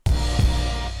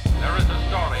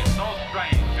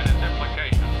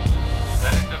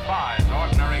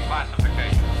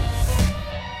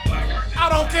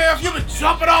don't care if you've been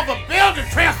jumping off a building,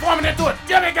 transforming into a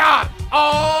demigod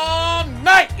all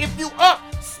night. If you up,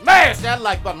 smash that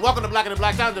like button. Welcome to Black and the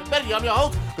Black Times. Betty, I'm your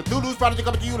host. Cthulhu's Prodigy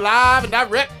coming to you live and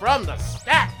direct from the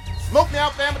stack. Smoke me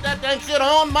out, fam, with that dang shit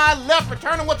on my left.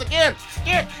 Returning once again,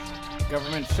 Stitch.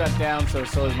 Government shut down, so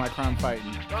is my crime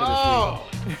fighting. Oh.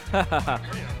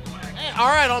 All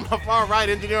right, on my far right,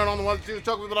 engineering on the 1 2,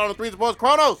 talking with it on the 3 supports,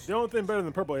 Kronos. The only thing better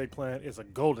than purple eggplant is a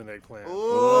golden eggplant.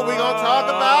 Ooh, we gonna talk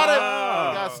about it.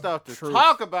 We got stuff to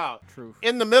talk about. Truth.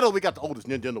 In the middle, we got the oldest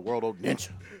ninja in the world, Old Ninja.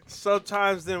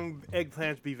 Sometimes them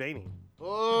eggplants be veiny.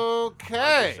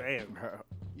 Okay. Saying.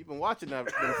 You've been watching them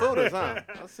photos, huh?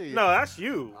 I see you. No, that's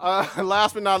you.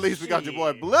 Last but not least, we got your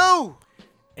boy Blue.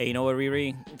 Hey, you know what,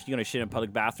 Riri? If you're gonna shit in a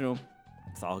public bathroom,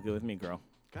 it's all good with me, girl.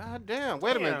 God damn.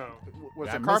 Wait a minute. Was Did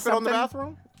I there miss carpet on the something?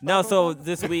 bathroom? No, so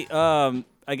this week, I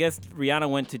guess Rihanna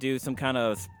went to do some kind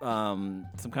of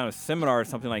seminar or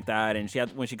something like that, and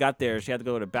when she got there, she had to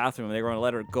go to the bathroom, and they were gonna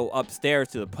let her go upstairs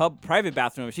to the private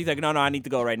bathroom. She's like, no, I need to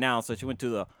go right now. So she went to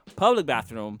the public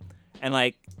bathroom, and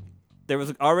like there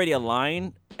was already a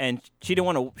line, and she didn't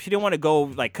want to go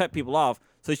like cut people off,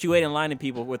 so she waited in line, and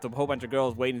people with a whole bunch of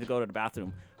girls waiting to go to the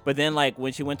bathroom. But then like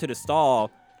when she went to the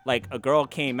stall, like a girl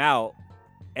came out.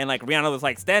 And, like, Rihanna was,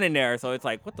 like, standing there. So it's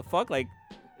like, what the fuck? Like,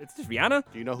 it's just Rihanna?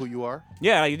 Do you know who you are?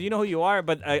 Yeah, like, do you know who you are?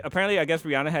 But apparently, I guess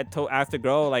Rihanna had asked the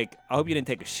girl, like, I hope you didn't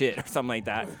take a shit or something like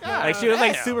that. Like, she was,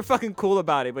 like, super fucking cool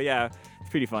about it. But, yeah, it's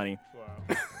pretty funny.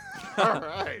 Wow. All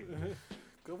right.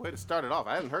 Good way to start it off.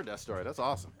 I hadn't heard that story. That's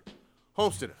awesome.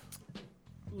 Homesteader.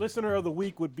 Listener of the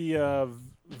week would be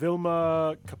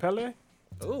Vilma Capelle.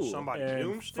 Ooh. Somebody And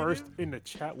doomsday? first in the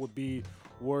chat would be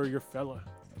Warrior Fella.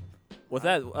 Was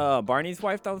that Barney's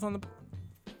wife that was on the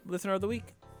Listener of the Week?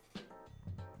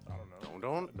 I don't know.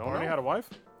 Don't Barney know. had a wife?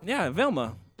 Yeah,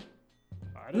 Vilma.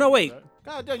 I didn't No, know wait. that.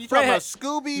 God damn, you Fred talking about had-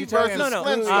 Scooby You versus talking- No.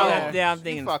 Flintstone? Yeah, I'm You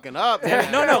thinking. fucking up.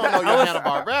 Man. No, You don't know I your was-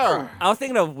 Hanna-Barbera. I was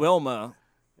thinking of Wilma.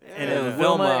 And it was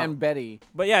Wilma Vilma. and Betty.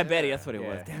 But yeah, Betty, that's what it Yeah.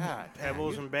 was. Damn. God,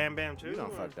 Pebbles and Bam Bam, too? you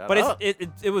don't fuck that But up.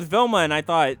 it was Vilma, and I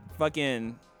thought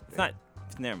fucking. It's not.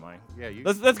 Never mind. Yeah, you.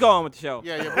 Let's go on with the show.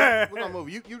 Yeah, we're gonna move.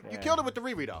 You killed it with the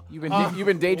Riri though. You've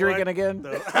been day drinking again?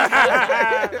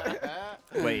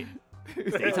 Wait.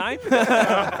 Daytime?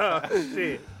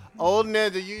 Shit. Old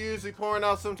Ninja, you usually pouring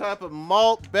out some type of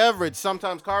malt beverage,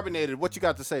 sometimes carbonated. What you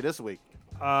got to say this week?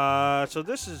 So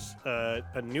this is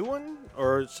a new one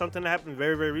or something that happened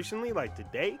very, very recently, like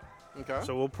today. Okay.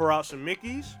 So we'll pour out some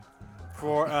Mickeys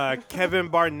for Kevin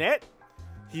Barnett.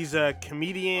 He's a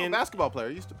comedian. Basketball player.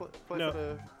 He used to play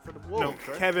No. for the Wolves, No,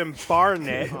 right? Kevin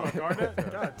Barnett. Garnett?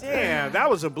 God Damn, that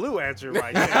was a blue answer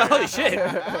right there. Holy shit.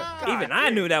 Even I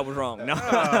knew that was wrong. No.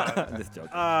 This joke.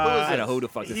 I don't know who the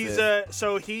fuck this He's is.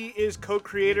 so he is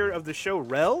co-creator of the show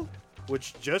Rel,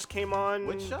 which just came on.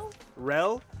 Which show?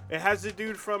 Rel. It has the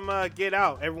dude from Get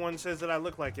Out. Everyone says that I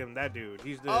look like him. That dude.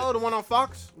 He's the. Oh, the one on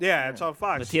Fox. Yeah, it's on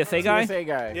Fox. The TSA guy? TSA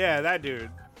guy. Yeah, that dude.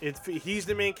 He's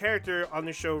the main character on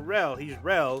the show Rel. He's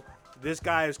Rel. This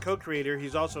guy is co-creator.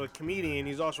 He's also a comedian.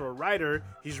 He's also a writer.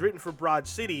 He's written for Broad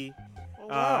City.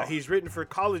 wow. He's written for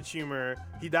College Humor.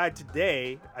 He died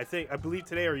today. I believe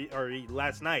today or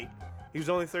last night. He was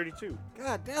only 32.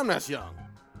 God damn, that's young.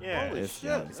 Yeah. Holy It's shit.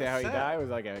 young. You say how he Sad. died? Was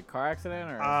it like a car accident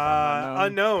or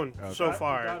Unknown so He died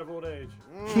far. of old age.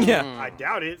 Yeah. I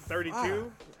doubt it.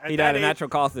 32. At He that died of age, natural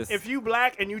causes. If you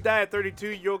black and you die at 32,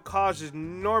 your cause is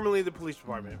normally the police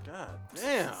department. God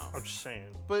damn. I'm just saying.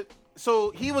 But so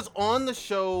he was on the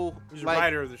show. He's a like,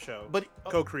 writer of the show, but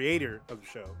co-creator of the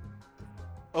show.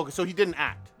 okay, so he didn't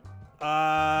act.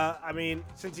 I mean,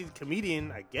 since he's a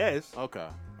comedian, I guess Okay.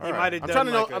 He All right. might have I'm done trying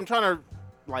to know. like a- I'm trying to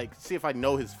like see if I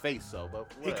know his face though.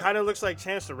 But he kind of looks like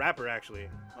Chance the Rapper. Actually,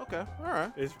 Okay. All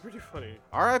right. it's pretty funny.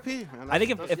 R.I.P. I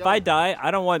think if I die, I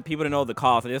don't want people to know the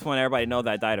cause. I just want everybody to know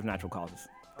that I died of natural causes.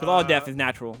 Because all death is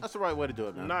natural. That's the right way to do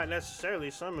it, man. Not necessarily.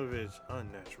 Some of it's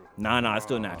unnatural. Nah, it's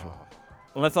still natural.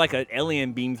 Unless like an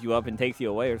alien beams you up and takes you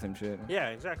away or some shit. Yeah,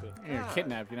 exactly. You're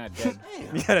kidnapped. You're not dead.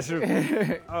 Yeah, that's true.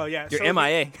 Oh yeah, You're so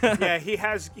MIA. yeah,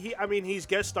 he's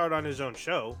guest starred on his own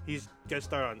show. He's guest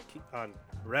starred on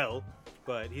Rel,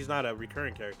 but he's not a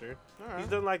recurring character. All right. He's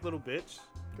done like little bits.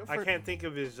 Good I for- can't think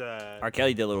of his. R.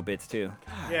 Kelly did little bits too.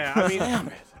 Yeah, I mean,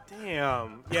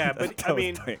 damn. Yeah, but That I was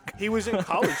mean, thick. he was in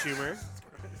College Humor.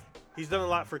 He's done a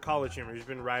lot for College Humor. He's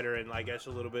been a writer and I guess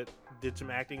a little bit did some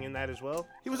acting in that as well.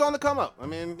 He was on the come up. I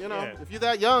mean, you know, Yeah. if you're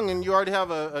that young and you already have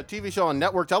a TV show on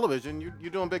network television,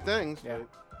 you're doing big things. Yeah.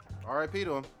 R.I.P.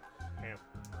 to him. Damn.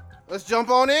 Let's jump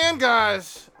on in,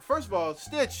 guys. First of all,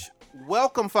 Stitch,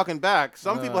 welcome fucking back.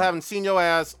 Some people haven't seen your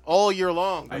ass all year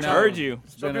long. I I know. heard you.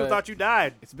 It's Some been people a- thought you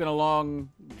died. It's been a long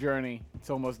journey. It's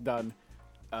almost done.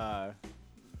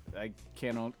 I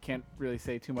can't really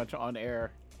say too much on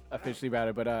air officially about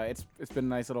it, but it's been a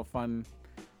nice little fun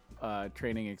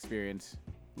training experience.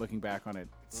 Looking back on it, it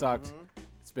sucked.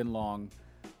 It's been long,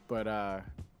 but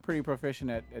pretty proficient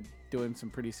at doing some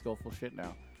pretty skillful shit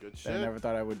now. Good That shit. I never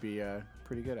thought I would be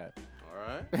pretty good at. All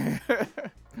right.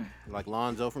 Like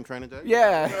Lonzo from Training Day?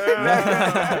 Yeah,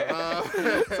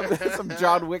 Uh, some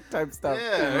John Wick type stuff.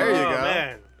 yeah, there you go.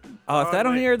 Man. Oh, is that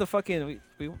on man. here? The fucking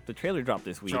the trailer dropped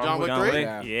this week. John Wick 3?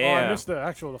 Yeah. Yeah. Oh, I missed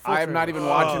the full I'm not trailer. even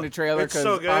watching the trailer it's because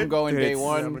so good. I'm going Dude, day it's- Yeah,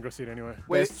 I'm one. gonna go see it anyway.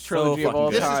 Wait, Best trilogy of fucking all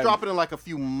good. This time. is dropping in like a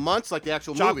few months, like the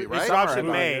actual movie, It right? drops in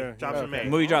Summer. May. Yeah. Drops in May. The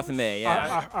movie drops in May.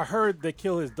 Yeah. I heard they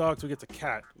kill his dog so he gets a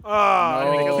cat. Oh, No,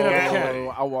 and they can kill have a the cat.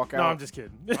 cat. I'll walk out. No, I'm just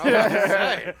kidding.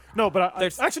 Say. No, but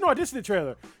There's- actually, no, I did see the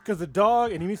trailer because the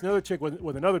dog and he meets another chick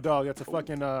with another dog. That's a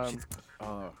fucking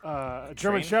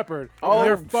German Train? Shepherd. Oh, And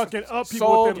they're fucking up people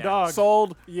sold, with them dogs.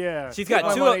 sold. Yeah, She's got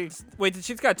my two. money. Wait,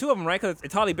 she's got two of them, right? Because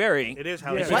it's Halle Berry. It is Yeah,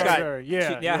 Halle she's Berry. got- Berry.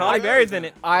 Yeah, Yeah, Halle Berry's in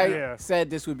it. I Yeah. said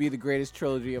this would be the greatest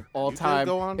trilogy of all You did time.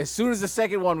 go on? As soon as the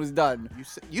second one was done.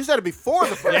 You said it before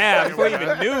the first Yeah, one. before you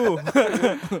even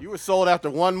knew. You were sold after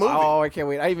one movie. Oh, I can't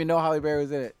wait. I didn't even know Halle Berry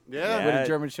was in it. Yeah. With Yeah. a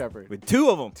German Shepherd. With two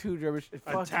of them. Two German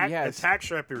Fuck Attack, yes. attack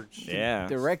shepherds. Yeah.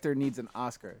 Director needs an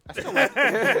Oscar.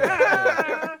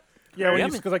 Yeah, Yeah,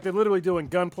 because like they're literally doing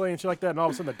gunplay and shit like that, and all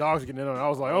of a sudden the dogs are getting in on it. I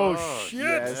was like, oh, shit.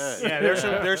 Yes. Yeah,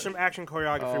 there's some action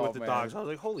choreography Oh, with the man. dogs. I was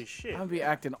like, holy shit. I'm gonna be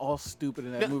acting all stupid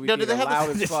in that Yeah, movie. yeah, do being they have loud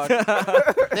the- as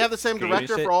fuck. They have the same Creative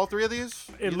director shit. for all three of these?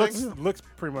 It You looks think? looks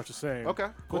pretty much the same. Okay,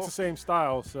 cool. It's the same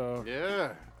style, so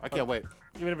Yeah. I can't wait.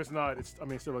 even if it's not, it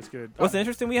still looks good. What's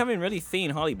interesting, we haven't really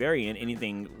seen Halle Berry in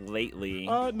anything lately.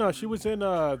 No, she was in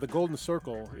the Golden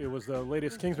Circle. It was the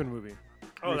latest Kingsman movie.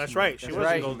 Oh, that's right. She That's was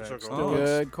right. in Golden Still Circle. Oh. looks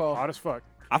Good call. hot as fuck.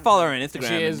 I follow her on Instagram.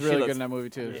 She is and really looks- good in that movie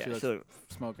too. Yeah, she looks she looks-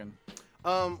 smoking.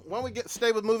 Why don't we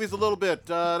stay with movies a little bit?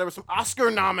 There were some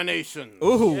Oscar nominations.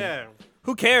 Ooh. Yeah.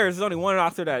 Who cares? There's only one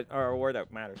Oscar or award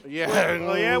that matters. Yeah.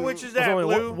 Oh, yeah, which is There's that, only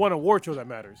Blue? one award show that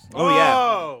matters. Oh, yeah.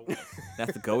 Oh,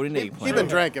 That's the Golden Egg He Plan. been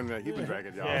drinking, man. He been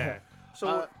drinking, y'all. yeah.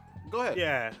 So, Go ahead.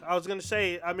 yeah, I was gonna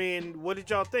say. I mean, what did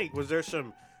y'all think? Was there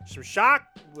some shock?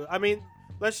 I mean,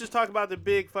 let's just talk about the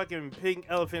big fucking pink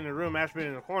elephant in the room, aspirin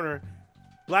in the corner.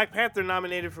 Black Panther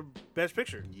nominated for Best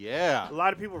Picture. Yeah. A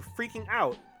lot of people were freaking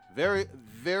out. Very,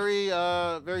 very,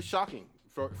 very shocking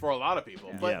for a lot of people.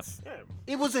 But Yes. Yeah.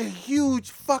 it was a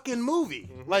huge fucking movie,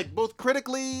 like both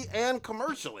critically and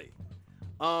commercially.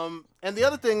 And the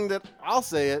other thing that I'll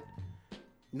say it,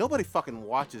 nobody fucking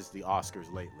watches the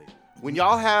Oscars lately. When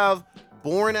y'all have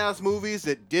boring ass movies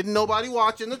that didn't nobody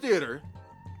watch in the theater,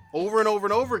 over and over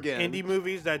and over again. Indie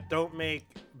movies that don't make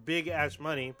big ass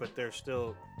money, but they're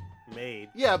still made.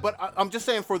 Yeah, but I'm just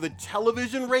saying for the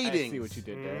television I ratings. see what you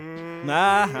did there.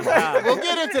 Nah. We'll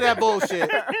get into that bullshit.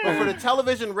 But for the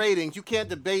television ratings, you can't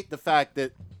debate the fact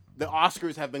that the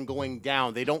Oscars have been going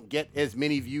down. They don't get as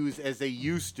many views as they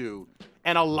used to.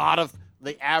 And a lot of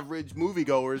the average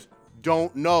moviegoers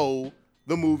don't know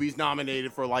the movies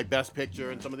nominated for like Best Picture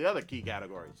and some of the other key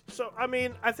categories. So, I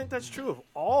mean, I think that's true of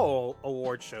all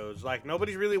award shows. Like,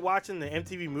 nobody's really watching the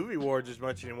MTV Movie Awards as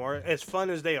much anymore. As fun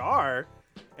as they are,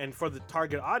 and for the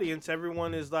target audience,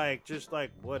 everyone is like, just like,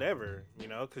 whatever, you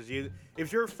know? Because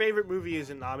if your favorite movie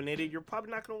isn't nominated, you're probably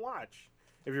not going to watch.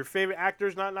 If your favorite actor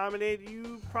is not nominated,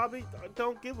 you probably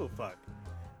don't give a fuck.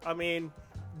 I mean,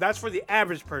 that's for the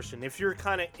average person. If you're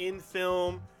kind of in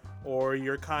film or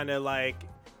you're kind of like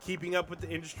keeping up with the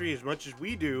industry as much as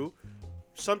we do,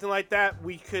 something like that,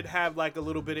 we could have like a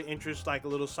little bit of interest, like a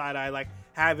little side eye, like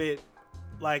have it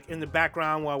like in the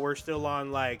background while we're still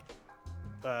on like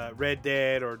Red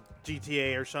Dead or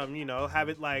GTA or something, you know, have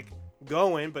it like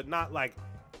going, but not like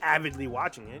avidly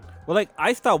watching it. Well, like,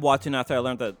 I stopped watching after I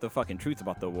learned the fucking truth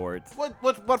about the awards.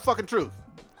 What fucking truth?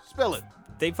 Spill it.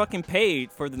 They fucking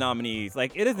paid for the nominees.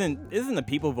 Like, it isn't the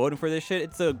people voting for this shit.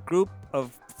 It's a group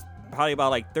of probably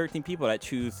about like 13 people that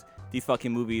choose these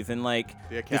fucking movies, and like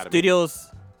The the Academy.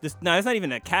 studios. No, it's not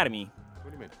even an academy.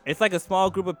 What do you mean? It's like a small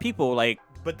group of people. Like,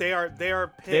 But they are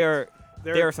picked.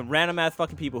 there are some random ass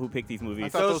fucking people who pick these movies. I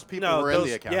thought those people were in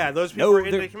the Academy. Yeah, those people No, were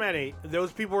in they're- the Academy.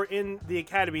 Those people were in the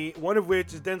Academy, one of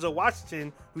which is Denzel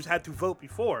Washington, who's had to vote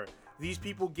before. These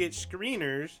people get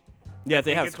screeners. Yeah,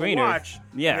 they have get to screeners. watch,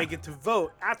 Yeah. and they get to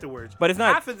vote afterwards. But it's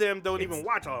not- half of them don't even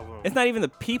watch all of them. It's not even the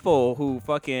people who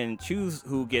fucking choose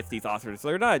who gets these Oscars.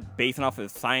 They're not basing off of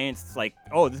science. It's like,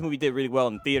 oh, this movie did really well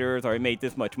in theaters, or it made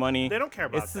this much money. They don't care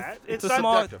about It's that. it's a not,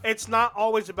 small. It's not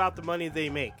always about the money they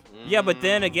make. Yeah, but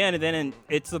then again,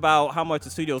 it's about how much the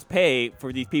studios pay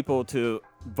for these people to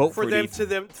vote for, For them these.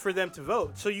 to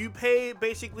vote. So you pay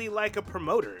basically like a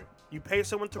promoter. You pay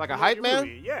someone to Like a promote hype your man?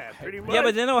 movie. Yeah, pretty much. Yeah,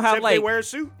 but they don't have, Except they like- wear a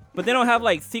suit. But they don't have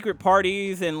like secret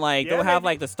parties and like Yeah, they'll have they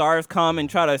like the stars come and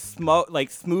try to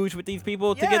smooch with these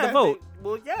people to get the vote.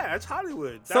 Yeah, it's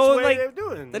Hollywood. That's So, what like, they're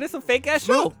doing. That is a fake ass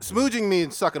show. Smooging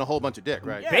means sucking a whole bunch of dick,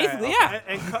 right? Basically,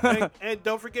 yeah. And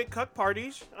don't forget cuck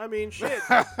parties. I mean, shit.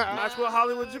 That's what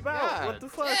Hollywood's about. God What the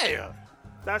fuck? damn.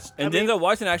 That's And I mean, Denzel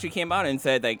Washington actually came out and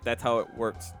said like that's how it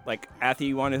works. Like after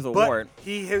he won his but award.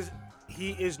 he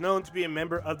is known to be a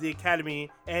member of the Academy,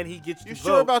 and he gets to You vote.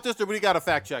 sure about this, or we got to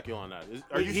fact check you on that?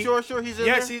 Are you sure he's in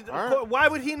Yes, there? he's. All right. Why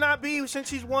would he not be? Since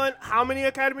he's won how many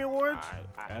Academy Awards?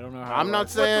 I don't know how. I'm it not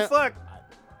works. saying. What the fuck?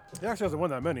 He actually hasn't won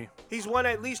that many. He's won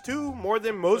at least 2, more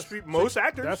than most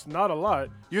actors. That's not a lot.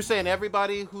 You're saying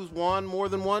everybody who's won more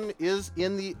than one is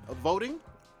in the voting? Is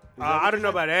that what I you're don't know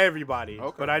saying? about everybody,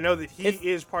 Okay. but I know that he It's-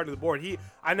 is part of the board.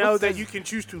 I know What's that his- you can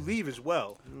choose to leave as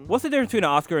well. What's the difference between an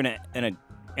Oscar and an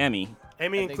Emmy?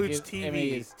 Emmy I think includes it- TV, Emmy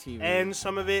is TV. and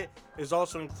some of it is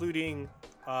also including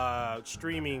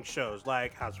streaming shows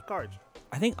like House of Cards.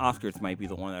 I think Oscars might be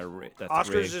the one that's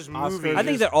Oscars rigged. is Oscars movies. I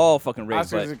think they're all fucking rigged.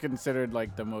 Oscars But are considered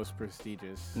like the most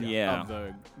prestigious Yeah. of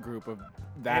the group of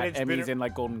And that it's been Emmys and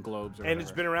like Golden Globes. Or and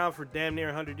it's whatever. been around for damn near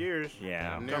 100 years. yeah.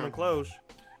 Damn. Coming close.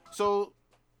 So,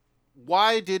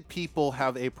 why did people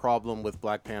have a problem with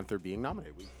Black Panther being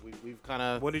nominated? We've kind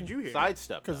of What did you hear?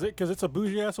 sidestepped. Because it's a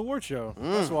bougie ass award show.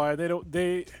 That's Mm. why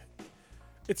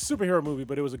it's a superhero movie,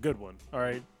 but it was a good one. All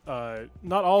right,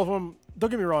 not all of them. Don't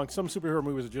get me wrong. Some superhero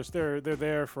movies are just they're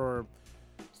there for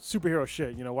superhero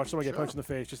shit. You know, watch someone get punched in the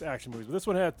face, just action movies. But this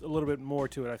one had a little bit more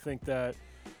to it. I think that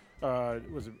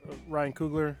was it Ryan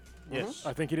Coogler. Yes.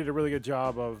 I think he did a really good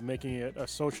job of making it a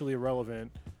socially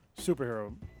relevant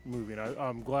superhero movie, and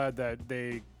I'm glad that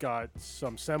they got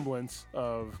some semblance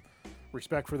of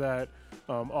respect for that.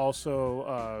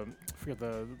 I forget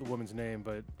the woman's name,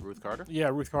 but Ruth Carter? yeah,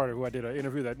 Ruth Carter, who I did an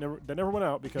interview that never went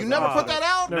out because You never put that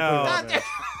out? never No. put it out, God man.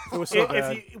 It was so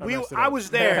bad. I was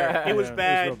there. It was Yeah,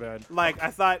 bad. It was real bad. Like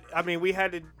I thought. I mean, we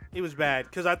had to. It was bad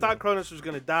because I thought Cronus was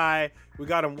gonna die. We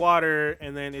got him water,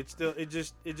 and then it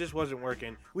just wasn't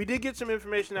working. We did get some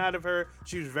information out of her.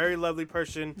 She was a very lovely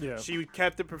person. Yeah. She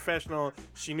kept it professional.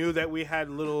 She knew that we had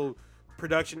little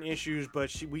production issues,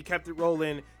 but we kept it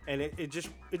rolling, and it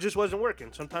just wasn't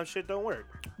working. Sometimes shit don't work.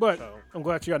 But So. I'm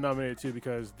glad she got nominated too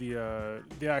because the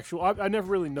actual I never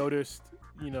really noticed.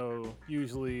 You know,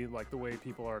 usually like the way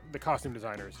people are the costume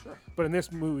designers, but in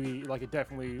this movie, like it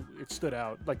stood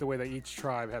out. Like the way that each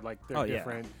tribe had like their Oh, yeah.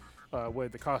 different way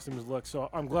the costumes look. So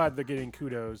I'm glad they're getting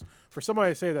kudos. For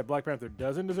somebody to say that Black Panther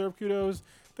doesn't deserve kudos,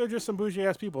 they're just some bougie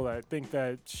ass people that think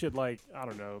that shit like I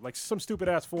don't know, like some stupid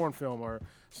ass foreign film or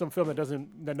some film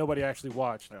that nobody actually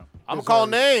watched. I'm going to call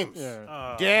names.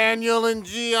 Yeah. Daniel and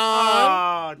Gian.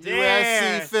 Oh,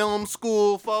 damn. USC Film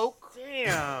School folk.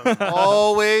 Damn.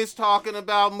 Always talking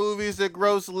about movies that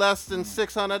gross less than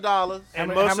 $600. How And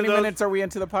many, most how of many those- minutes are we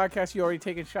into the podcast? You already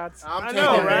taking shots? I'm I taking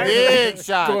know, right? big Going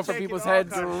shots for Taking people's all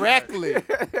heads kinds of directly. I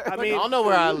I mean, don't know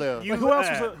where I live. you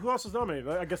Like, who else was nominated?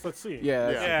 I guess let's see. Yeah.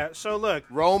 that's- Yeah. So look.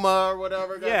 Roma or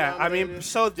whatever. got Yeah. I mean, nominated.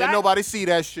 so Didn't that nobody see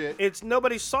that shit. it's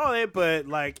nobody saw it, but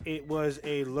like it was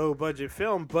a low budget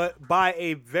film, but by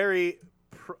a very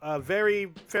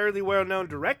fairly well known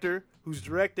director who's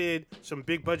directed some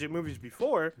big budget movies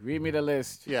before. Read me the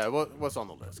list. Yeah, what's on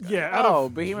the list? guys? Yeah. out Oh,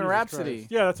 of- Bohemian Jesus Rhapsody.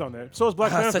 Christ. Yeah, that's on there. So is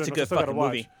Black Panther. Such a which I good still gotta fucking watch.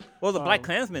 movie. Well, the Black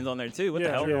Klansman's on there too. What yeah,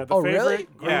 the hell? Yeah, the Oh, favorite, really?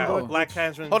 Green Yeah, Book. Black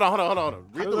Klansman. Hold on.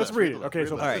 Read the Let's list. read the it. Okay, list,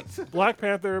 so read the list. Black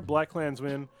Panther, Black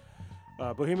Klansman,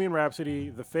 Bohemian Rhapsody,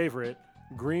 The Favorite,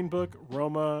 Green Book,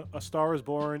 Roma, A Star Is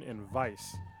Born, and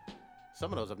Vice.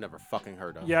 Some of those I've never fucking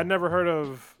heard of. Yeah, I'd never heard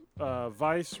of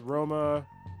Vice, Roma,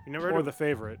 You never heard or of The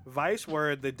Favorite. Vice,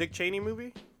 where the Dick Cheney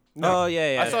movie? Oh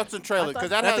yeah, yeah. I saw some trailers because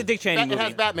that That's has the Dick Cheney It has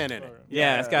movie. Batman in it.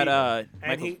 yeah, it's got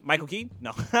And Michael Keaton.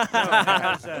 No. No, it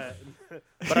has,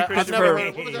 But I've Christopher-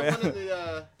 never. What was that one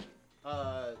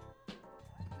in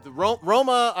the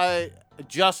Roma? I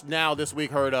just now this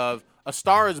week heard of. A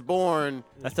Star Is Born.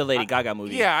 That's the Lady Gaga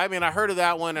movie. Yeah, I mean, I heard of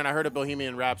that one, and I heard of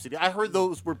Bohemian Rhapsody. I heard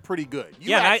those were pretty good.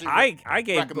 You Yeah, actually I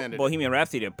gave recommended it. Bohemian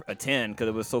Rhapsody a 10 because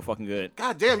it was so fucking good.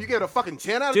 God damn, you gave it a fucking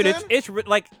 10 out Dude, of 10? it's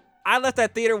like I left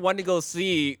that theater wanting to go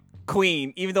see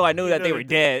Queen, even though I knew that they were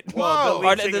dead. Whoa.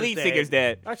 Or the the lead singer's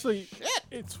dead. Actually,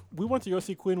 we went to go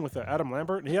see Queen with Adam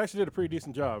Lambert, and he actually did a pretty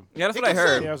decent job. Yeah, that's He what I can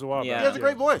heard. sing. He has a while Yeah. back. He has a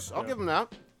great Yeah. voice. I'll Yeah. give him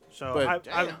that. So But, I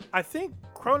damn. think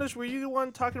Cronus, were you the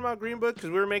one talking about Green Book? Because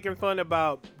we were making fun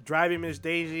about Driving Miss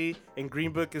Daisy, and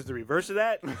Green Book is the reverse of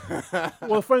that.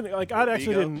 Well, the funny thing, like I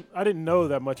Vigo. didn't know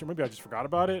that much, or maybe I just forgot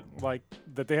about it. Like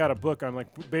that they had a book on like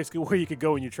basically where you could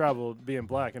go when you traveled, being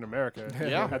black in America.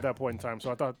 Yeah. At that point in time,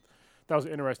 so I thought that was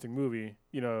an interesting movie.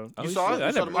 You know, Oh, You saw shit, it? I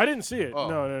You saw never, the I didn't see it. Oh.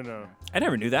 No. I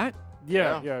never knew that.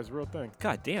 Yeah, Yeah. it's a real thing.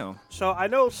 God damn. So I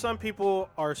know some people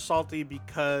are salty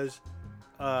because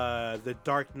The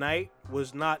Dark Knight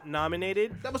was not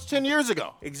nominated. That was 10 years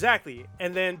ago. Exactly.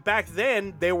 And then back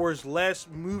then there was less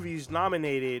movies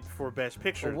nominated for Best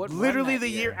Picture. Well, what won Literally that the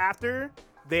year year? after,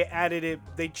 they added it.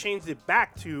 They changed it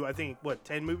back to I think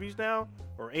 10 movies now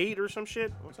or 8 or some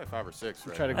shit. It looks like 5 or 6.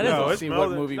 Right? Try to I didn't Google know. see No, what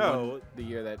it's- movie no. won the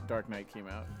year that Dark Knight came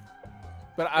out.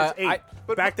 But It's 8.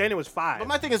 but- back then it was 5. But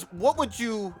my thing is, what would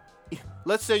you?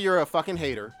 Let's say you're a fucking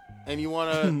hater and you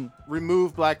want to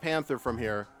remove Black Panther from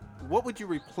here. What would you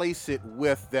replace it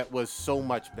with that was so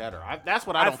much better? That's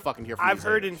what I don't fucking hear from I've these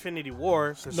heard haters. Infinity War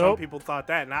because some Nope. people thought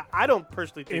that, and I don't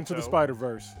personally think Into so. the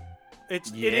Spider-Verse. It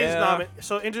is Yeah. nominated.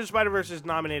 So Into the Spider-Verse is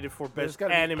nominated for There's Best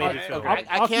gotta be- Animated I- Film. I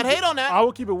can't keep hate it- on that. I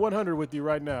will keep it 100 with you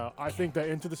right now. I think that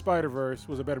Into the Spider-Verse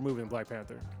was a better movie than Black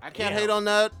Panther. I can't Yeah. hate on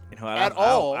that You know, at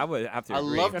all. I would have to I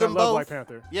agree. love And I them love both. Black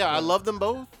Panther. Yeah, I love them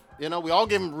both. You know, we all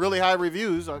give them really high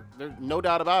reviews. There's no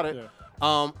doubt about it.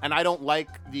 And I don't like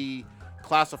the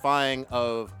classifying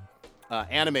of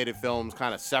animated films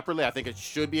kind of separately. I think it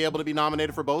should be able to be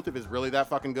nominated for both if it's really that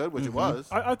fucking good, which it was.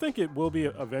 I think it will be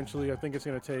eventually. I think it's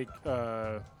going to take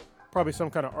probably some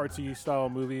kind of artsy style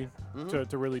movie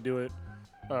to really do it,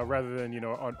 rather than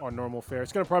on normal fare.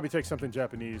 It's going to probably take something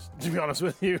Japanese, to be honest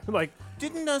with you. Like,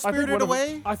 Didn't I think Spirited one of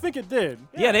Away? them- I think it did.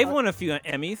 Yeah, they've won a few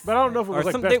Emmys. But I don't know if it Or was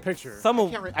like some- Best they- Picture. Some I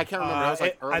of, can't remember. That was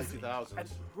like early I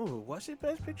 2000s. Ooh, was it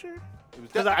Best Picture? It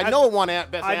was 'Cause I know it won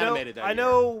Best I know. Animated that I year.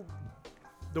 know.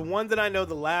 The one that I know,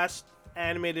 the last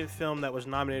animated film that was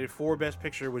nominated for Best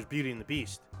Picture was Beauty and the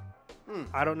Beast.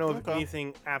 I don't know of Okay.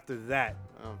 anything after that.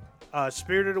 Oh.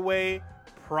 Spirited Away,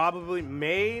 probably,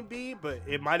 maybe, but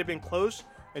it might have been close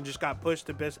and just got pushed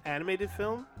to Best Animated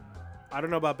Film. I don't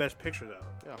know about Best Picture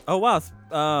though. oh wow.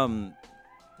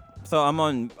 So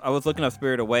I was looking up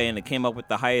Spirit Away and it came up with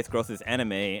the highest grosses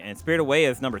anime, and Spirit Away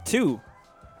is number 2.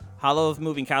 Hollow's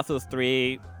Moving Castle is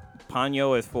 3.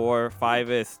 Ponyo is 4. 5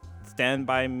 is Stand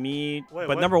By Me. Wait, but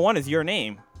what? number 1 is Your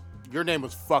Name. Your name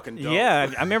was fucking dope. Yeah,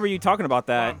 I remember you talking about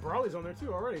that. Brawley's on there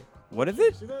too already. What is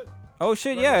it? See that? Oh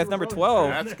shit, yeah, it's number 12.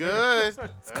 That's good.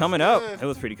 It's coming up. It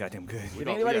was pretty goddamn good. Did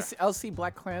don't- anybody yeah. else see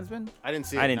Black Klansman? I didn't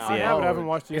see it. I didn't no. see it. I Oh, haven't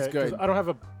watched it it's yet. 'cause good. I don't have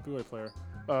a Blu-ray player.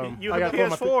 You I have a gotta put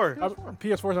my PS4.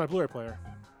 PS4 is my Blu-ray player.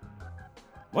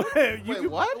 You Wait, could-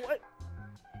 what?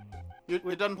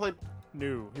 It doesn't play. No,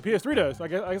 your PS3 does. I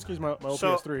guess use my old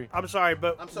So PS3. I'm sorry,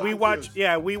 but I'm so we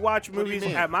confused. watch What do you movies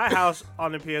mean? at my house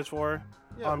on the PS4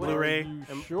 Yeah, on what do you- Blu-ray.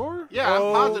 You sure? Yeah, Oh,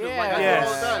 I'm positive. Like, I do it yes.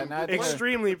 all the time. Not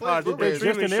Extremely Plays positive. Blu-rays. They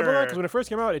just Extremely enabled that sure. because when it first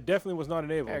came out, it definitely was not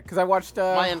enabled. Because I watched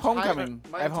My entire- Homecoming.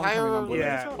 my I have Homecoming on entire- Blu-ray.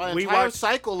 Yeah. My We entire watch-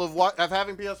 cycle of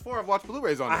having PS4, I've watched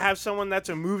Blu-rays on I there. have someone that's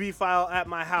a movie file at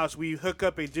my house. We hook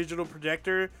up a digital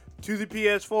projector to the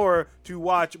PS4 to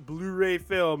watch Blu-ray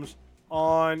films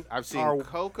on I've seen our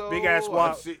Coco. big ass I've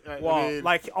wall. seen- I wall. mean-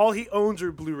 Like all he owns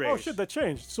are Blu-rays. Oh shit, that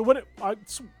changed. So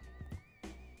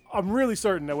I'm really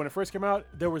certain that when it first came out,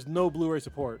 there was no Blu-ray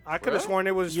support. I could have Really? sworn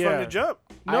it was from Yeah. the jump.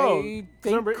 No, I think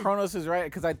remember- Kronos is right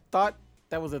because I thought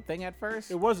that was a thing at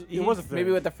first. It was a thing.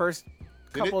 Maybe with the first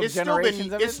couple It's still generations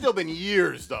been of it. it's still been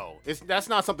years though. That's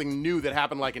not something new that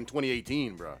happened like in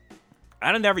 2018, bro.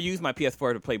 I don't never use my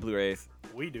PS4 to play Blu-rays.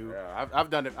 We do. Yeah, I've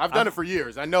done it. I've done it for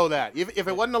years. I know that. If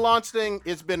it wasn't a launch thing,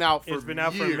 it's been out for It's been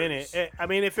out for a years. minute. I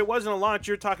mean, if it wasn't a launch,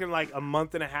 you're talking like a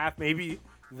month and a half, maybe.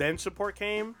 Then support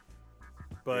came.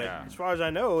 But Yeah. as far as I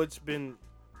know, it's been.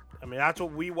 I mean, that's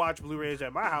what we watch Blu-rays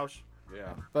at my house.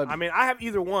 Yeah. But I mean, I have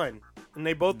either one, and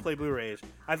they both play Blu-rays.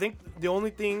 I think the only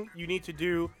thing you need to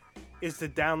do is to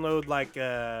download like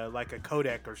a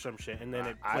codec or some shit, and then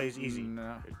it plays easy.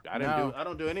 No. I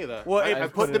don't do any of that. Well, I it-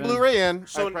 put put the it in. Blu-ray in.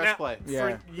 So I press now, play.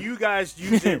 Yeah. for you guys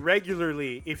use it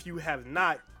regularly. If you have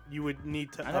not, you would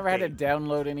need to. I never had to update.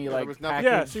 download any there like was nothing-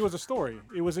 package. Yeah, see, it was a story.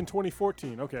 It was in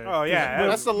 2014. Okay. Oh, yeah. But-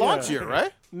 That's the launch yeah. year,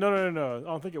 right? No. I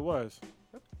don't think it was.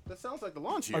 That sounds like the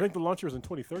launch year. I think the launch year was in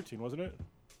 2013, wasn't it?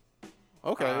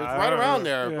 Okay, it's I right don't around know.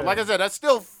 there. Yeah. But like I said, that's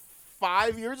still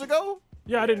 5 years ago.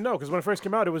 Yeah, I didn't know because when it first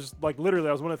came out, it was like literally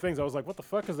that was one of the things I was like, "What the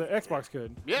fuck?" Because the Xbox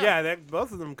could. Yeah, that,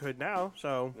 both of them could now.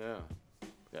 So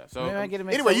Yeah. So Maybe I get it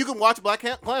mixed anyway, up. you can watch Black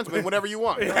Klansman whenever you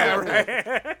want. yeah,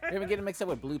 right. Maybe get it mixed up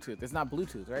with Bluetooth. It's not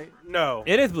Bluetooth, right? No,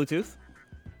 It is Bluetooth.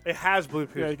 it has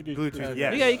Bluetooth. Yeah, you could do- Bluetooth. okay.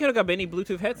 Yes. Yeah, you could hook up any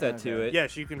Bluetooth headset to Okay. it.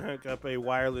 Yes, you can hook up a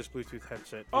wireless Bluetooth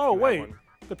headset. if Oh you have wait, one.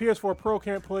 the PS4 Pro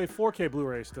can't play 4K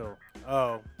Blu-ray still.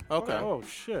 Oh, Okay. Oh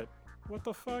shit. What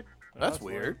the fuck? That's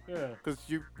weird. Yeah. Because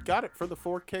you got it for the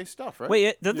 4K stuff, right?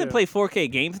 Wait, does Yeah. it play 4K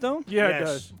games though? Yeah, Yes. it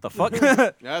does. The fuck?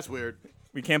 Yeah, that's weird.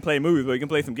 We can't play movies, but we can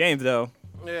play some games though.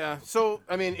 Yeah. So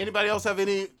I mean, anybody else have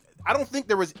any I don't think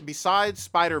there was, besides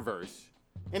Spider-Verse,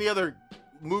 any other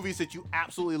movies that you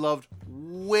absolutely loved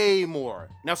way more.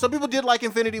 Now, some people did like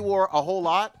Infinity War a whole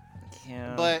lot,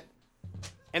 Yeah.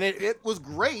 and it was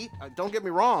great. Don't get me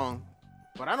wrong,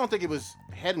 but I don't think it was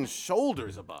head and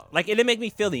shoulders above. Like, it didn't make me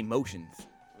feel the emotions.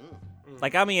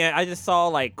 Like, I mean, I just saw,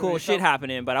 like, cool shit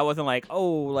happening, but I wasn't like,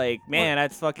 oh, like, man,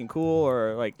 that's fucking cool,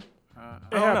 or, like, I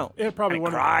don't know. It probably I'd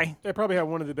one. cry. It probably had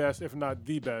one of the best, if not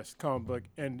the best, comic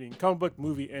book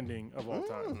movie ending of all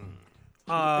time.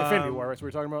 Infinity War, that's what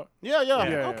we're talking about. Yeah,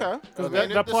 Yeah, okay. Because I mean,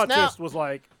 that the plot snap- twist was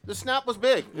like, The snap was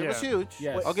big. It was Yeah. huge.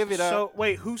 Yes. I'll give you that. So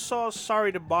wait, who saw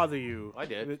Sorry to Bother You? I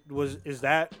did.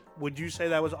 Would you say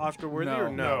that was Oscar worthy or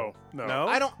no? No.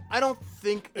 I don't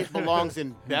think it belongs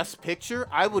in Best Picture.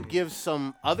 I would give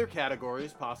some other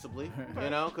categories possibly,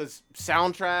 because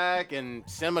soundtrack and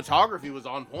cinematography was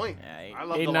on point. Yeah, I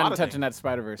loved Ain't a nothing lot of touching things. that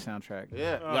Spider-Verse soundtrack.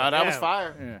 Yeah, Oh, that was damn.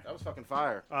 fire. Yeah. That was fucking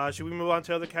fire. Should we move on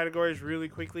to other categories really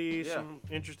quickly? Yeah. Some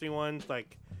interesting ones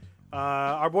like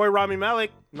our boy Rami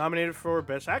Malek nominated for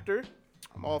Best Actor,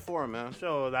 I'm all for him, man.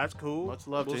 so that's cool. Much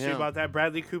love we'll to see him. about that.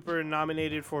 Bradley Cooper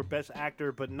nominated for Best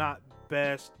Actor, but not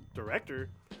Best Director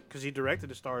because he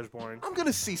directed A Star Is Born. I'm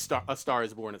gonna see A Star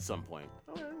Is Born at some point.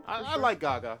 I like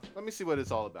Gaga. Let me see what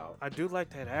it's all about. I do like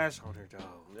that ass on her,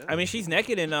 though. I mean, she's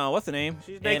naked in, what's the name?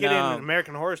 She's naked in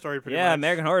American Horror Story, pretty Yeah, much.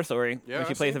 American Horror Story. Yeah, when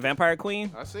she I plays seen a vampire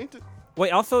queen. I seen it.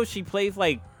 Wait, also, she plays,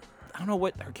 like, I don't know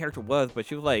what her character was, but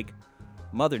she was, like,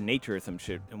 Mother Nature or some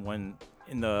shit in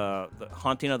the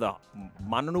Haunting of the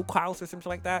Mononuk House or something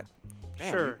like that.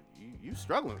 Damn, Sure. You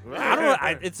struggling? I don't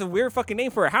know. It's a weird fucking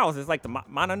name for a house. It's like the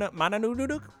Mononuk. I don't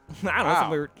know. Some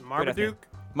weird. Marmaduke?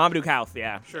 Marmaduke House.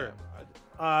 Yeah. Sure.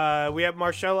 We have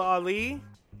Marcella Ali.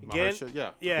 Again.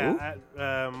 Yeah.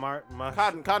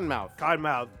 Cottonmouth.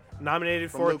 Cottonmouth.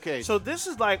 Nominated From for. Luke Cage. So this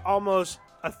is like almost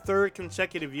a third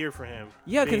consecutive year for him.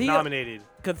 Yeah, 'cause being he- nominated.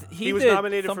 Because He was did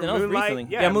nominated for something else Moonlight.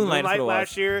 recently. Yeah, Moonlight. That's what it was.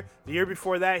 last year. The year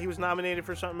before that, he was nominated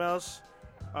for something else.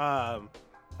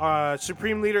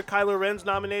 Supreme Leader Kylo Ren's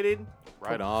nominated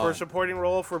Right for on. a supporting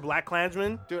role for Black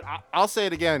Klansman. Dude, I'll say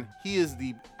it again. He is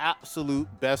the absolute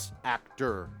best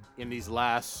actor in these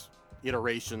last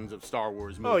iterations of Star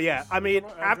Wars movies. Oh yeah, I mean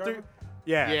after. Driver?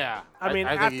 Yeah. Yeah, I mean,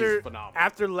 I think he's phenomenal.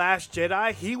 after Last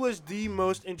Jedi, he was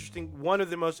one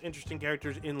of the most interesting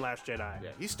characters in Last Jedi. Yeah,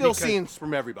 he's still Because- scenes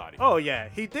from everybody. Oh yeah,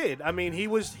 he did. I mean, he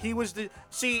was the.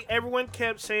 See, everyone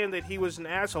kept saying that he was an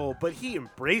asshole, but he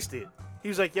embraced it. He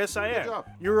was like, "Yes, I Good am. job.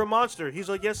 You're a monster." He's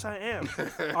like, "Yes, I am.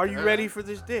 Are you ready for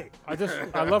this dick?"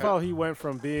 I love how he went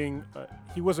from being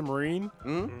he was a Marine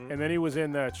and then he was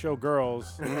in that show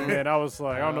Girls and I was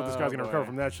like, I don't know if this guy's gonna recover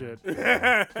from that shit.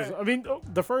 'Cause, I mean,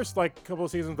 the first like couple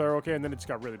of seasons they're okay and then it just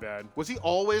got really bad. Was he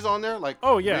always on there? Like,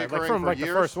 Oh yeah, like reoccurring from for like years?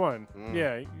 the first one.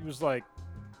 Yeah, he was like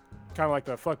kind of like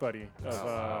the fuck buddy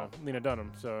of Lena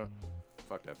Dunham. So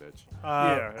Fuck that bitch.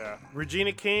 yeah.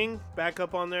 Regina King, back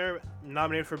up on there,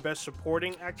 nominated for Best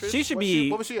Supporting Actress. She should What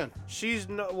be. was she in? She's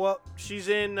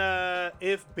in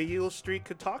If Beale Street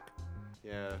Could Talk.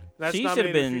 Yeah. That's She should've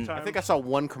nominated a few been- times. I think I saw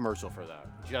one commercial for that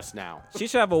just now. She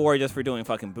should have a award just for doing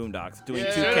fucking Boondocks, doing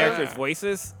two Yeah. characters'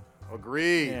 voices.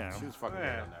 Agreed. Yeah. She was fucking good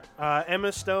Yeah. on there.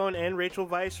 Emma Stone and Rachel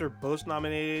Weisz are both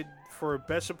nominated for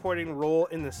Best Supporting Role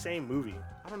in the same movie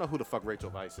I don't know who the fuck Rachel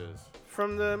Weisz is.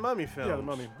 from the Mummy film. Yeah, the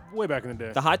Mummy. Way back in the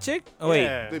day. The hot chick? Oh wait,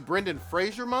 Yeah. The Brendan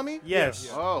Fraser mummy?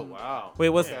 Yes. Oh, wow. wait,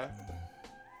 what's? Okay.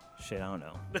 Shit, I don't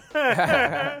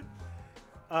know.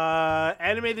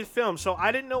 Animated film. So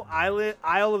I didn't know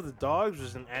Isle of the Dogs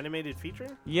was an animated feature.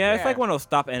 Yeah, it's Yeah. like one of those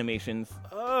stop animations,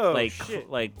 Oh like shit.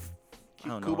 I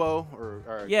don't know. Kubo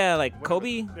or Yeah, like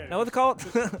Kobe. Know what it's called?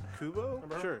 Kubo?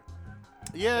 Sure.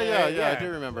 Yeah, Yeah. I do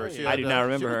remember. She I had, do not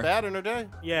remember she was her. bad in her day.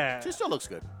 Yeah. She still looks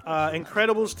good.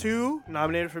 Incredibles 2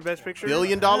 nominated for Best Picture. $1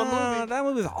 billion movie. That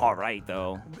movie was all right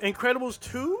though. Incredibles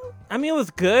 2? I mean, it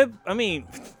was good. I mean,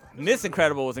 Miss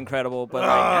Incredible was incredible, but like,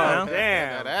 Oh, you know,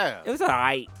 damn. That ass. it was all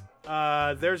right.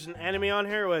 There's an anime on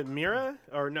here with Mira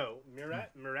or no Mirat.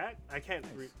 I can't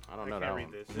read. I don't know I that can't read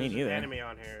one. this. Me There's neither. an anime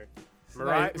on here. It's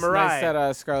nice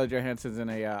that Scarlett Johansson's in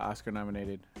a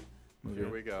Oscar-nominated movie. Here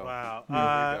we go. Wow. Here we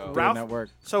go. Doing Ralph. that work.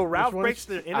 So Ralph one breaks is-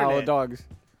 the Isle internet. of Dogs.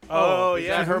 Oh Is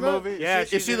yeah. that her Isn't that- movie? Yeah, Is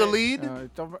she's she in the it. lead?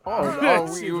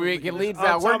 You making leads Oh,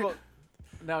 now. Tom- We're,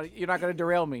 no, you're not going to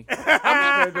derail me. I'm not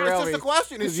gonna It's derail just me. the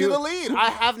question. Is 'Cause she you- the lead?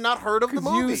 I have not heard of the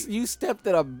movie. You stepped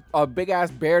in a big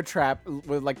ass bear trap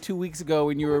with like 2 weeks ago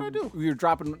when you What did I do? were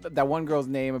dropping that one girl's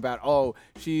name about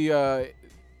she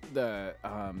the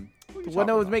one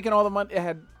that was making all the money. It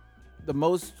had the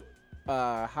most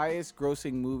highest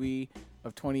grossing movie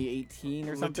of 2018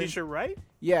 or something. Letitia Wright?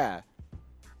 Yeah,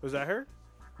 Was that her?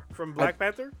 From Black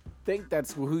Panther? think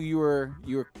that's who you were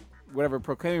whatever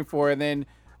proclaiming for, and then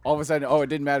all of a sudden, oh, it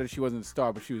didn't matter if she wasn't a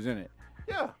star, but she was in it.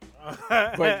 Yeah.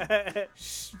 But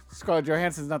Scarlett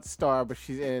Johansson's not the star, but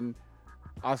she's in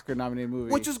Oscar-nominated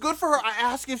movie. Which is good for her. I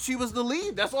asked if she was the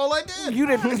lead. That's all I did. You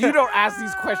don't ask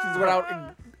these questions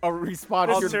without a response.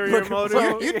 You're Ulterior looking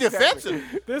motive. for- You're defensive.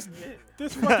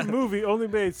 This fucking movie only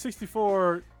made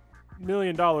 $64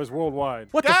 million worldwide.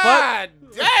 What the fuck? God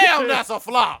damn, that's a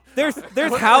flop. There's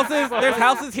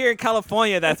houses here in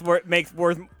California that's makes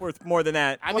worth more than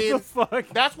that. I What mean, the fuck?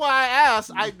 that's why I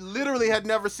asked. I literally had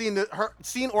never seen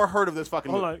or heard of this fucking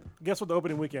Hold movie. on. Guess what the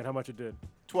opening weekend? How much it did?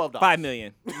 $12. $5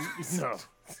 million. No.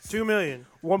 $2 million.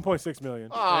 1.6 million.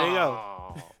 Oh. There you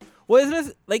go. Well, isn't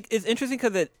this like it's interesting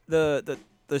because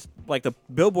the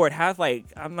billboard has like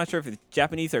I'm not sure if it's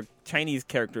Japanese or Chinese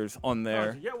characters on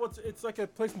there. Yeah, well, it's like a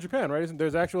place in Japan, right?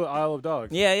 There's actual Isle of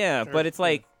Dogs. Yeah, Sure. but it's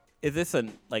like, is this a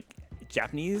like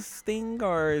Japanese thing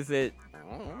or is it?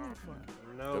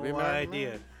 No Could be American.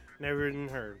 idea. Never even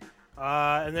heard.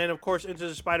 And then, of course, Into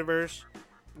the Spider-Verse,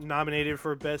 nominated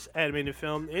for Best Animated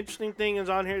Film. The interesting thing is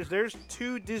on here is there's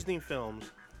 2 Disney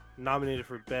films nominated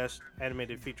for Best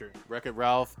Animated Feature. Wreck-It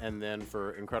Ralph, and then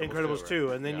for Incredibles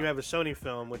 2. And then Yeah. you have a Sony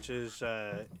film, which is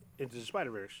Into the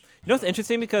Spider-Verse. You know what's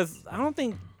interesting because I don't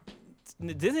think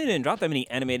Disney didn't drop that many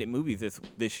animated movies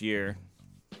this year.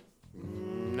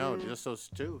 No, just those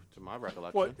two, to my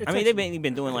recollection. Well, it I mean, takes- they've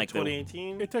been doing like the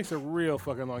 2018. It takes a real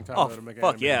fucking long time Oh, though, to make an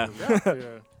fuck yeah. animated movie.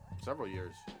 Yeah. Several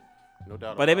years. No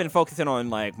doubt but they've about been it. focusing on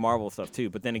like Marvel stuff too.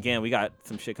 But then again, we got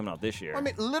some shit coming out this year. I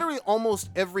mean, literally almost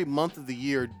every month of the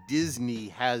year, Disney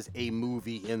has a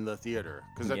movie in the theater.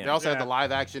 Because they Yeah. also had Yeah. the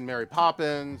live-action Mary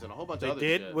Poppins and a whole bunch They of other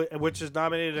did, shit. which is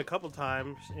nominated a couple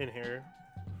times in here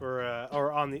for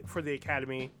the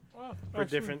Academy Well, for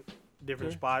actually, different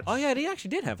okay. spots. oh yeah, they actually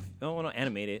did have. Oh, no,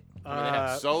 animated. I mean, they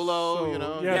had Solo, so- you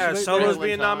know. yeah, Yeah, so they- Solo's Wrestling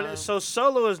being Time. nominated. So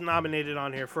Solo is nominated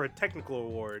on here for a technical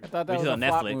award. I thought that Which was is a on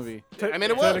flop Netflix. movie. I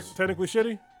mean, it was. Technically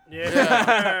shitty.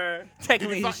 Yeah.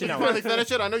 Technically, Did you you should know. finally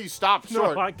finish it? I know you stopped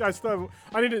short. No, I still.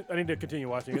 I need to continue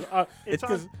watching it. It's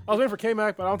Because on- I was waiting for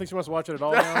K-Mac, but I don't think she wants to watch it at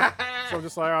all now. So I'm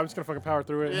just like, I'm just gonna fucking power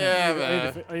through it.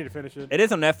 Yeah, I need to finish it. It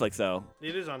is on Netflix though.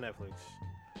 It is on Netflix.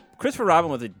 Christopher Robin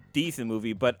was a decent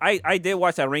movie, but I did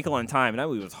watch that Wrinkle in Time, and that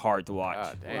movie was hard to watch.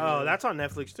 God damn. Oh, that's on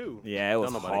Netflix too. Yeah, it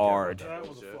was Don't nobody care hard. about That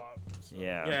was a flop.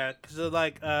 Yeah. Yeah, because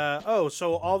like,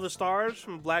 so all the stars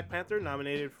from Black Panther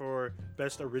nominated for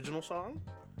Best Original Song.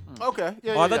 Okay.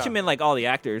 Yeah, Oh, I yeah, thought yeah. you meant like all the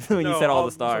actors when you said all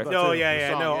the stars. so No, too. yeah, The yeah,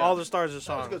 song, no, yeah. all the stars of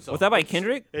That was a song. good song. Was that by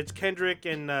Kendrick? It's Kendrick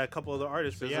and a couple other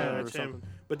artists, but yeah, SZA or it's him. something.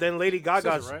 But then Lady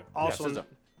Gaga's SZA, right? also,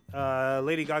 Yeah,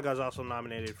 Lady Gaga's also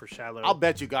nominated for Shallow. I'll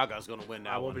bet you Gaga's gonna win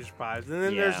I that won't one. be surprised. And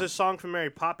then Yeah. there's this song from Mary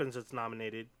Poppins that's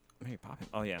nominated. Mary Poppins.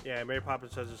 Oh yeah. Yeah, Mary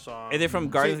Poppins has a song. Is it from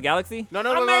Guardians of the Galaxy? No, no,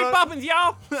 I'm no, no, Mary no. Poppins,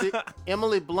 y'all. See,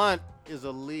 Emily Blunt is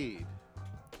a lead.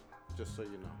 Just so you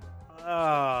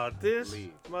know. This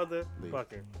Lead.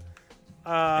 motherfucker.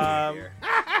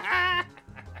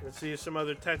 Let's see some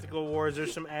other technical awards.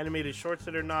 There's some animated shorts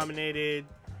that are nominated.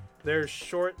 There's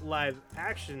short live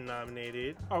action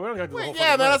nominated. Oh, we don't got to do the whole Wait, yeah,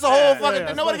 fucking man, that's list. a whole Yeah, fucking.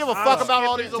 yeah, Nobody give a I'm fuck about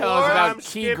all these skipping. Tell us awards. about I'm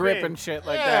key grip skipping. and shit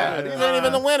like Yeah, that. these ain't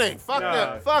even the winning. Fuck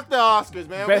Nah. fuck the Oscars,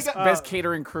 man. Best we got, best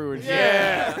catering crew and shit.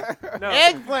 yeah. No.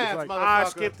 Eggplants, like, motherfucker.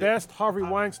 skipped it. Best Harvey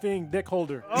Weinstein dick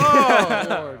holder.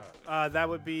 Oh, Award. That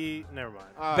would be. Never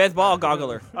mind. Best ball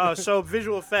goggler. So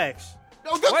visual effects.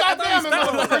 no, good What? I goddamn it, thought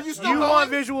you stopped. motherfucker. You still You going? want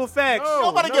visual effects?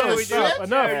 Nobody no, give a we do. shit. Enough.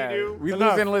 Yeah, Yeah, you do. We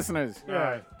Enough. losing listeners.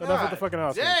 enough with God the fucking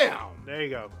Oscars. Damn. There you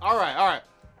go. All right, all right.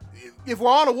 If we're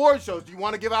on award shows, do you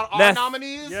want to give out our Let's-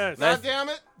 nominees? Yes. God damn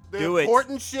it. The Do it.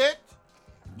 important shit.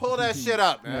 Pull that shit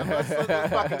up, man. Let's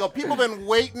fucking go. People been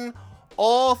waiting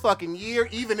all fucking year,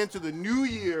 even into the new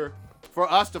year,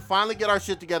 for us to finally get our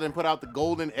shit together and put out the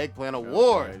Golden Eggplant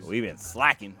Awards. We've been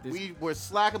slacking. We were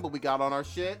slacking, but we got on our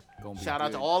shit. Gonna be Shout out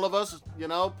to good. all of us, you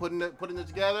know, putting it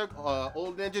together.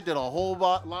 Old Ninja did a whole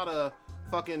lot of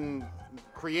fucking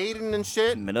creating and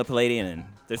shit. Manipulating and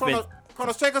there's been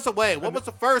Kronos, take us away. What was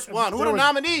the first one? Who There the was-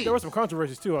 nominees? There were some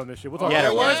controversies too on this shit. We'll talk Yeah,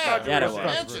 about there that. was. Yeah, Yeah, there was.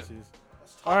 was. Controversies.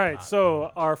 All right,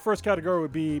 so our first category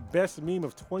would be best meme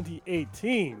of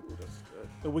 2018.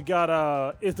 So we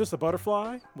got is this a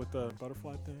butterfly with the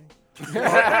butterfly thing?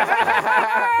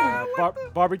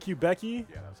 Barbecue Becky.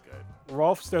 Yeah, that's good.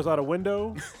 Rolf stares out a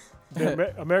window.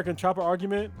 The American Chopper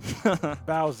argument.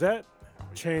 Bowsette.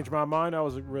 Change my mind. That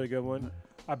was a really good one.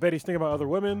 I bet he's thinking about other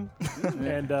women.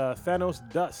 And Thanos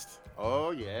Dust.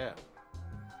 Oh yeah.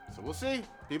 So we'll see.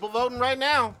 People voting right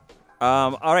now.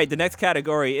 all right, the next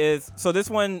category is so this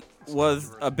one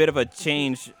was a bit of a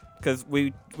change because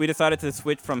we decided to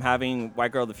switch from having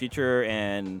White Girl of the Future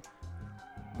and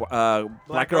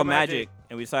Black Girl Magic,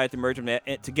 and we decided to merge them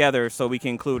together so we can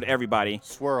include everybody.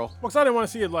 Swirl. Well, 'cause I didn't want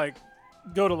to see it like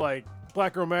go to like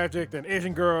Black Girl Magic, then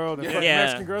Asian Girl, then fucking Yeah.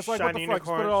 Mexican Girl. It's like, what the Shiny fuck?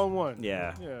 Just put it all in one.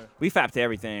 Yeah. Yeah. We fapped to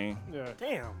everything. Yeah.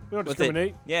 Damn. We don't Was discriminate.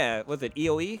 it? Yeah. Was it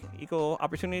EOE? Equal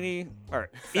Opportunity? Or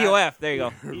EOF? There you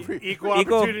go. Equal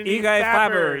opportunity. Equal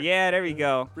Fabber. Fabber. Yeah, there we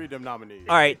go. Freedom nominee.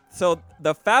 All right. So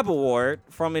the Fab Award,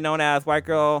 formerly known as White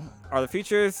Girl Are the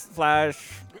Futures /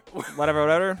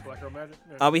 whatever. Black Girl Magic.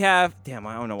 Yeah. We have. Damn,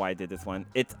 I don't know why I did this one.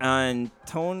 It's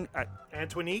Antonique.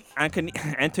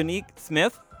 Antonique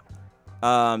Smith,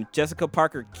 Jessica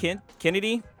Parker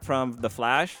Kennedy from The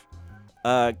Flash,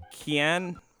 Why am I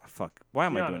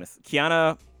Kiana. doing this?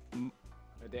 Kiana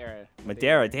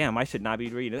Madeira. Damn, I should not be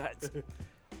reading that.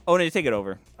 Oh, no, take it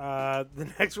over. The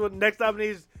next nominee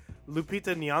is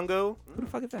Lupita Nyong'o. Who the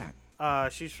fuck is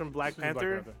that? She's from Black She's in Black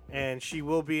Panther, Panther. and she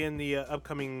will be in the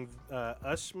upcoming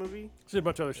Us movie. She did a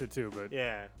bunch of other shit too, but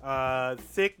Yeah.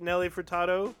 Thick Nelly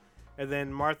Furtado, and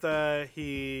then Martha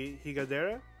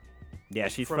Higadera Yeah,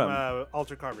 she's from from.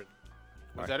 Alter Carbon.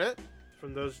 Was that it?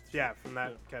 From those, from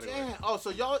that category. Damn. Oh, so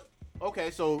y'all.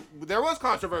 Okay, so there was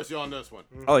controversy on this one.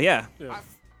 Oh, yeah. yeah.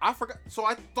 I forgot. So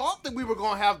I thought that we were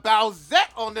gonna have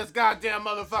Bowsette on this goddamn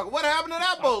motherfucker. What happened to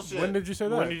that bullshit? When did you say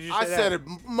that? When did you say I that? said it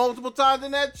multiple times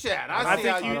in that chat. I see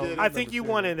how think you you. did it. I think you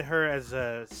wanted her as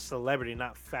a celebrity,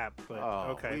 not FAP. But Oh,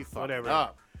 okay, we fucking whatever.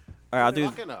 Up. All right,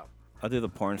 Fucking up. I'll do the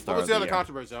porn star. What was of the other year.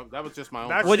 controversy? That was just my own.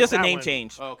 That's- Well, just a That name one.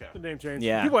 change. Oh, okay. The name change.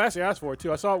 Yeah. People actually asked for it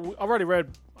too. I've already read,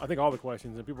 I think, all the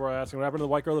questions, and people were asking what happened to the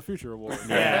White Girl of the Future award.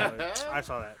 Yeah, Like, I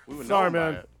saw that. We were sorry, known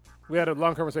by man. it. We had a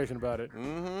long conversation about it.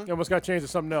 Mm-hmm. It almost got changed to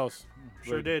something else.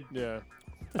 Sure But, did. Yeah.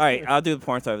 All right, I'll do the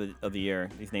porn star of the year.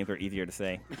 These names are easier to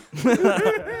say.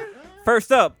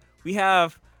 First up, we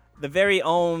have the very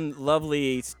own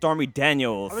lovely Stormy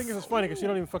Daniels. I think it's just funny because she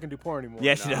don't even fucking do porn anymore.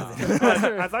 Yeah, she doesn't.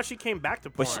 I thought she came back to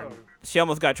porn. But she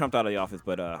almost got trumped out of the office,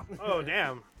 but Oh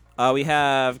damn. we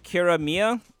have Kiara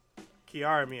Mia.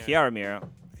 Kiara Mia.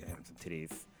 Damn, some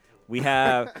titties. We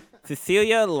have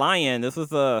Cecilia Lyon. This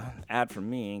was a ad for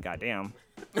me. Goddamn.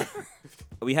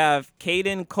 We have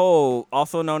Kaden Cole,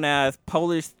 also known as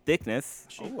Polish Thickness.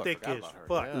 She Ooh, I thick forgot as about her.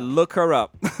 fuck. Yeah. Look her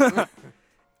up.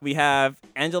 We have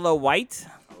Angela White.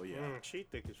 Oh yeah. She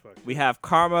thick as fuck. We have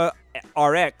Karma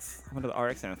RX. What does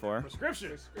RX stand for?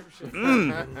 Prescription.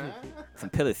 Some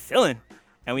penicillin.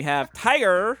 And we have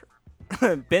Tiger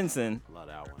Benson. Love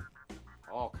that one.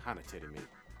 All kind of titty meat.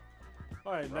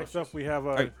 All right, next up we have.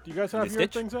 right, Do you guys have the your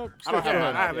Stitch? things up? I don't have Yeah,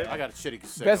 mine. I have it. I got a shitty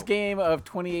sickle. Best game of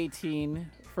 2018.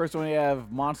 First one we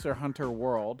have Monster Hunter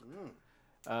World.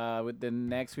 With the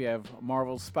next we have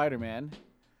Marvel's Spider-Man,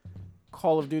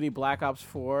 Call of Duty Black Ops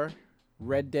 4,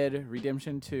 Red Dead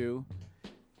Redemption 2,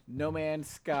 No Man's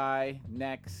Sky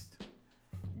next,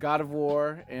 God of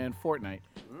War, and Fortnite.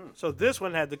 So this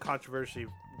one had the controversy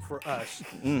for us,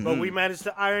 Mm-hmm. but we managed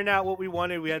to iron out what we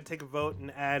wanted. We had to take a vote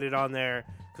and add it on there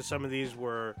because some of these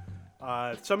were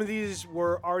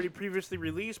already previously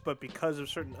released, but because of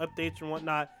certain updates and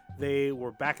whatnot, they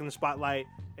were back in the spotlight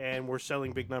and were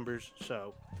selling big numbers.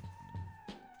 So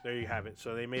there you have it.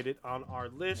 So they made it on our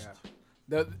list.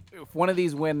 If one of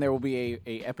these win, there will be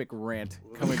a epic rant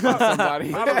coming from somebody.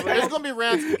 There's gonna be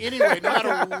rants anyway, no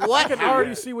matter what. I can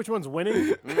already see which one's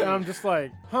winning, and I'm just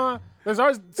like, huh? There's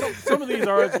always some of these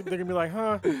are they're gonna be like,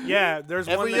 huh? Yeah, there's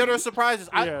one. Every that- year there's surprises.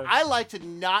 Yeah. I like to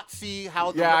not see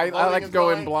how the Yeah, I voting like is to go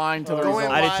in going. blind to the Go in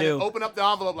result. I do blind and too. open up the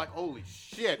envelope like, holy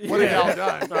shit, what have y'all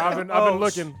done? No, I've been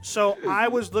looking. So I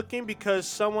was looking because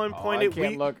someone pointed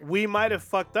can't look. we might have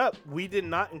fucked up. We did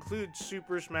not include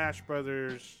Super Smash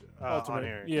Brothers on Ultimate.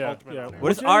 here. Yeah, Ultimate yeah. on here.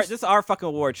 What is Which our? is- This is our fucking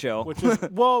award show. Which is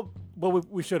well,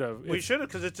 we should have. We should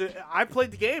have because I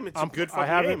played the game. It's a good fucking I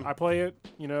have game. it. I play it.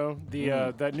 You know,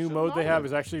 the that new mode they have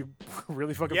is actually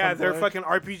really fucking Yeah, fun. to their play. fucking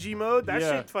RPG mode. That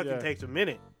Yeah, shit fucking yeah. takes a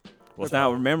minute. Well, it's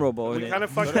not memorable. We isn't it? kind of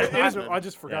fucked It is, it. I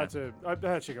just forgot to. I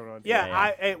had shit going on.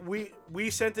 Yeah, we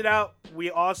sent it out. We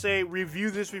all say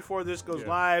review this before this goes Yeah.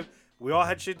 live. We all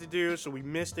had shit to do, so we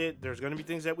missed it. There's gonna be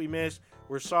things that we missed.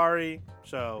 We're sorry.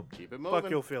 So Keep it fuck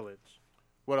moving. your feelings.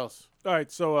 What else? All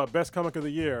right, so best comic of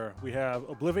the year, we have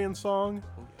Oblivion Song,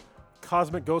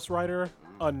 Cosmic Ghost Rider,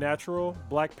 Unnatural,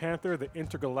 Black Panther, The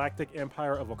Intergalactic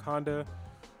Empire of Wakanda,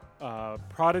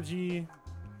 Prodigy,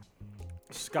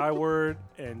 Skyward,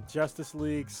 and Justice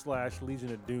League /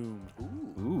 Legion of Doom.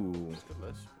 Ooh. Good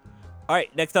list. All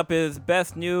right, next up is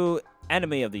best new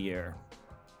anime of the year.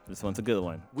 This one's a good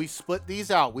one. We split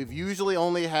these out. We've usually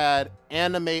only had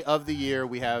anime of the year.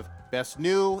 We have best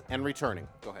new and returning.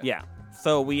 Go ahead. Yeah.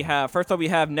 So we have first up we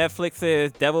have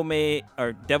Netflix's Devilman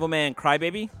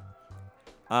Crybaby.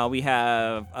 We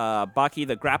have Baki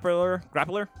the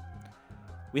Grappler.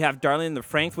 We have Darling in the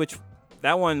Franxx, which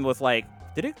that one was like,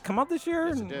 did it come out this year?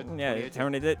 Yes, it did. Yeah,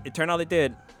 2018. it turned out it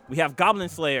did. We have Goblin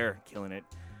Slayer, killing it.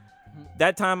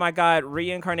 That time I got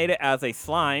reincarnated as a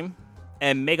slime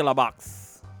and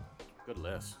Megalobox. Good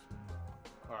list.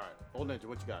 All right, Old Ninja,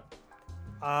 what you got?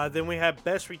 Then we have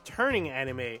best returning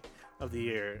anime of the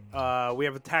year. We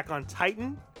have Attack on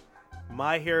Titan,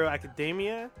 My Hero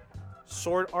Academia,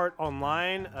 Sword Art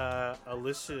Online,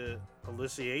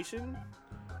 Alicization,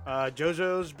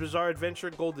 JoJo's Bizarre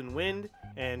Adventure Golden Wind,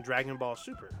 and Dragon Ball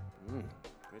Super. Good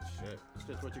shit.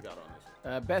 Stitch, what you got on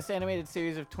this? Best animated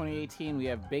series of 2018, we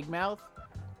have Big Mouth,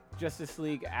 Justice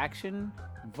League Action,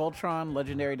 Voltron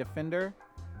Legendary Defender,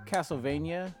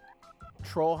 Castlevania,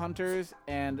 Troll Hunters,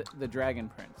 and The Dragon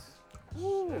Prince.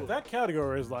 That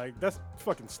category is like, that's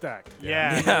fucking stacked.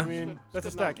 Yeah. You know what I mean, that's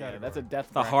a stacked Yeah, category. that's a death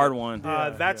The bracket. hard one.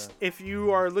 That's if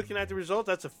you are looking at the results,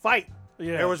 that's a fight.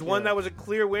 Yeah, There was one yeah. that was a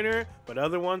clear winner, but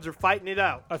other ones are fighting it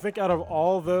out. I think out of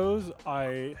all those,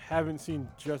 I haven't seen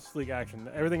Justice League Action.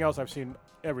 Everything else, I've seen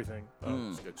everything.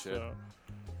 That's good shit. So.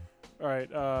 All right,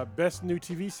 best new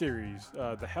TV series.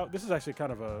 This is actually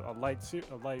kind of a light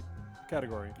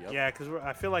category. Yep. Yeah, because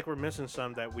I feel like we're missing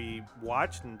some that we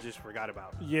watched and just forgot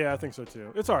about. Yeah, I think so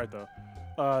too. It's all right though.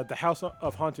 The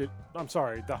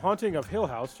Haunting of Hill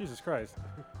House. Jesus Christ.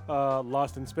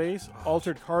 Lost in Space,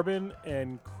 Altered Carbon,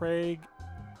 and Craig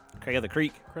Craig of the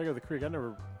Creek. of the Creek. I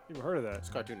never even heard of that. It's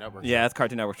Cartoon Network. Yeah, it's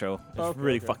Cartoon Network show. It's Okay,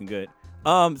 really okay. fucking good.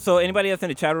 So anybody that's in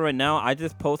the chat room right now, I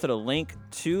just posted a link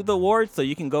to the awards, so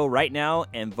you can go right now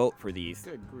and vote for these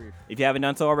Good grief. if you haven't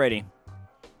done so already.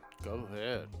 Go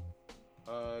ahead.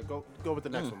 Go with the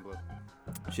next one, Blue.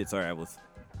 Shit, sorry, I was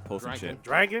posting shit.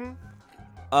 Dragon?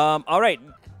 All right.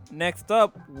 Next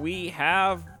up, we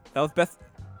have that was best.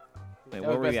 Wait, That where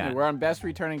was were we best at? new. We're on best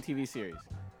returning TV series.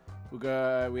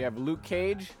 We have Luke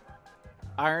Cage,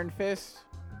 Iron Fist,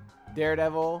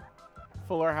 Daredevil,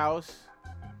 Fuller House,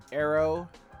 Arrow,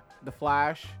 The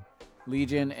Flash,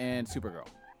 Legion, and Supergirl.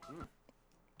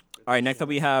 All right, next up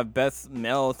we have Best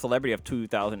Male Celebrity of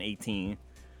 2018.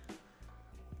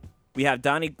 We have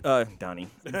Donald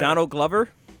Glover,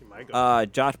 My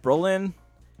God. Josh Brolin,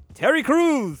 Terry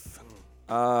Crews,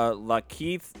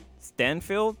 Lakeith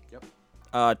Stanfield,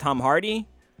 Tom Hardy,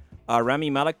 Rami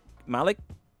Malek,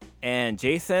 and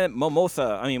Jason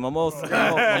Momoa.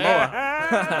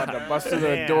 About to bust through the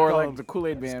Damn. door Call like him- the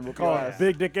Kool-Aid Man. We'll Call call it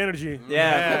Big Dick Energy.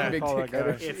 Yeah. Big Call Dick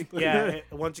that guy. Energy.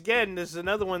 Once again, this is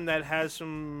another one that has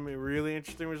some really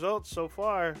interesting results so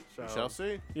far. So, We shall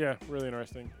see. Yeah, really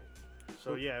interesting.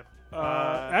 so yeah.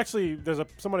 Actually, there's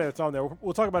somebody that's on there.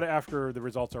 We'll talk about it after the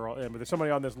results are all in. But there's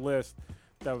somebody on this list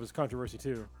that was controversy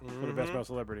too for the best male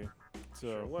celebrity. So,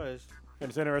 Sure was. and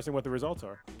it's interesting what the results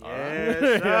are.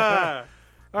 Yes.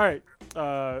 All right.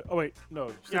 Oh wait, no.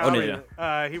 Yeah, Oh, I'll Ninja.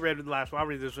 read it. He read the last one. I'll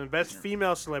read this one. Best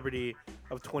female celebrity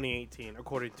of 2018,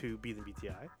 according to Be the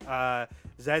BTI.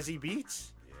 Zazie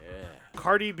Beetz, Yeah.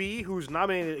 Cardi B, who's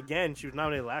nominated again. She was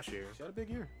nominated last year. She had a big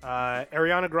year.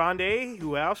 Ariana Grande,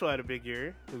 who also had a big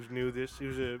year, who's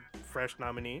who's a fresh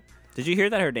nominee. Did you hear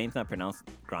that her name's not pronounced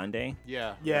Grande?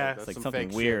 Yeah. Yeah. That's It's like some something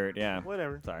fake weird. Yeah.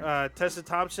 Whatever. Sorry. Tessa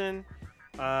Thompson,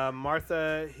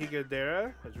 Martha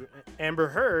Higadera, Amber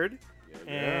Heard, Shit.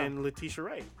 and Letitia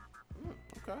Wright.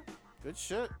 Okay. Good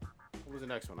shit. What was the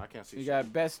next one? I can't see. We shit.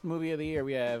 got best movie of the year.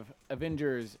 We have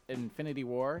Avengers: Infinity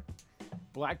War,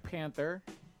 Black Panther,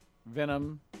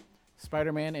 Venom,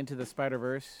 Spider-Man: Into the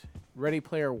Spider-Verse, Ready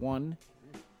Player One,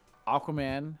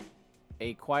 Aquaman,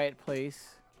 A Quiet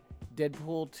Place,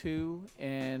 Deadpool 2,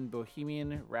 and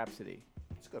Bohemian Rhapsody.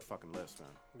 It's a good fucking list, man.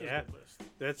 Yeah,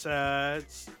 that's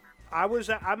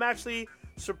I'm actually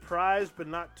surprised, but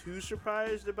not too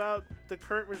surprised about the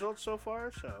current results so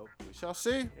far. So We shall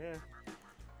see. yeah,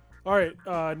 All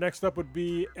right. Next up would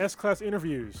be S-Class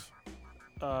interviews.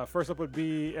 First up would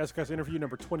be S-Class interview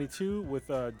number 22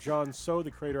 with John So,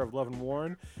 the creator of Love and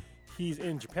Warren. He's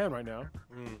in Japan right now.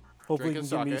 Hopefully, he can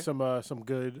Drinking give me sake. some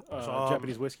good Awesome.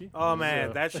 Japanese whiskey. oh man,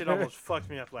 So- that shit almost fucked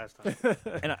me up last time.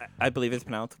 And I believe it's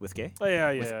pronounced whiskey. Oh,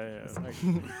 yeah.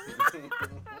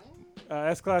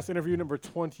 S-Class interview number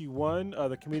 21,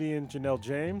 the comedian Janelle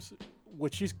James,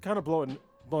 which she's kind of blown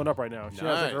up right now. She has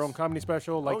like her Nice. own comedy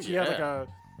special. Like Oh, she has yeah.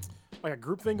 like a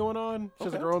group thing going on. She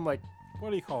has like Okay. her own like, what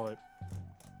do you call it?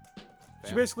 She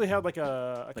Fam- basically had like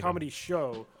a comedy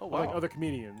show Oh, with like wow. other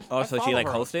comedians. Oh, I so she follow like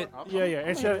her on hosted? Twitter. Yeah,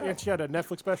 and she had a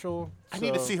Netflix special. I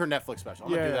need to so- see her Netflix special.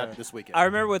 I'm gonna do Yeah. that this weekend. I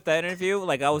remember with that interview,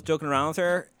 like I was joking around with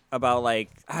her about like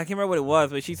I can't remember what it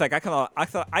was, but she's like I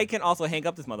can also hang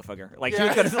up this motherfucker. Like she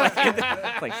was gonna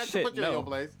like shit. Put you in your No.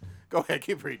 place. Go ahead,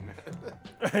 keep reading.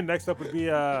 Next up would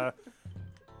be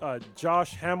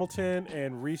Josh Hamilton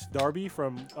and Reese Darby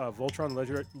from Voltron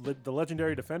the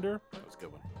Legendary Defender. That was a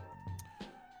good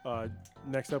one.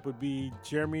 Next up would be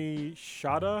Jeremy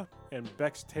Shada and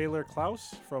Bex Taylor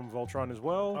Klaus from Voltron as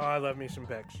well. Oh, I love me some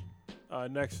Bex.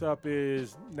 Next up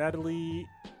is Natalie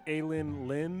Aylin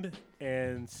Lind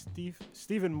and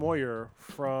Stephen Moyer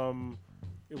from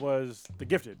it was The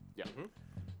Gifted. Yeah.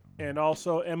 And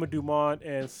also Emma Dumont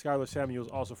and Skylar Samuels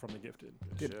also from The Gifted.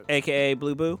 AKA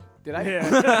Blue Boo. Did I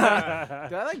Yeah.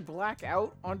 did I like black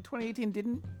out on 2018?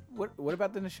 Didn't what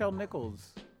about the Nichelle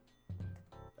Nichols?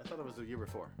 I thought it was the year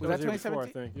before. Was that the year before,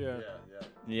 2017? I think. Yeah.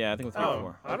 Yeah, I think it was Oh,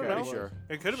 before. I don't Okay, know. sure.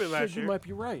 It could have been Shit, last you year. might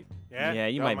be right. Yeah,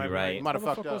 you y'all might be right. You might have How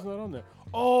the fucked fuck was up. not on there?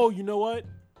 Oh, you know what?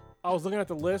 I was looking at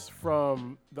the list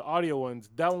from the audio ones.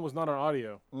 That one was not on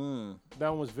audio. That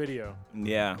one was video.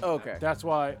 Yeah. Okay. That's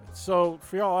why. So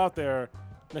for y'all out there,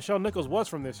 Nichelle Nichols was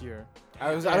from this year.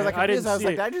 I was I like didn't confused. I was see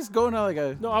like, it. did I just go into like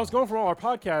a No, I was going from all our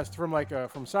podcasts from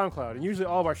from SoundCloud, and usually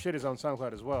all of our shit is on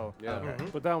SoundCloud as well. Yeah. Okay.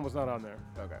 But that one was not on there.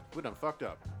 Okay. We done fucked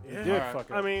up. It Yeah. did Alright. fuck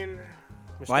up. I mean,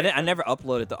 Well, I never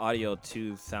uploaded the audio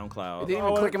to SoundCloud. It didn't Oh,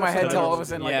 even click in my that's head what until I all of a was-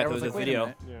 sudden, like, Yeah, I 'cause was it like, was wait a video.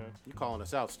 minute. yeah. You calling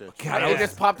us out, Stitch? God, It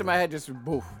just popped in my head, just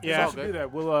boof. yeah. So do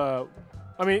that. We'll.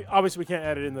 I mean, obviously we can't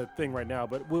edit in the thing right now,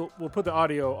 but we'll put the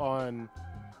audio on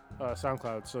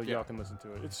SoundCloud so Yeah. y'all can listen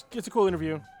to it. It's a cool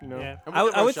interview, you know. Yeah. And I we would-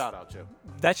 give I one would- shout out too.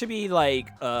 That should be like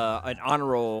an honor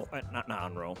roll, not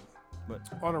honor roll,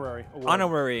 Honorary award.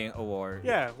 honorary award.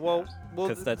 Yeah. Well,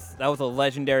 Because that was a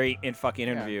legendary fucking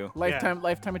Yeah. interview.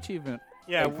 Lifetime achievement.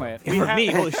 yeah. Eggplant. we For have- me,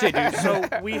 holy shit, dude. So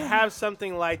we have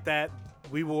something like that.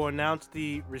 We will announce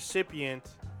the recipient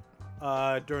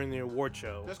during the award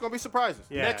show. There's gonna be surprises.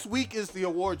 Yeah. Next week is the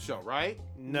award show, right?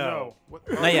 No. What,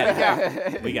 Not yet.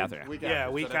 Yeah. We got there. Week Yeah,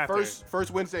 after. week so that after.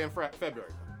 First Wednesday in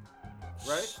February,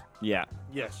 right? Yeah.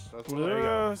 Yes. That's what there you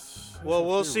go. Yes. Well,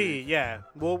 we'll see. Yeah,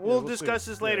 we'll we'll discuss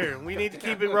see. this later. We need to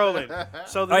keep it rolling.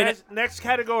 So the All right, next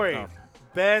category, Oh.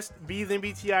 best B Than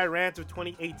BTI rant of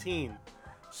 2018.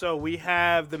 So we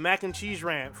have the mac and cheese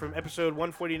rant from episode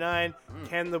 149.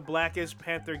 Can the Blackest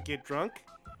Panther get drunk?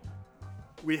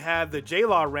 We have the J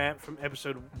Law rant from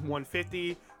episode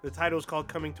 150. The title is called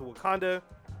Coming to Wakanda.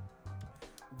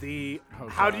 The Oh,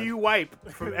 How God. Do You Wipe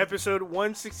from episode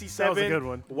 167. That was a good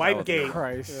one. Wipegate.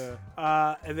 Christ.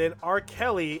 Yeah. And then R.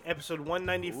 Kelly, episode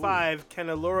 195, Can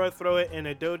Allura Throw It in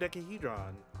a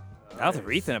Dodecahedron? That was a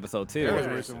recent episode, too. That was a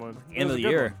Yeah. recent one. It End was of a the good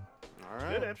year. All Good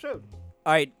right. episode.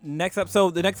 All right, next up.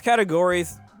 So the next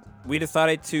categories, we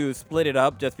decided to split it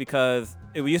up just because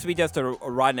it used to be just a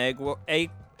rotten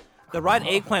the rotten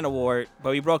eggplant award,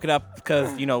 but we broke it up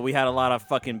because we had a lot of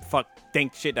fucking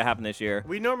dank shit that happened this year.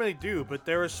 We normally do, but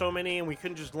there were so many, and we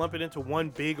couldn't just lump it into one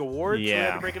big award, so we had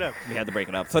Yeah. to break it up. We had to break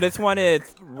it up. So this one is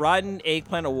rotten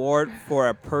eggplant award for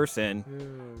a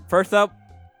person. First up,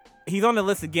 he's on the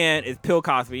list again. Is Bill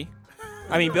Cosby?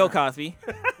 I mean Bill Cosby.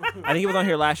 I think he was on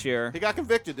here last year. He got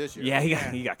convicted this year. Yeah,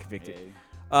 he got convicted.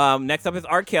 Next up is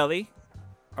R. Kelly,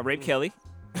 Rape Kelly.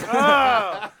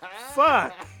 Oh,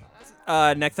 fuck.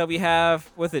 Next up we have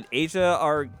Asia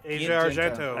Asia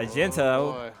Argento.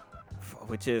 Argento, Boy.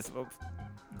 which is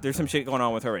there's some shit going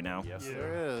on with her right now. Yes, Yeah.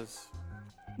 there is.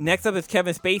 Next up is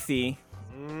Kevin Spacey.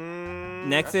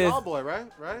 Next That's is Tall Boy, right?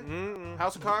 Right? Mm-mm.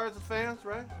 House of Cards fans,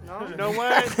 right? No? You know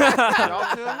what?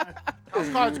 Y'all too? House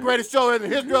of Cards is the greatest show in the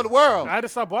history of the world. I had to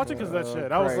stop watching because of that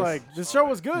shit. I was Christ. like, this show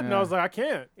was good, and I Yeah. was like, I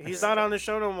can't. He's not on the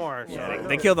show no more. So. yeah,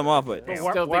 they killed him off, but But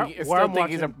Still why- think, why still I'm think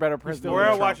he's a watching- better he's president. still We're in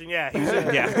all the watching. Yeah, he's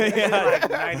in yeah.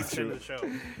 like 90% of the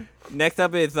show. Next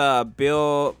up is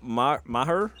Bill Maher.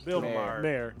 Bill Maher.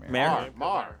 Mayer. Maher.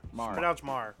 Mar. Mar. Pronounce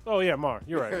Mar. Oh yeah, Mar.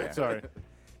 You're right. Sorry.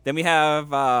 Then we have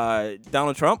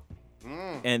Donald Trump,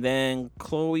 Mm. and then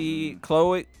Chloe.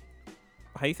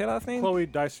 How you say that last name? Chloe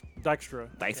Dykstra.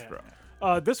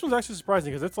 Dijkstra. This one's actually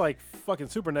surprising because it's like fucking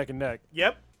super neck and neck.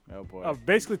 Yep. Oh boy. Of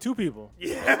basically two people.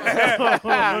 Yeah.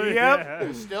 Yep.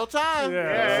 There's still time. Yeah.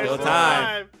 Yeah, Still it's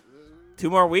time. 2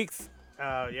 more weeks.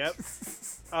 Yep.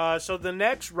 So the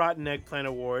next Rotten Eggplant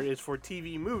Award is for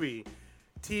TV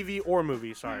or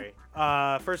movie, sorry.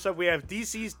 First up, we have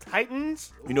DC's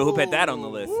Titans. You know who put that on the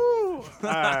list? Woo!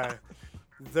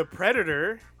 The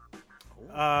Predator.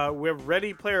 We have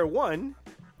Ready Player One.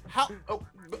 How? Oh,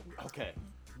 okay.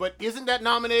 But isn't that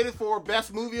nominated for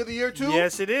Best Movie of the Year, too?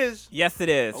 Yes, it is. Yes, it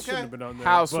is. Okay. Shouldn't have been on there.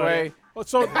 Houseway. But,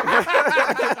 so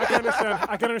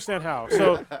I can understand how.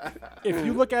 So if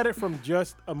you look at it from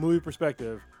just a movie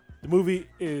perspective, the movie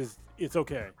it's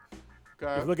okay. If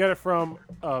Okay. you look at it from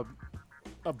a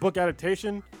book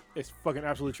adaptation, it's fucking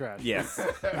absolute trash. Yes.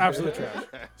 Absolute trash.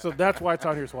 So that's why it's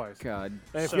on here twice. God.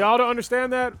 And if So- y'all don't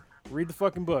understand that, read the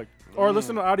fucking book. Or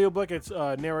listen to the audiobook. It's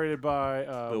narrated by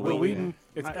Will Wheaton. Wheaton.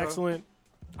 It's excellent.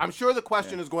 I'm sure the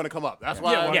question is going to come up. That's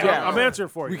why. Yeah, Yeah. I'm answering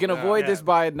for you. We can Yeah. avoid Yeah. this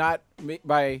by not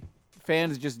by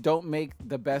fans just don't make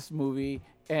the best movie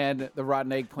and the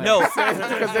Rotten Eggplant. No.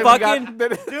 Because then Fucking Do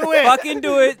it. Fucking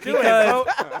do it Do it. because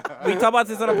Vote. we talked about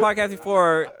this on a podcast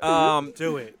before.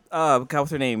 Do it. God,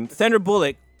 what's her name? Sandra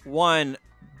Bullock won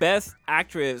Best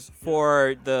Actress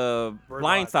for the Bird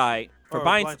Blind Box. Side, for Or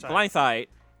Blind, Blind Side. Blind Side,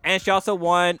 and she also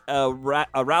won a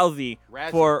Rousey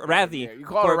Razzie. for Razzie. Yeah, you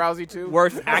call for her Rousey too?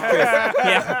 Worst actress.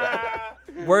 Yeah,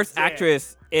 worst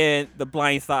actress in the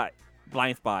Blind Side,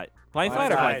 Blind Spot, Blind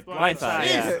Side or Side. Blind Side.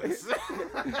 Yeah. Jesus.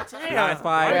 Blind Spot.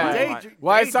 Yeah. Blind Spot.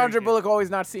 Why is Sandra Bullock always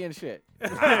not seeing shit? Yeah,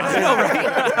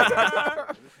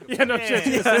 no shit.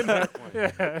 She was in there.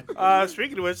 Yeah.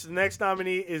 Speaking of which, the next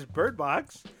nominee is Bird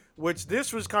Box, which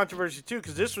this was controversial too,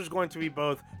 because this was going to be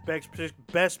both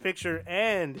Best Picture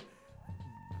and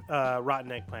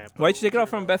Rotten Eggplant. Why'd you take it off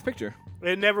from Best Picture?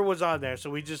 It never was on there, so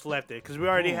we just left it because we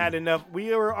already had enough.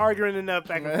 We were arguing enough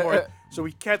back and forth, so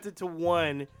we kept it to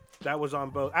one that was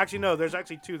on both. Actually, no, there's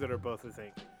actually two that are both, I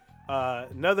think.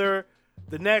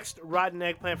 The next Rotten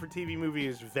Eggplant for TV movie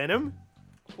is Venom.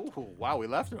 Ooh, wow, we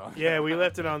left it on. Yeah, we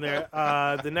left it on there.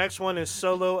 The next one is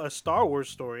Solo: A Star Wars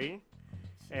Story,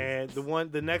 and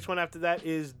the next one after that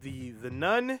is the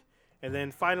Nun, and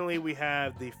then finally we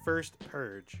have the First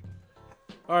Purge.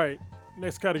 All right.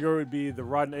 Next category would be the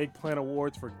Rotten Eggplant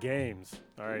Awards for games.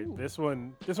 All right. This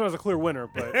one has a clear winner,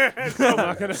 but I'm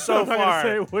not gonna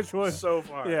say which one. So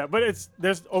far. Yeah, but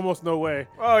there's almost no way.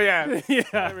 Oh yeah. Yeah.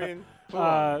 I mean,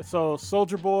 So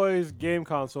Soldier Boys game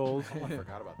consoles, I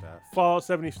forgot about that. Fallout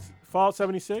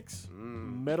 76,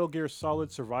 Metal Gear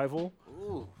Solid Survival.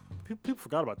 Ooh. People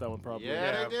forgot about that one probably.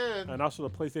 Yeah, they did. And also the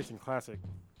PlayStation Classic.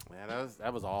 Man,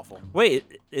 that was awful.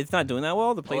 Wait, it's not doing that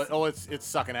well. The place. It's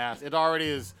sucking ass. It already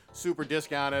is super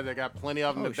discounted. They got plenty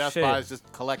of them. Oh, The Best shit. Buy is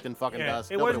just collecting fucking yeah.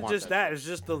 dust. It Nobody wasn't wants just that. It's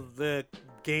just the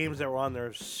games that were on there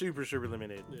are super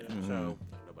limited. Yeah. So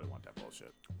Nobody want that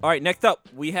bullshit. All right, next up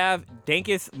we have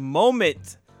Dankest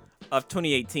Moment of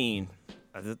 2018.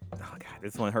 Oh god,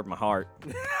 this one hurt my heart.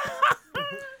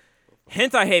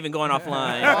 Hentai Haven going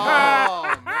offline.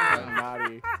 Oh man.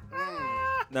 Naughty.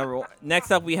 Number one.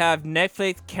 Next up we have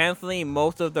Netflix canceling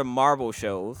most of their Marvel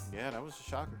shows. Yeah, that was a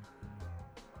shocker.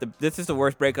 This is the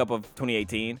worst breakup of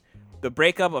 2018. The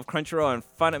breakup of Crunchyroll and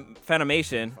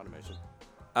Funimation.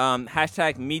 Funimation.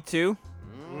 Hashtag Me Too.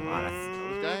 That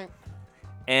was dank.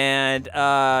 And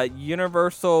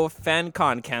Universal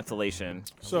FanCon cancellation.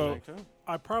 So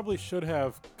I probably should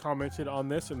have commented on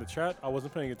this in the chat. I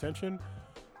wasn't paying attention.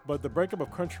 But the breakup of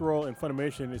Crunchyroll and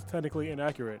Funimation is technically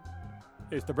inaccurate.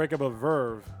 It's the breakup of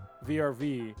Verve,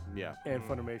 VRV, Yeah. and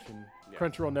Funimation. Yeah.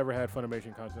 Crunchyroll never had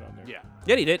Funimation content on there. Yeah.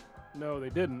 Yeah, he did. No,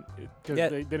 they didn't. Because Yeah.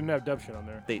 they didn't have dub shit on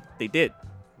there. They did.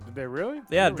 Did they really? I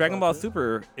Yeah, never Dragon saw Ball that.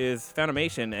 Super is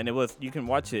Funimation, and you can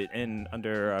watch it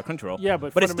under Crunchyroll. Yeah,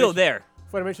 but it's still Funimation- there.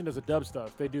 Funimation does the dub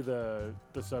stuff. They do the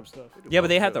sub stuff. Yeah, but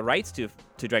they have the rights to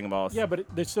Dragon Balls. Yeah, but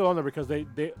they're still on there because they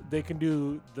can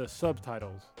do the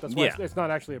subtitles. That's why Yeah. it's not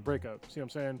actually a breakup. See what I'm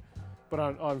saying? But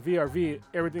on VRV,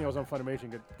 everything that was on Funimation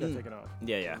got taken off.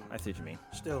 Yeah, I see what you mean.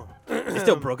 still, They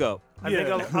still broke up.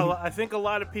 I think a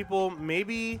lot of people,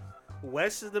 maybe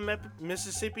west of the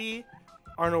Mississippi,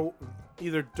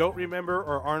 either don't remember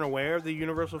or aren't aware of the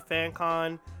Universal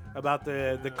FanCon, about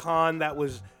the con that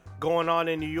was going on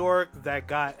in New York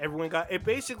that everyone got. It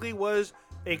basically was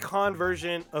a con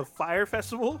version of Fire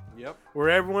Festival, Yep. where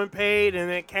everyone paid and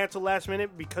then canceled last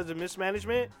minute because of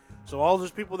mismanagement. So all those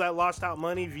people that lost out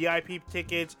money, VIP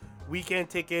tickets,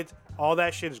 weekend tickets, all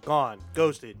that shit is gone,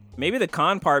 ghosted. Maybe the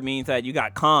con part means that you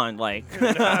got conned, like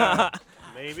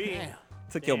Maybe.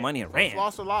 took your money and ran.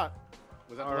 Lost a lot.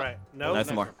 Was that All right. No.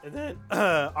 That's more. And then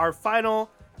our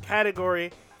final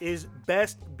category is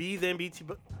best Be Then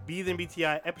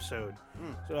BTI episode.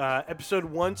 So, episode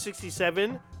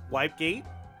 167, Wipegate.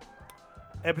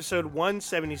 Episode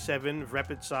 177,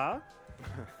 Rapid Saw.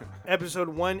 Episode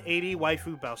 180,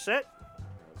 Waifu Balset.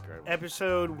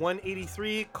 Episode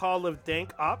 183, Call of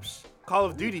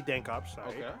Duty Dank Ops. Sorry.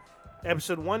 Okay.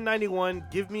 Episode 191,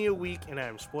 Give Me a Week, and I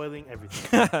am spoiling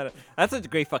everything. That's a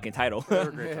great fucking title. I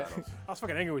was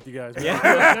fucking angry with you guys. Man.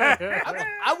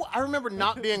 I remember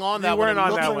not being on that You one weren't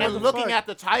and on that looking, one. and looking at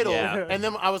the title, Yeah. and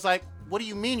then I was like, "What do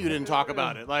you mean you didn't talk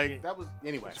about it?" Like that was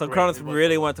anyway. So Great. Kronos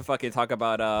really wanted to fucking talk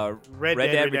about Red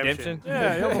Dead Redemption.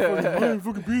 Yeah, I ain't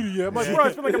fucking beat it yet. My bro,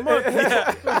 it's been like a month.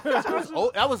 Oh,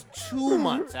 that was 2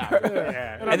 months after.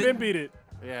 Yeah. And I didn't beat it.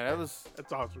 Yeah, that was.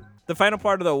 That's awesome. The final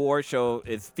part of the award show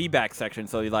is feedback section.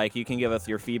 So you can give us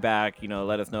your feedback.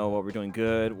 Let us know what we're doing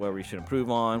good, what we should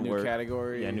improve on. New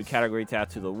categories. Yeah, new category to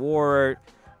add to the award.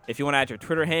 If you want to add your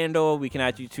Twitter handle, we can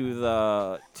add you to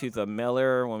the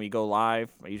mailer when we go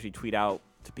live. I usually tweet out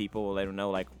to people, let them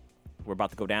know like we're about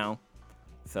to go down.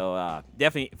 So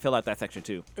definitely fill out that section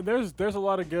too. And there's a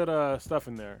lot of good stuff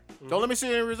in there. Don't let me see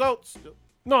any results.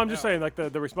 No, I'm just saying, like, the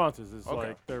responses is, Okay.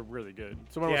 like, they're really good.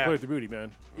 Someone was Yeah. playing with the booty,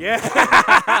 man. Yeah.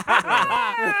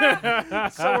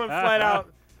 Someone flat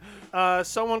out.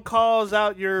 Someone calls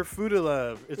out your food of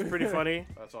love. It's pretty funny.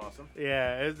 That's awesome.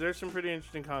 Yeah, there's some pretty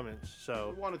interesting comments. We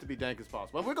So want it to be dank as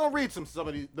possible. But we're gonna read some of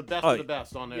the best Oh, of the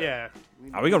best on there. yeah,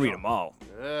 Are we gonna read them all?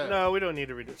 Yeah. no, we don't need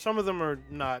to read it. Some of them are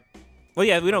not. Well,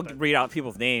 yeah, we don't read out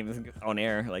people's names on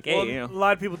air. Like, hey, Well, you a know.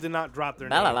 lot of people did not drop their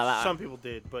La, names. la, la, la. Some people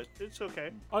did, but it's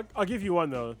okay. I'll give you one,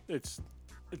 though. It's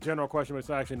a general question, but it's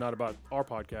actually not about our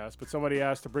podcast. But somebody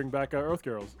asked to bring back Earth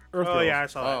Girls. Earth Oh Girls. yeah, I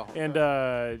saw that. Oh. And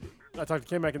I talked to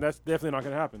K-Mac, and that's definitely not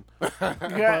going to happen.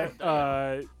 Yeah.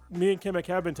 But me and K-Mac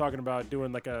have been talking about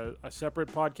doing, like, a separate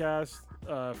podcast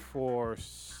for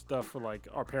stuff for, like,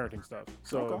 our parenting stuff.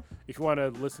 So Okay. if you want to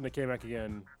listen to K-Mac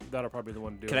again, that'll probably be the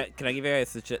one to do it. Can I give you a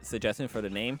suggestion for the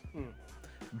name?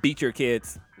 Beat your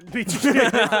kids. Beat Damn,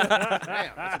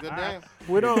 that's a good name.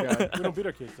 we don't beat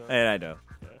our kids, though. And I know.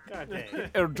 God dang.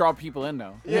 It'll draw people in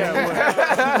though.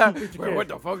 Yeah. Wait, what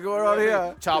the fuck going on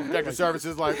here? Child Protective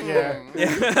Services, like, yeah.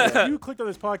 If you clicked on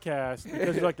this podcast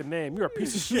because you like the name, you're a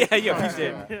piece of shit. Yeah, you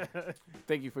appreciate it.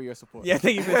 Thank you for your support. Yeah,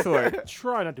 thank you for the sword.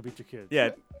 Try not to beat your kids.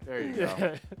 Yeah. There you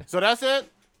go. So that's it.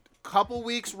 Couple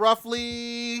weeks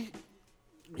roughly.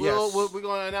 Yes. We're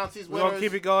going to announce these We're winners. gonna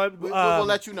keep it going. We'll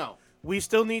let you know. We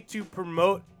still need to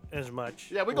promote as much.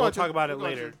 Yeah, we're We'll going to talk about it We're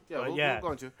going later. to. Yeah, But we're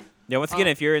going to. Yeah, once again,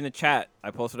 if you're in the chat,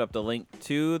 I posted up the link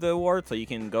to the award, so you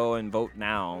can go and vote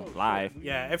now live.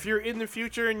 Yeah, if you're in the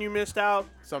future and you missed out,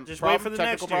 Some just problem? wait for the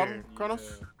Technical next year. problem,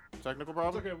 Kronos? Technical It's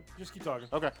problem? okay. Just keep talking.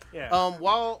 Okay. Yeah.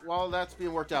 While that's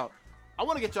being worked out, I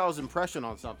want to get y'all's impression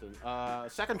on something.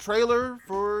 Second trailer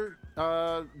for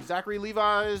Zachary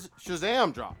Levi's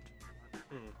Shazam dropped.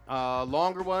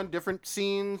 Longer one, different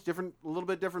scenes, a little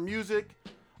bit different music.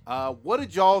 What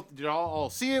did y'all all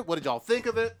see it? What did y'all think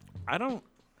of it? I don't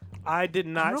I did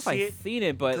know not if see I've it seen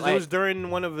it, but because like, it was during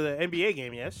one of the NBA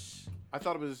game. Yes. I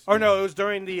thought it was. Or no, it was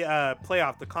during the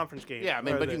playoff, the conference game. Yeah, I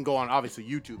mean, Or but the- you can go on obviously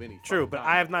YouTube any. True, fucking but time.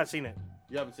 I have not seen it.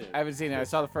 You haven't seen it. I haven't seen it. I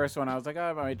saw the first one. I was like, oh,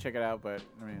 I might check it out, but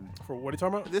I mean, For what are you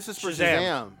talking about? This is for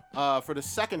Shazam. Shazam. For the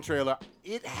second trailer,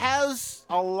 it has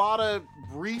a lot of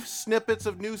brief snippets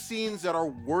of new scenes that are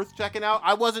worth checking out.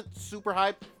 I wasn't super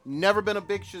hyped. Never been a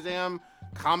big Shazam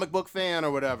comic book fan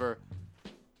or whatever.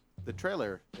 The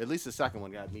trailer, at least the second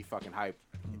one, got me fucking hyped.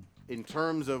 In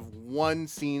terms of one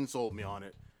scene, sold me on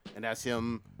it, and that's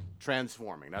him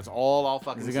transforming. That's all I'll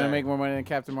fucking is it say. gonna make more money than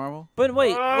Captain Marvel? but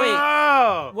wait,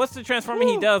 Oh! what's the transforming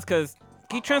he does? Because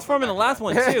he transformed in the last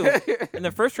one too. In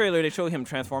the first trailer, they showed him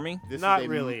transforming. This Not is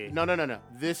really. No.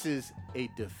 This is a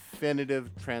definitive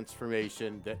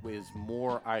transformation that is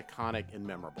more iconic and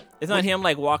memorable. It's not him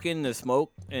like walking in the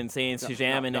smoke and saying Shazam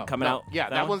No, and no, then coming no. out.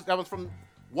 Yeah, that one's from.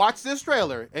 Watch this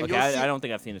trailer, and Okay, you'll see. I don't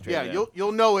think I've seen the trailer. Yeah, yet.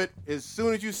 you'll know it as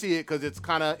soon as you see it because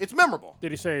it's memorable.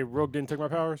 Did he say Rogue didn't take my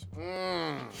powers?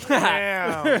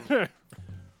 Damn.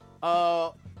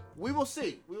 We will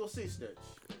see. We will see Stitch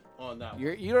on that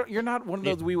one. You're not one of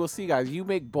those we will see guys. You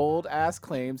make bold ass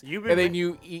claims, You've and been then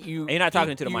you eat you. And you're not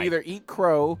talking eat- to the you mic. either eat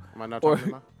crow. Am I not or-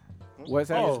 talking about? What's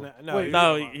that? Oh, No, wait,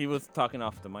 No, he was talking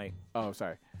off the mic. Oh,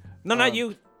 sorry. No, not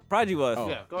you. Prodigy was. Oh.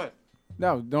 Yeah, go ahead.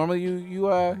 No, normally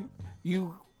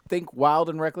you think wild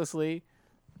and recklessly.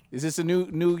 Is this a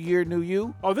new year, new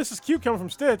you? Oh, this is cute coming from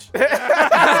Stitch. the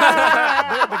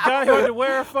guy who had to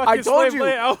wear a fucking I told slave you.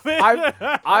 Leia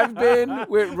outfit. I've been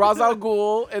with Ra's al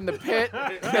Ghul in the pit,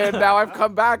 and now I've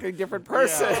come back a different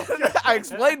person. I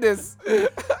explained this.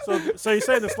 so you're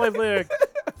saying the slave Leia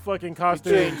fucking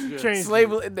costume changed? Slave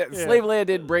Leia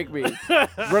did break me.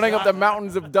 Running up the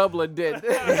mountains of Dublin did.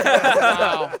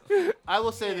 Wow. I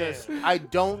will say this: I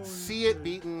don't see it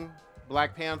beating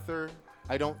Black Panther.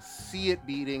 I don't see it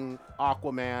beating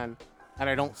Aquaman, and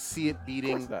I don't see it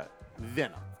beating not.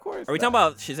 Venom. Of course. Are we talking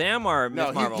about Shazam or No,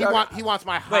 Miss Marvel? he wants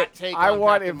my hot Wait, take. I on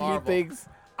want Captain if Marvel. he thinks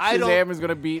I don't- Shazam is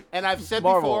gonna beat. And I've said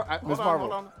Marvel, before, Miss Marvel.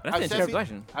 Hold on. That's an I've said interesting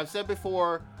question. I've said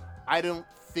before, I don't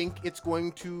think it's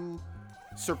going to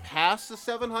surpass the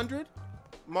 700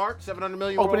 mark, 700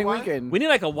 million Opening worldwide. weekend. We need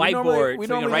like a normally- whiteboard we so we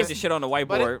can normally write just- this shit on the But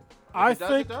whiteboard. I If it does,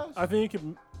 think it does.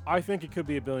 I think it could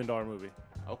be $1 billion movie.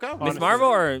 Okay. Miss honestly. Marvel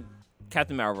or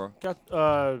Captain Marvel?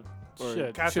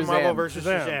 Shit. Captain Shazam. Marvel versus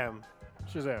Shazam. Shazam.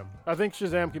 Shazam. I think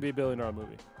Shazam could be $1 billion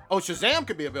movie. Oh, Shazam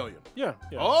could be $1 billion. Yeah.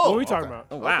 Oh, what are we talking okay. about?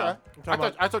 Oh wow.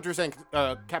 Okay. I thought you were saying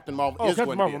Captain Marvel Oh, is Captain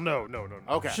going Marvel. to be.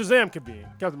 No. Okay. Shazam could be.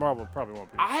 Captain Marvel probably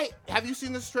won't be. Have you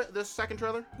seen this second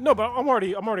trailer? No, but I'm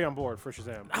already on board for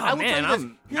Shazam. I Oh will man, tell you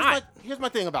this. I'm not. Here's my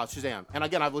thing about Shazam. And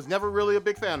again, I was never really a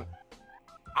big fan.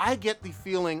 I get the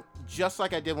feeling just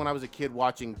like I did when I was a kid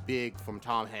watching Big from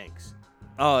Tom Hanks.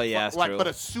 Oh yeah, that's true. But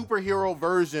a superhero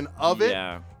version of it.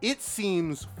 Yeah. It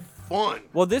seems fun.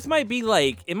 Well, this might be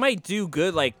like it might do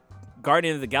good like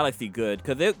Guardians of the Galaxy good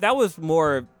because that was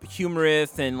more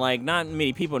humorous and like not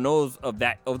many people knows of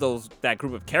that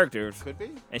group of characters. Could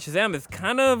be. And Shazam is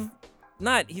kind of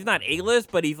he's not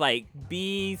A-list, but he's like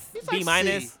B Like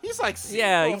minus. C. He's like C.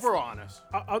 Yeah, if he's- we're honest.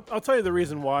 I'll tell you the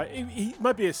reason why. He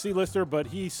might be a C-lister, but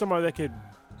he's somebody that could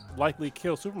likely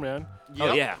kill Superman. Oh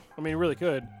Yep. yeah. I mean, really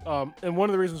could. And one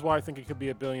of the reasons why I think it could be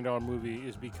a $1 billion movie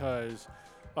is because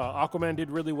Aquaman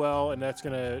did really well, and it's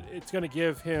gonna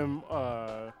give him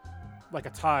like a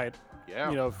tide, Yeah.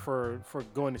 you know, for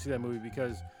going to see that movie.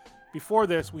 Because before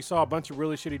this, we saw a bunch of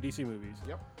really shitty DC movies.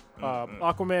 Yep.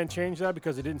 Aquaman changed that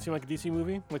because it didn't seem like a DC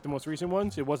movie, like the most recent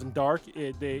ones. It wasn't dark.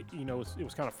 It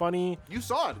was kind of funny. You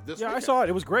saw it this Yeah, weekend. I saw it.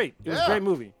 It was great. It was a Yeah. great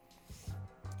movie.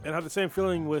 And I have the same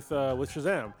feeling with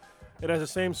Shazam. It has the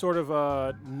same sort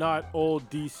of not old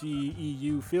DC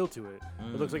EU feel to it.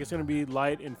 It looks like it's going to be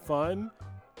light and fun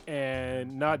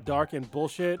and not dark and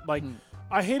bullshit. Like,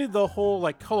 I hated the whole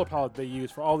like color palette they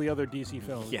used for all the other DC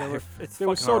films. Yeah, They were, it's they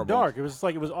were fucking so horrible. dark. It was just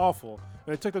like, it was awful.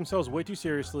 And they took themselves way too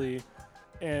seriously.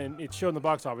 And it showed in the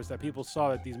box office that people saw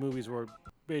that these movies were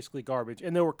basically garbage.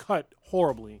 And they were cut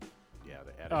horribly. Yeah,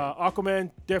 they added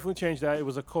Aquaman definitely changed that. It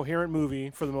was a coherent movie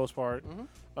for the most part,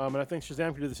 and I think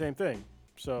Shazam could do the same thing.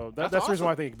 So that's the reason awesome.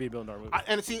 why I think it could be a $1 billion movie.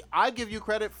 And see, I give you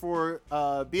credit for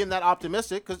being that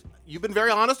optimistic because you've been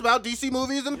very honest about DC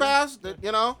movies in the past. That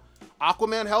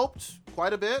Aquaman helped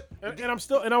quite a bit. and I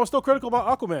was still critical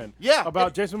about Aquaman. Yeah,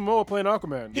 about Jason Momoa playing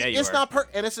Aquaman. Yeah, you it's were.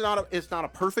 not it's not a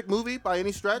perfect movie by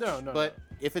any stretch. No, but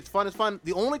if it's fun, it's fun.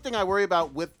 The only thing I worry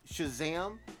about with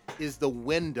Shazam is the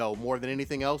window more than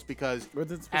anything else because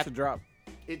When's it supposed to drop?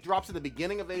 it drops at the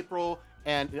beginning of April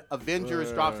and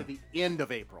Avengers drops at the end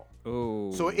of April.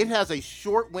 Ooh. So it has a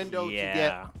short window to Yeah.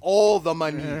 get all the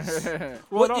monies.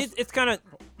 Well, it's kind of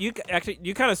you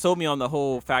kind of sold me on the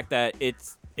whole fact that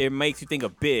it makes you think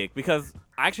of Big because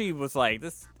I actually was like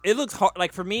this. It looks hard.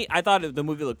 Like for me, I thought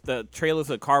the trailers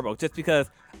looked Carbo just because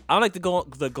I don't like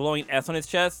the glowing S on his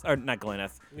chest or not glowing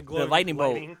S, the glowing lightning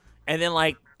bolt, lightning. and then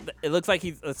like it looks like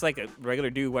it's like a regular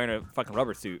dude wearing a fucking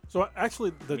rubber suit. So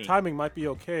actually, the Me. timing might be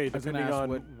okay was gonna depending ask on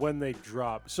what- when they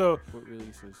drop. So What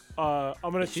releases? I'm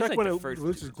gonna It's check usually when like it the first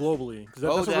releases release. globally because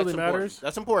that Oh, doesn't that's really important. matters.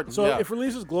 That's important. So yeah. if it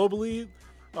releases globally,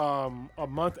 a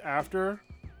month after,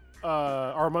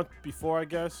 or a month before, I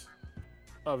guess,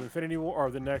 of Infinity War or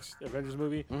the next Avengers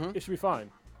movie, it should be fine.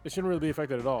 It shouldn't really be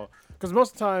affected at all. Because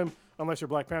most of the time, unless you're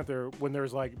Black Panther, when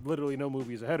there's like literally no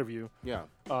movies ahead of you, yeah.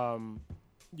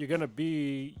 you're gonna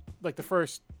be like the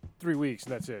first 3 weeks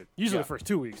and that's it. Usually Yeah. the first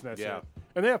 2 weeks and that's Yeah. it.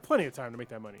 And they have plenty of time to make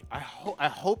that money. I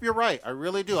hope you're right. I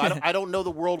really do. I don't know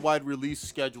the worldwide release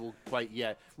schedule quite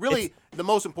yet. Really, the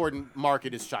most important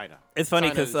market is China. It's funny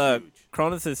China because is huge.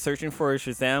 Cronus is searching for a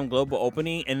Shazam global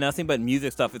opening, and nothing but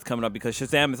music stuff is coming up because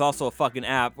Shazam is also a fucking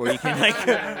app where you can like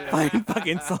find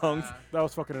fucking songs. That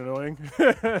was fucking annoying.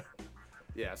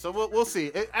 Yeah, so we'll see.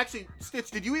 Actually,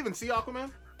 Stitch, did you even see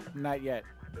Aquaman? Not yet.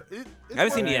 It's I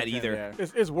haven't seen worth- it yet either. Yeah.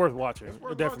 It's worth watching.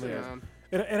 worth It definitely watching, is. man.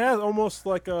 It has almost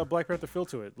like a Black Panther feel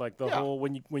to it. Like the Yeah. whole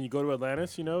when you go to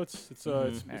Atlantis, you know, it's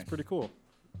Nice. pretty cool.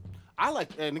 I like,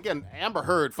 and again, Amber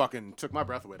Heard fucking took my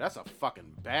breath away. That's a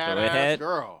fucking badass ahead.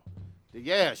 girl.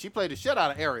 Yeah, she played the shit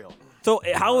out of Ariel. So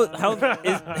how is what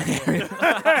the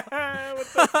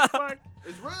fuck?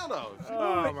 It's real though.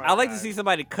 Oh my I like to God. see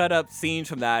somebody cut up scenes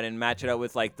from that and match it up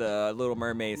with like the Little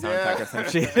Mermaid soundtrack Yeah. or some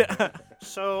shit.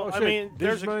 So Oh, I shit. mean,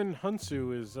 there's a Digimon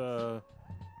Hunsu is the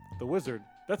wizard.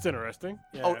 That's interesting.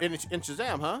 yeah. Oh, in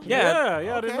Shazam, huh? Yeah.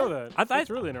 yeah, I didn't Okay. know that. I thought- That's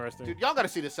really interesting. Dude, y'all got to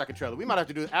see this second trailer. We might have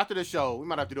to do after the show. We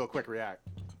might have to do a quick react.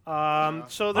 So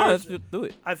Oh, there's let's do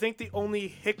it. I think the only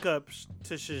hiccups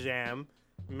to Shazam,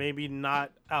 maybe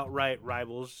not outright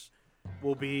rivals,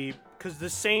 will be because the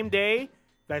same day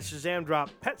that Shazam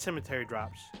dropped, Pet Cemetery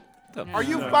drops. Are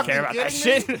you I don't fucking care about that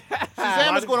kidding me?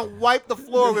 Shazam is going to wipe the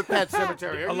floor with Pet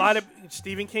Cemetery. A lot of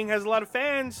Stephen King has a lot of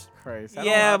fans. Christ.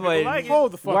 Yeah, People but like it.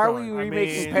 Hold the fuck Why on. were you I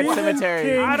remaking mean- Pet Stephen Cemetery?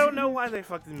 King- I don't know why they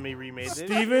fucking remade it.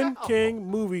 Stephen King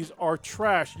movies are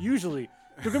trash. Usually,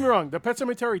 don't get me wrong. The Pet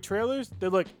Cemetery trailers they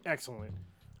look excellent,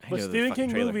 but know the Stephen fucking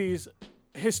King trailer. movies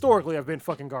historically have been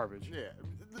fucking garbage.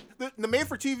 Yeah. The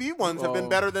made-for-TV ones have been Oh.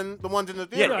 better than the ones in the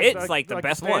Yeah, theater. it's like the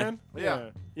best Stan. one. Yeah.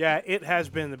 Yeah, it has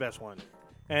been the best one.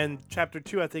 And Chapter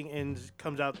 2, I think,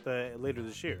 comes out later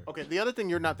this year. Okay, the other thing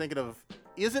you're not thinking of,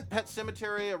 isn't Pet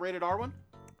Cemetery a rated R one?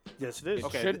 Yes, it is.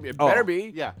 Okay. Should be. It Oh. better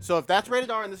be. Yeah. So if that's rated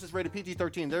R and this is rated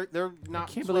PG-13, they're not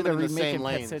Can't believe they're swimming in the same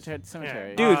remaking lanes. Pet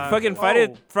Cemetery. Dude, Uh, fucking Friday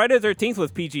the 13th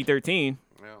was PG-13.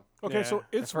 Yeah. Okay, Yeah. so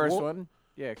The it's first wo- one,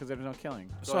 yeah, because there's no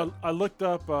killing. So I looked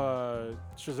up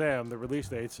Shazam, the release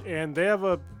dates, and they have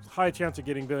a high chance of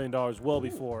getting $1 billion well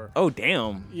before. Oh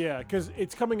damn. Yeah, because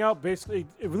it's coming out basically.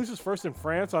 It releases first in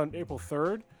France on April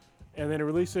 3rd, and then it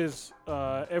releases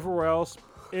everywhere else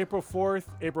April 4th,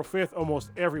 April 5th, almost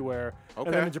everywhere, and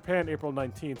then Okay. in Japan April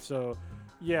 19th. So,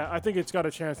 yeah, I think it's got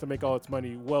a chance to make all its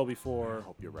money well I before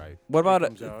hope you're right. What it about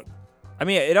comes out. I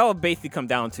mean, it all basically come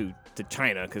down to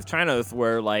China, because China is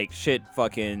where like shit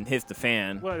fucking hits the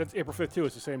fan. Well, it's April 5th too.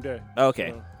 It's the same day. Okay.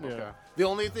 So, yeah. Okay. The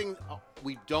only thing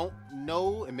we don't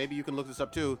know, and maybe you can look this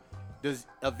up too, does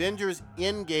Avengers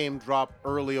Endgame drop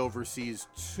early overseas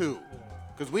too?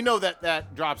 Because we know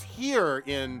that drops here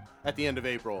at the end of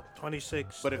April.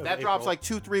 26. But if of that drops April. like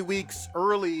 2-3 weeks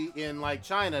early in like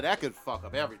China, that could fuck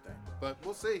up everything. But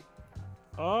we'll see.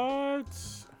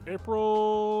 It's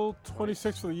April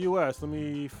 26th for the U.S. Let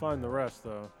me find the rest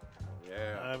though.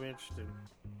 Yeah. I'm interested.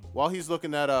 While he's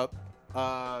looking that up,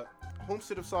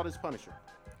 Homestead of Salt is Punisher.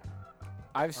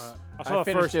 I I saw the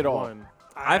finished first it all. one.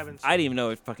 I I haven't didn't even know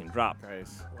it fucking dropped.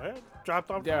 Guys. What?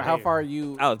 Dropped on Yeah, Friday. how far are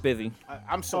you? I was busy.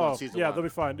 I'm still Oh, on season yeah, 1. they'll be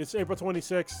fine. It's April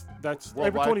 26th. That's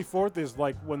Worldwide? April 24th is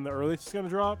like when the earliest it's gonna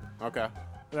drop. Okay. And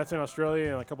that's in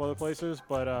Australia and a couple other places.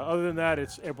 But other than that,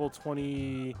 it's April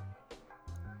 25th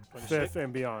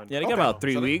and beyond. Yeah, they got Okay. about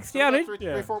 3 So they- weeks. so Yeah, they they, got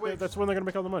Yeah, 3-4 weeks. that's when they're gonna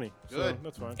make all the money. Good. So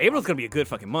that's fine. April's gonna be a good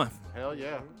fucking month. Hell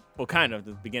yeah. Well, kind of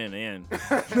the beginning and the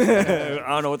end. I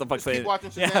don't know what the fuck Just keep saying. watching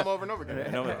Shazam Yeah. over and over again. I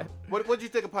know. What'd you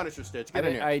think of Punisher, Stitch? I Get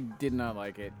in did, here. I did not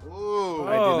like it. Ooh.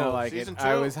 I did Oh, not like it. season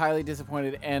I 2? was highly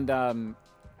disappointed, and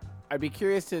I'd be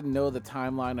curious to know the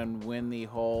timeline on when the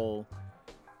whole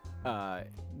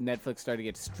Netflix started to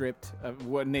get stripped.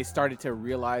 When they started to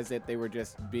realize that they were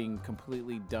just being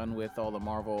completely done with all the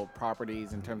Marvel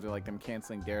properties in terms of like them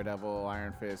canceling Daredevil,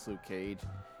 Iron Fist, Luke Cage,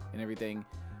 and everything.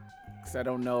 Because I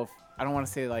don't know if I don't want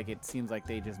to say like it seems like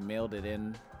they just mailed it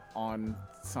in on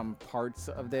some parts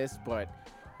of this, but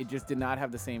it just did not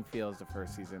have the same feel as the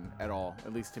first season at all,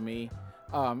 at least to me.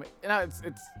 And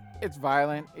it's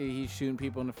violent. He's shooting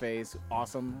people in the face.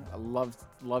 Awesome. I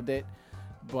loved it.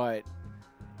 But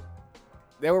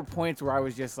there were points where I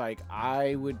was just like,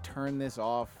 I would turn this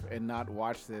off and not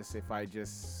watch this if I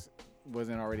just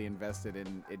wasn't already invested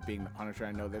in it being the Punisher.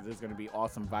 I know that there's going to be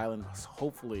awesome violence,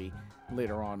 hopefully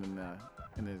later on in the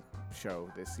show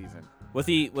this season. Was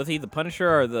he the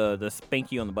Punisher or the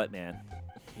spank you on the butt man?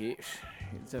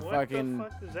 It's a What fucking. the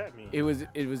fuck does that mean? It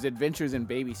was Adventures in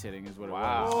Babysitting is what it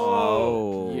Wow. was.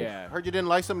 Oh. I Yeah. heard you didn't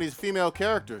like some of these female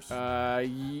characters.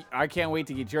 I can't wait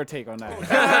to get your take on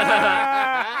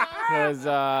that. Because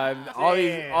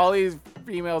all these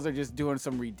females are just doing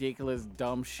some ridiculous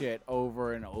dumb shit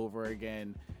over and over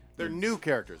again. They're new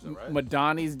characters, though, right?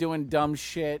 Madani's doing dumb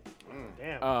shit.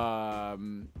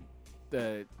 Damn.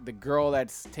 The girl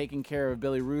that's taking care of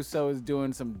Billy Russo is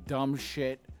doing some dumb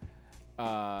shit.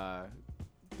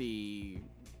 The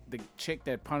chick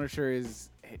that Punisher is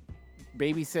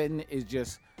babysitting is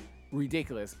just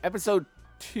ridiculous. Episode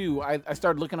 2, I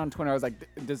started looking on Twitter. I was like,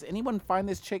 does anyone find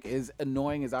this chick as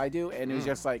annoying as I do? And it was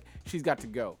just like, she's got to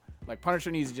go. Like, Punisher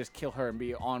needs to just kill her and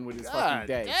be on with his God fucking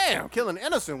day. damn, killing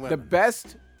innocent The women.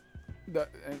 best,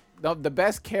 the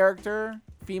best character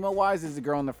female wise is the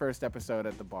girl in the first episode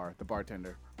at the bar, the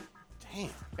bartender. Damn.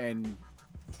 And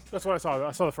That's what I saw.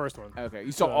 I saw the first one. okay,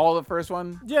 you saw So- all the first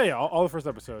one. Yeah, all the first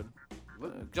episode.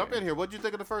 Jump in here. What'd you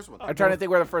think of the first one? I'm trying to think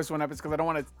where the first one up is because I don't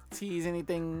want to tease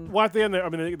anything. Well, at the end,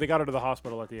 they got her to the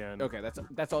hospital at the end. Okay,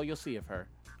 that's all you'll see of her.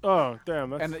 Oh,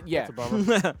 damn. That's, And, yeah. that's a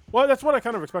bummer. Well, that's what I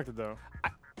kind of expected, though.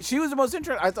 She was the most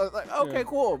interesting. I thought, like, okay, Yeah.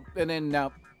 cool. And then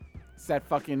no, it's that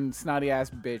fucking snotty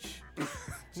ass bitch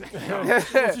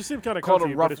She seemed kind of called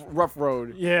country, a but it's, rough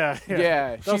road. yeah.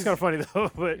 Yeah, That was she's- kind of funny,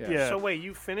 though. But Yeah. yeah. So wait,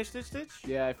 you finished it, Stitch?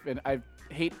 Yeah, I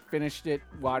finished it,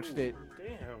 watched it.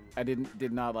 Damn. I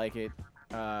did not like it.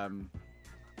 I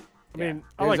mean,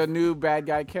 I there's like. a new bad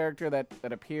guy character that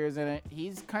appears in it.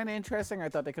 He's kind of interesting. I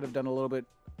thought they could have done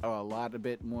a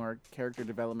bit more character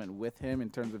development with him in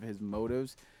terms of his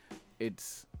motives.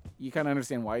 You kind of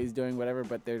understand why he's doing whatever,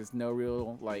 but there's no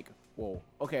real like, well,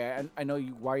 okay, I know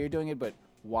why you're doing it, but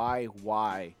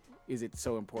why is it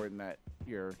so important that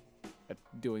you're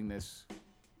doing this,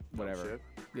 whatever? shit.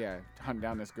 Yeah, hunt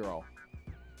down this girl.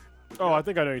 Oh, I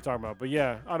think I know what you're talking about. But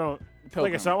yeah, I don't. Like I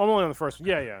Pilgrim. said, I'm only on the first one.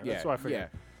 Yeah. Yeah, That's what I figured.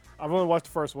 yeah. I've only watched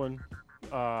the first one,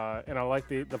 and I like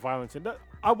the violence. And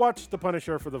I watched The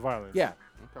Punisher for the violence. Yeah,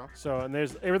 Okay. So, and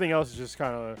there's everything else is just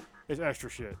kind of it's extra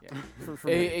shit. Yeah. For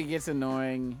me. it gets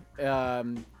annoying.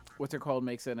 What's her called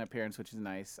makes an appearance, which is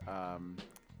nice.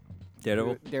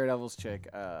 Daredevil. Daredevil's chick.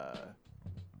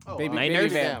 Oh, Baby Night Baby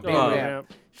Nurse? Vamp. Sam. Baby Oh.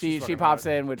 Vamp. She fucking pops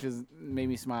hot. in, which made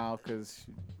me smile because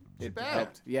it bad.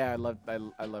 helped. Yeah, I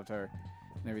loved her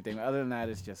and everything. Other than that,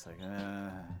 it's just like.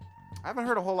 I haven't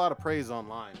heard a whole lot of praise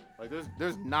online. Like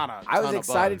there's not a. I was ton of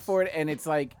excited buzz. for it, and it's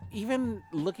like even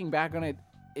looking back on it,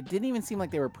 it didn't even seem like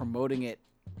they were promoting it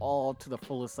all to the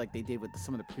fullest like they did with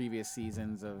some of the previous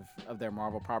seasons of their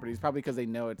Marvel properties. Probably because they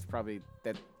know it's probably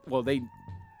that. Well, they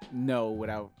know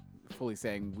without fully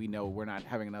saying we know we're not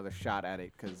having another shot at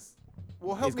it because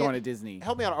Well, it's going to Disney.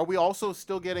 Help me out. Are we also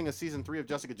still getting a season 3 of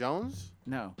Jessica Jones?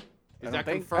 No. Is I that don't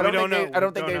think. confirmed? I don't We don't think. know. I don't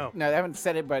We think don't they. know. No, they haven't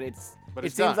said it, but it's. But It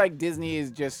it's seems done. like Disney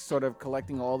is just sort of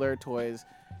collecting all their toys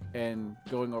and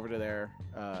going over to their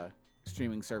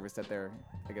streaming service that they're,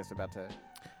 I guess, about to.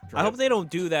 I hope they don't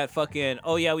do that fucking.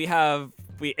 Oh yeah, we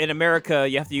in America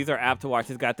you have to use our app to watch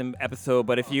this goddamn episode,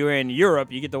 but if you're in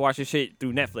Europe, you get to watch this shit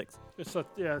through Netflix. It's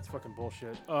fucking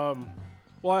bullshit.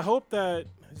 Well, I hope that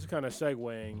this is kind of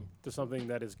segueing to something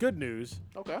that is good news.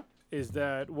 Okay. Is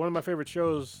that one of my favorite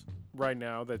shows right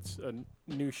now? That's a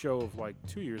new show of like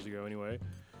 2 years ago, anyway.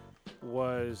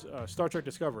 Was Star Trek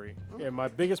Discovery, and my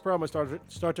biggest problem with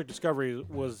Star Trek Discovery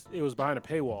was it was behind a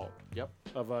paywall. Yep.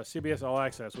 Of CBS All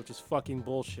Access, which is fucking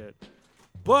bullshit.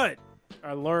 But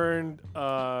I learned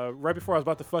right before I was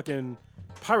about to fucking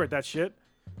pirate that shit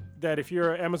that if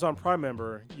you're an Amazon Prime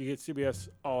member, you get CBS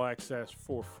All Access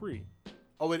for free.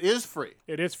 Oh, it is free.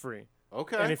 It is free.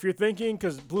 Okay. And if you're thinking,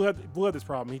 because Blue had this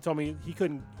problem, he told me he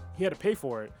had to pay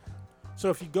for it. So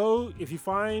if you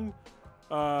find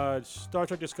Star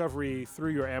Trek Discovery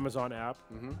through your Amazon app,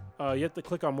 you have to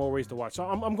click on more ways to watch. So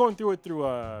I'm going through it through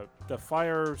the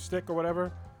Fire Stick or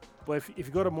whatever. But if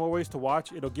you go to more ways to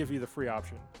watch, it'll give you the free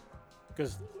option.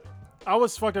 Because I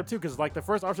was fucked up too, because like the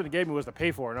first option it gave me was to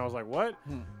pay for it, and I was like, what?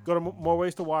 Go to more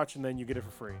ways to watch, and then you get it for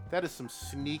free. that is some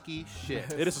sneaky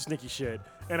shit. It is a sneaky shit.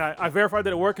 And I verified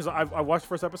that it worked because I watched the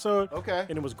first episode. Okay.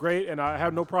 And it was great, and I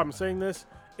have no problem saying this.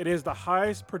 It is the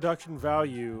highest production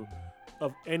value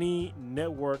of any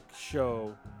network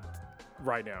show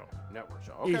right now. Network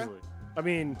show. Okay. Easily. I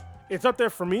mean, it's up there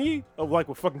for me of like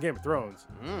with fucking Game of Thrones.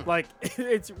 Like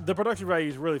it's the production value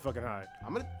is really fucking high.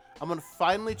 I'm gonna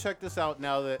finally check this out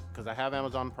now that because I have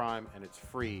Amazon Prime and it's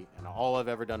free, and all I've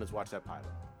ever done is watch that pilot.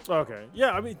 Okay.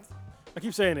 Yeah, I mean, I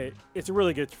keep saying it. It's a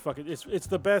really good fucking. It's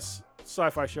the best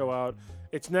sci-fi show out.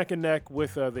 It's neck and neck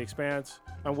with The Expanse.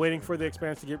 I'm waiting for The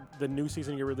Expanse to get the new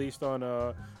season to get released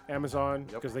on Amazon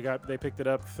because they picked it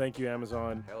up. Thank you,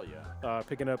 Amazon. Hell yeah.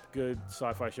 Picking up good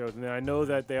sci-fi shows, and then I know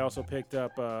that they also picked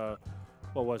up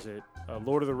what was it?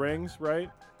 Lord of the Rings, right?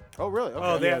 Oh really?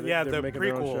 Okay. Oh, Yeah, the they're making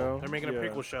their own prequel. show. They're making a Yeah.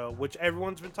 prequel show, which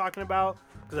everyone's been talking about.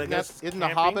 Because I guess Isn't The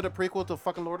Hobbit a prequel to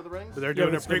fucking Lord of the Rings? But they're Yeah,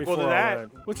 doing a it's gonna be prequel to for all that.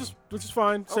 which is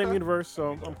fine. Same Okay. universe,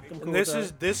 so I'm cool And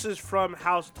with this is from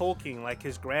House Tolkien. Like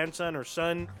his grandson or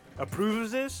son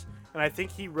approves this, and I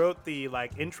think he wrote the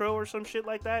like intro or some shit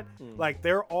like that. Like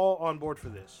they're all on board for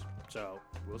this. So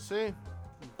We'll see.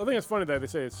 I think it's funny that they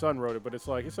say his son wrote it, but it's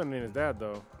like his son ain't his dad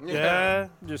though. yeah,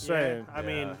 I'm just yeah. saying. I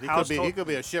mean, he House he could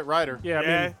be a shit writer. Yeah, I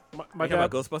Yeah. mean, my You know dad.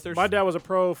 about Ghostbusters? My dad was a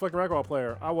pro fucking racquetball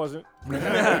player. I wasn't.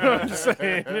 I'm just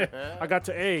saying. I got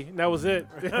to A, and that was it.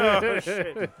 Oh,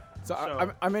 shit. So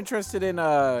So- I'm interested in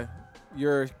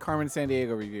your Carmen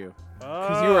Sandiego review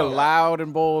because you Oh. were loud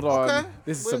and bold on Okay.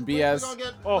 this is We- some we BS. gonna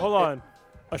get- Oh, hold on.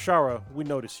 Ashara, we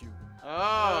notice you.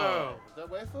 Oh. Is that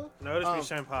waifu?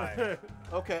 Notice me, senpai.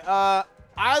 Okay.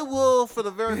 I will, for the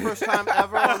very first time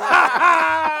ever,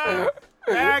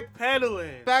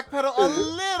 Backpedaling. backpedal a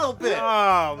little bit.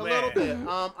 Oh A man. little bit.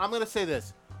 I'm gonna say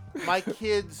this. My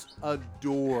kids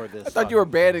adore this. I thought you were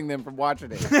banning them from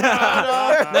watching it. No,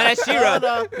 that's She-Ra.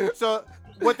 no. So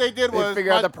what they did They was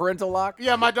figure out the parental lock.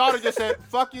 yeah, my daughter just said,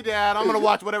 "Fuck you, Dad. I'm gonna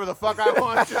watch whatever the fuck I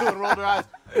want to," and rolled her eyes.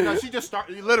 No, she just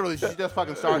started. Literally, she just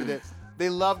fucking started it. They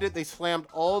loved it. They slammed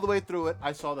all the way through it.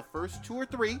 I saw the first 2 or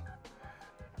 3.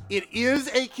 It is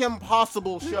a Kim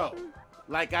Possible show,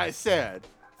 like I said,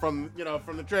 from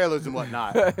the trailers and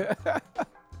whatnot.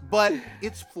 But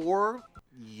it's for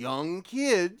young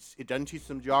kids. It doesn't teach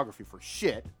them geography for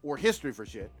shit or history for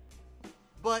shit.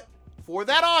 But for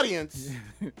that audience,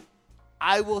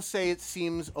 I will say it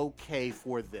seems okay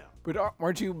for them. But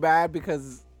weren't you mad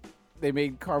because they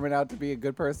made Carmen out to be a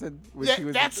good person? When she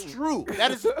was That's true. That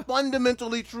is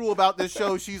fundamentally true about this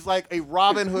show. She's like a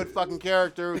Robin Hood fucking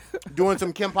character doing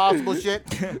some Kim Possible shit.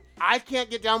 I can't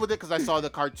get down with it because I saw the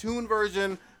cartoon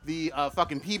version, the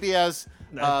fucking PBS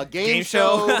game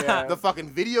show, Yeah. the fucking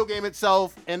video game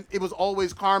itself, and it was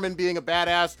always Carmen being a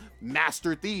badass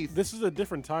master thief. This is a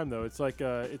different time though. It's like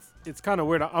it's kind of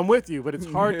weird. I'm with you, but it's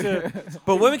hard to.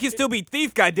 But women can still be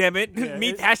thieves, goddammit. Yeah, me,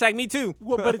 it- hashtag me too.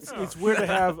 Well, but it's weird to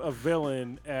have a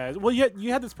villain as well.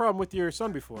 You had this problem with your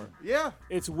son before. Yeah.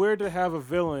 It's weird to have a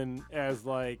villain as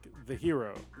like the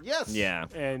hero, Yes. Yeah.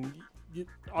 and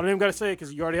I don't even gotta say it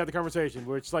because you already had the conversation.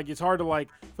 Where it's like it's hard to like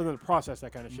for them to process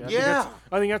that kind of shit. Yeah.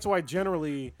 I think that's why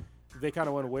generally they kind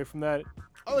of went away from that.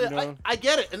 Oh yeah, you know? I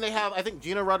get it, and they have. I think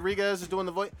Gina Rodriguez is doing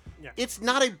the voice. Yeah. It's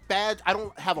not a bad. I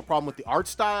don't have a problem with the art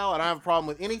style. I don't have a problem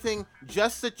with anything.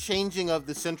 Just the changing of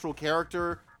the central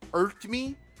character irked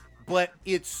me, but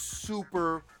it's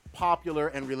super popular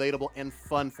and relatable and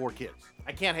fun for kids.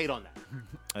 I can't hate on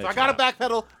that. So I gotta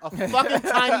backpedal a fucking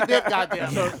tiny bit,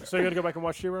 goddamn. So you're gonna go back and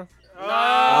watch She-Ra?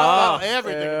 No,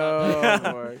 everything about that.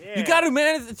 Oh, boy. You got to,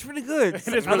 man. It's really good. It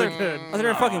is really good. Other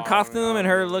than fucking costume and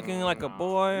her looking like a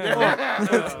boy.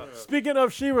 Speaking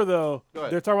of She-Ra, though, Go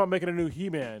ahead. they're talking about making a new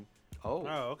He-Man. Oh,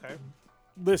 Oh, okay.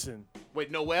 Listen, wait,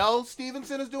 Noelle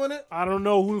Stevenson is doing it? I don't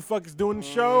know who the fuck is doing the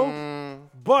show,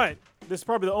 but this is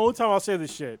probably the only time I'll say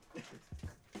this shit.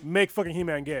 Make fucking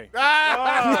He-Man gay.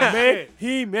 Ah! Make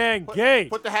He-Man gay.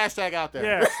 Put the hashtag out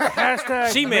there. Yeah.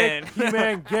 Hashtag She-Man. make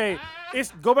He-Man gay.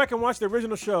 Go back and watch the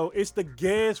original show. It's the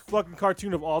gayest fucking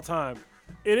cartoon of all time.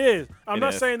 It is. I'm It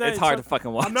not is. saying that It's in hard some- to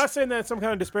fucking watch. I'm not saying that in some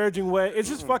kind of disparaging way. It's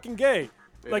just fucking gay.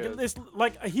 Like is. it's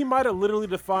like he might have literally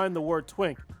defined the word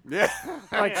twink. Yeah.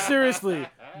 Like seriously,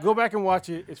 go back and watch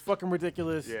it. It's fucking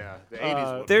ridiculous. Yeah. The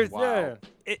 80s was There's- wow.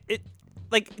 Yeah.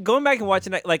 Like going back and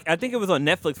watching it, like I think it was on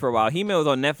Netflix for a while. He-Man was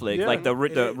on Netflix, Yeah. like the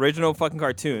original fucking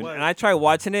cartoon. was. And I tried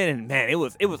watching it, and man, it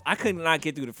was. I could not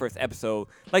get through the first episode.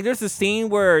 Like there's a scene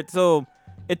where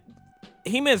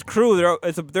He-Man's crew, there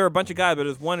are a bunch of guys, but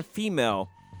there's one female,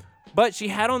 but she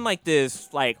had on like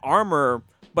this like armor,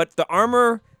 but the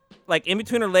armor. Like in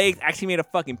between her legs, actually made a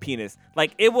fucking penis.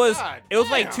 Like it was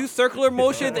like damn. two circular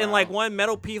motions and like one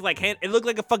metal piece. Like it looked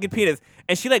like a fucking penis.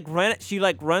 And she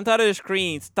runs out of the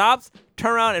screen, stops,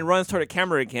 turn around, and runs toward the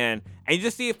camera again. And you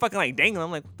just see it fucking like dangling.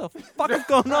 I'm like, what the fuck is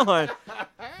going on?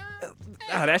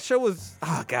 That show was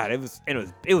god, it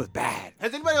was bad.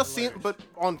 Has anybody else seen? But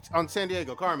on San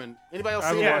Diego, Carmen. Anybody else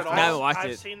I seen haven't it at watched all? I haven't watched I've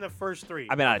it. seen the first three.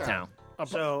 I've been out of town.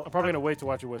 So, I'm probably gonna wait to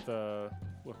watch it with my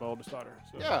oldest daughter.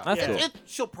 So. Yeah, That's cool.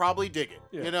 she'll probably dig it.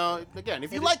 Yeah. You know, again,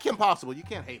 if you like Kim Possible, you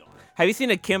can't hate on it. Have you seen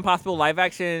a Kim Possible live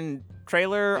action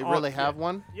trailer? They really have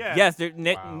one. yeah. Yes, Wow.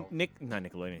 not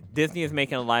Nickelodeon. Disney is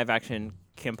making a live action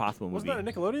Kim Possible movie. Wasn't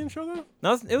that a Nickelodeon show though?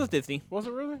 No, it was Disney. Was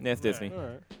it really? Yeah, it's Disney. All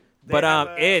right. But have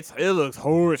a- it looks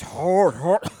horrible. It's hard.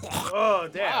 Oh,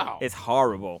 damn. Wow. It's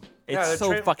horrible. It's Yeah, the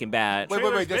so tra- fucking bad. Wait.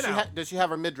 trailer's Does been out. does she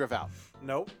have her midriff out?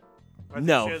 Nope. I think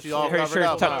No, she has She's all full- her covered up,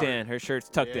 shirt's tucked huh? in. Her shirt's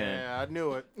tucked in. Yeah, I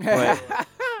knew it.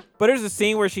 But there's a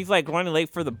scene where she's like running late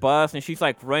for the bus, and she's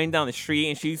like running down the street,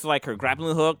 and she's like her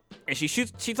grappling hook, and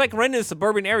she's like running in a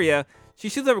suburban area. She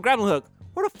shoots up a grappling hook.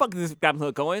 Where the fuck is this grappling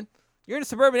hook going? You're in a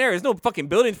suburban area. There's no fucking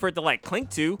buildings for it to like clink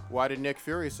to. Why did Nick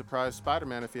Fury surprise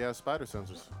Spider-Man if he has spider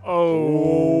sensors?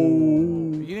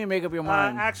 Oh. You didn't make up your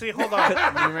mind. actually, hold on. You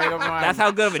didn't make up your mind. That's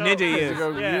how good of a So- ninja he is.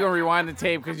 You're Yeah. gonna rewind the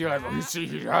tape because you're like, oh, you see,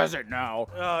 he has it now.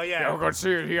 Oh, yeah. Yeah, we're gonna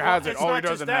see it. He has it. It's Oh, he not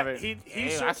just doesn't that. have it. He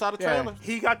Hey, I saw the Yeah. trailer.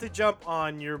 he got the jump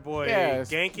on your boy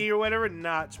Yes. Genki or whatever,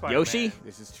 not Spider-Man. Yoshi?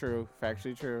 This is true.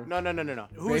 Factually true. No.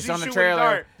 Who's Based he on the shooting trailer, with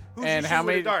a dart? Who's and he how shooting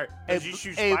with many- a dart? Does he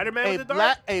shoot Spider-Man with a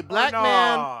dart? A black Or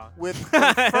man nah? with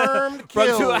confirmed Run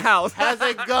to a kills house. has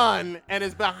a gun and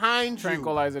is behind you.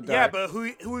 Tranquilizer dart. Yeah, but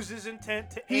who's his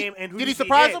intent to aim and who Did he does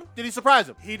surprise hit? him? Did he surprise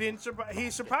him? He didn't surprise. He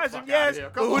surprised him, Fuck outta yes.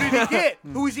 here. But Come who did on. he get?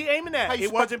 Who was he aiming at? How you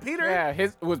It wasn't Peter. Yeah,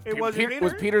 It wasn't Peter?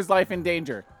 was Peter's life in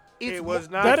danger. It was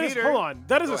not That is, Peter. hold on.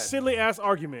 That is Go a ahead. silly ass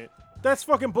argument. That's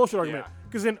fucking bullshit argument. Yeah.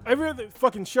 Because in every other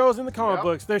fucking shows in the comic Yep.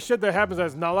 books, there's shit that happens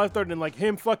that's not life threatening, like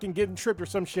him fucking getting tripped or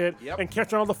some shit Yep. and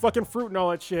catching all the fucking fruit and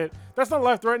all that shit. That's not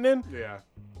life threatening Yeah.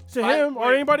 to him or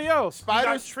wait. anybody else. Spider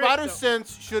got tricked, spider though.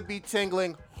 sense should be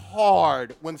tingling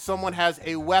hard when someone has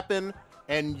a weapon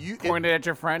and you Pointed at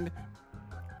your friend.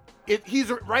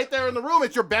 he's right there in the room.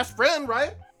 It's your best friend,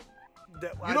 right?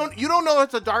 That- You don't know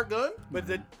it's a dart gun. But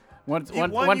the Once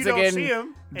one, once you don't again, see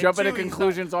him, and jumping to two, he's not-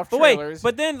 conclusions off But wait, trailers.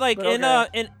 but then like But in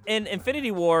okay. in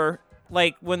Infinity War,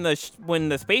 like when the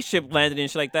spaceship landed and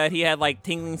shit like that, he had like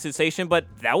tingling sensation, but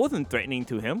that wasn't threatening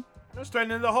to him. It was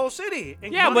threatening the whole city.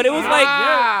 Yeah, but it was like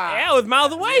yeah, it was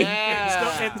miles away.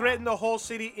 It threatened the whole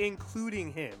city,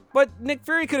 including him. But Nick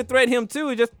Fury could have threatened him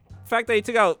too. Just the fact that he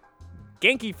took out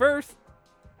Genki first.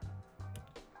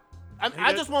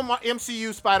 I just want my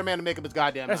MCU Spider-Man to make up his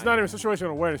goddamn That's mind. not even situational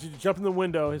awareness. He jumped in the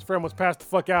window. His friend was passed the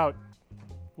fuck out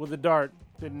with a dart.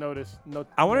 Didn't notice. No.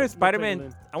 I wonder no- if no Spider-Man.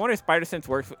 taking I wonder if Spider-Sense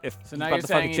works if So he's now about you're to fuck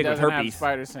a saying he chick with doesn't have herpes.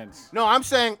 spider sense. No, I'm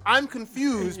saying I'm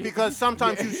confused because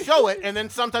sometimes you show it and then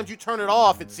sometimes you turn it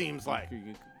off. It seems like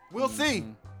we'll see.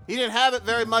 He didn't have it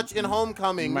very much in He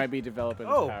Homecoming. might be developing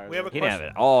his Oh, powers. we have a He didn't have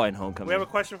question. it all in Homecoming. We have a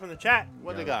question from the chat.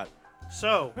 What they got?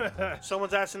 So,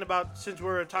 someone's asking about, since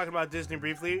we're talking about Disney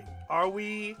briefly, are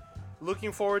we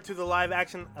looking forward to the live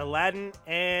action Aladdin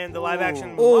and the live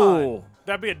action Mulan? Oh,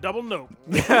 That'd be a double nope.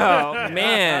 oh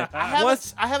man. I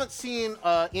haven't seen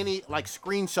any like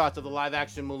screenshots of the live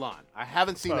action Mulan. I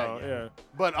haven't seen that Oh, yet. yeah.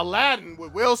 But Aladdin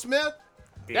with Will Smith,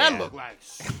 Yeah. that looked like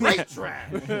straight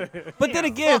trash. But then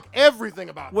again, Fuck everything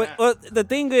about that. Well, the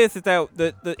thing is that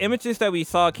the images that we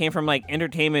saw came from like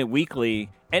Entertainment Weekly,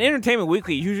 and Entertainment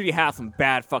Weekly usually has some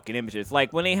bad fucking images.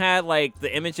 Like when they had like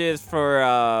the images for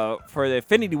the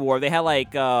Infinity War, they had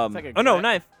like like a oh no, gra-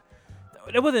 not.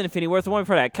 It wasn't Infinity War. It's the one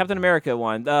before that, Captain America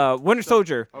one, Winter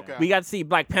Soldier. okay. We got to see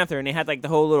Black Panther, and they had like the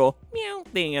whole little meow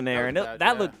thing in there, That and was that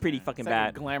bad, yeah. looked pretty fucking It's like a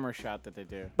bad. glamour shot that they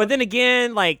do. But then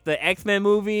again, like the X-Men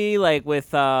movie, like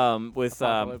with Apocalypse.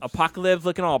 Apocalypse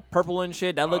looking all purple and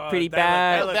shit, that looked pretty that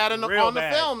bad. That looked that in the, real on the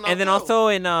bad. film. And then too. also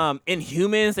in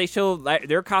Inhumans, they showed like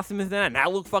their costumes in that, and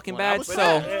that looked fucking Well, that bad. was So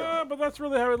bad. Yeah, but that's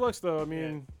really how it looks, though. I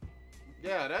mean,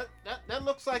 yeah, that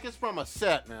looks like it's from a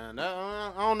set, man.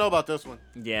 I don't know about this one.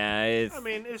 yeah, it's I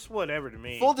mean, it's whatever to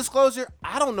me. Full disclosure,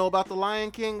 I don't know about the Lion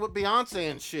King with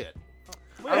Beyonce and shit.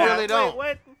 Wait, I really wait, don't.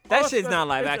 What? that well, shit's that's- not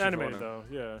live it's action. animated, for them.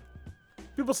 though. Yeah.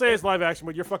 People say it's live action,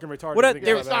 but you're fucking retarded. What if you think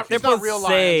they're it's not- live they're it's not supposed real to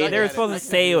lions, say I they're get it. supposed I to get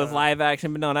say it. it was live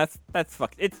action, but no, that's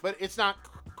fucked. It's But it's not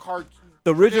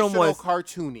the original traditional was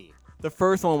cartoony. the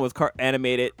first one was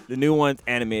animated. The new one's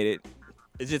animated.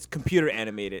 It's just computer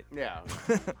animated. Yeah.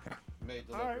 Made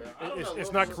to look Alright. real. I don't know.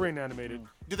 It's not Korean animated.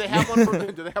 Do they have one?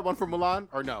 Do they have one for Mulan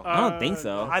or no? I don't think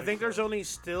so. I think there's only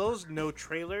stills, no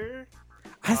trailer.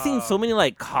 I've seen so many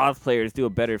like cosplayers do a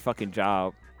better fucking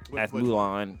job as with-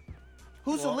 Mulan.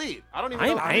 Who's the lead? I don't even I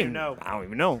know. don't even know. I don't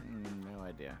even know. No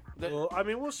idea. Well, I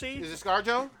mean, we'll see. Is it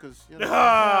ScarJo? Because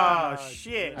Oh,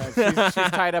 shit. She's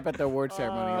tied up at the award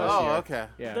ceremony this year. oh, okay.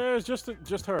 Yeah. There's just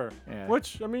her. Yeah.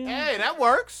 Which, I mean, Hey, that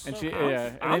works. And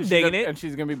and I'm then she's digging gonna- it. And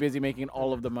she's gonna be busy making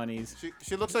all of the monies.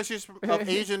 She looks like she's of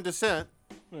Asian descent.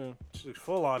 yeah. She looks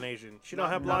full on Asian. She don't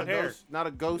have Not blonde a hair. ghost- Not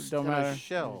a ghost Don't in matter. a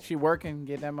shell. She working,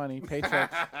 get that money,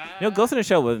 paychecks. You know, Ghost in the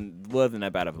Shell wasn't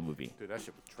that bad of a movie. Dude, that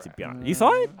shit was To trash. be honest, you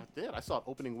saw it? I did. I saw it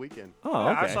opening weekend. Oh,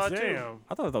 Yeah, okay. I saw it too. Damn.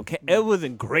 I thought it was okay. It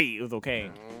wasn't great. It was okay.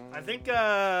 I think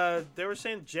they were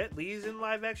saying Jet Li's in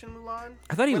live action Mulan.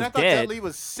 I thought he But was I thought Jet dead. Li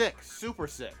was sick, super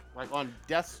sick, like on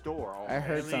death's door. I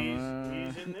heard And some.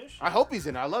 he's in this. I hope he's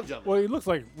in it. I love Jet Li. Well, he looks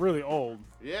like really old.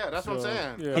 Yeah, that's what I'm So,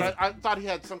 saying. yeah. But I thought he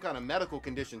had some kind of medical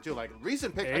condition too, like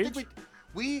recent picture. I think Age?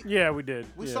 we Yeah, we did.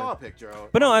 we yeah. saw a picture.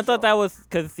 Of But no, on I the thought show. that was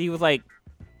because he was like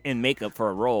in makeup for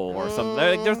a role or something.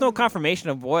 Like, there's no confirmation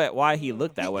of why he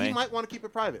looked that way. He might want to keep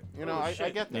it private. You know, Oh, I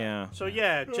shit. get that. Yeah. So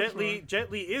yeah, Jet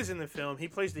Li is in the film. He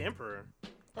plays the Emperor.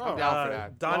 I'm down for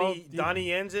that. Donnie Well, Donnie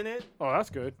Yen's in it. Oh,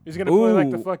 that's good. He's gonna play like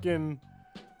the Ooh. fucking.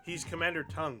 He's Commander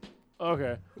Tung.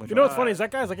 Okay. Which You know what's one? funny is that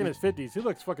guy's like in his 50s. He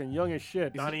looks fucking young as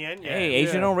shit. Donnie Yen. Yeah. Hey,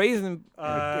 Asian Yeah. don't raise him.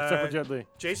 Except for Jet Li.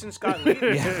 Jason Scott Lee.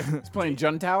 He's playing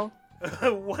Juntao.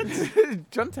 What?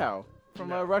 Juntao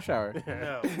from Rush Hour.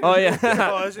 No. Oh yeah.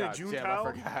 Oh, is it God June damn,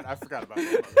 Tao? I forgot about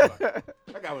that.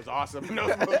 That guy was awesome in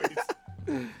those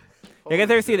movies. You guys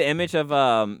ever see the image of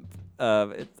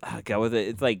God, was it?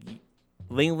 It's like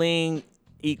Ling Ling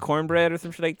eat cornbread or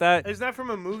some shit like that. Is that from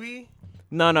a movie?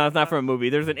 No, it's not from a movie.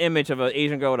 There's an image of an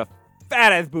Asian girl with a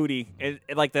fat ass booty.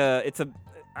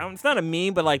 It's not a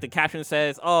meme, but like the caption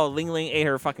says, "Oh, Ling Ling ate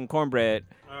her fucking cornbread."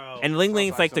 Oh. And Ling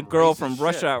Ling's like like the some girl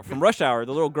racist from shit. Rush Hour,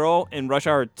 the little girl in Rush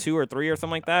Hour 2 or 3 or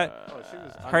something like that. Oh, she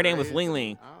was Her name was underage. Ling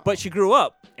Ling, Oh. but she grew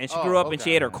up, and she Oh, grew up and she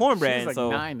okay. ate her cornbread. She's like so,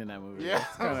 9 in that movie. Yeah.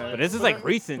 That's kinda- but this is like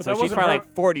recent, But so that she's wasn't probably her-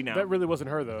 like 40 now. That really wasn't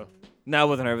her though. No, it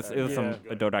wasn't her. It was some Yeah.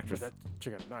 adult actress. That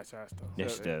chick had a nice ass though. Yeah,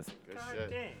 she does. Good God shit.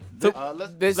 dang. So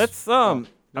Let's let's no, I'm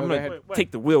go gonna ahead. Wait.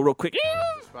 take the wheel real quick.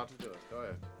 just about to do it. Go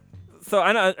ahead. So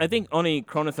I think only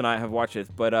Cronus and I have watched this,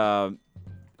 but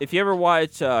if you ever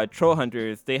watch Troll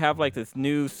Hunters, they have like this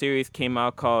new series came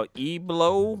out called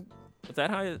E-Blow. Is that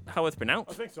how it's I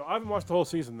pronounced? think so. I haven't watched the whole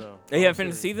season though. They haven't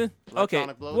finished the season. Okay.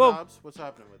 Electronic blow Well, knobs? What's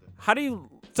happening with it? how do you?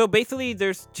 So basically,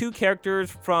 there's two characters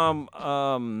from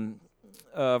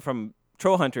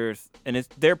Troll Hunters, and it's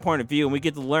their point of view, and we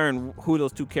get to learn who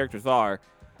those two characters are.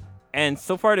 And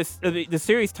so far, the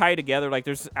series tied together. Like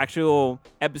there's actual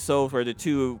episodes where the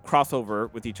two cross over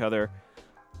with each other.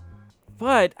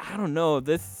 But I don't know.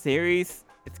 This series,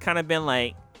 it's kind of been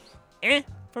like,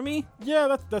 for me.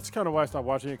 Yeah, that's kind of why I stopped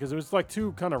watching it because it was like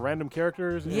two kind of random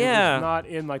characters. And Yeah. it was not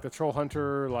in like the Troll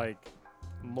Hunter like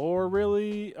lore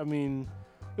really. I mean,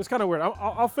 it's kind of weird.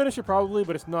 I'll finish it probably,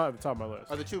 but it's not at the top of my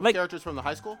list. Are the two Like- characters from the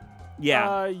high school?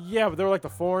 Yeah. Yeah, but they were like the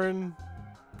foreign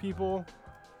people.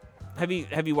 Have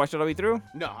you watched it all the way through?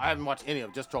 No, I haven't watched any of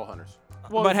them. Just Troll Hunters.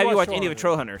 Well, But have you watched watched any of the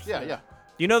Troll Hunters? Yeah, yeah.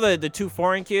 You know the two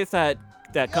foreign kids that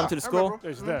come to the I school? remember.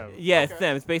 There's them. Yeah, it's Okay.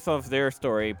 them. It's based off their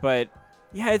story, but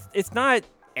yeah, it's not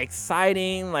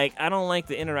exciting. Like I don't like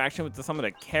the interaction with some of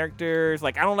the characters.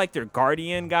 Like I don't like their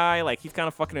guardian guy. Like he's kind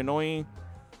of fucking annoying.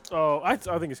 Oh, I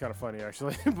think it's kind of funny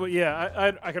actually. But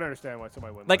yeah, I can understand why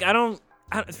somebody wouldn't. Like I don't.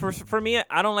 For me,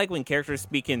 I don't like when characters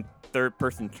speak in third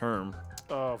person term.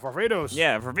 Barbados.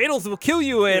 Yeah, Barbados will kill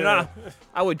you, and Yeah.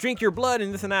 I would drink your blood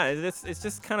and this and that. It's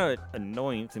just kind of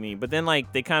annoying to me. But then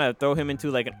like they kind of throw him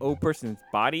into like an old person's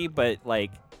body, but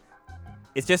like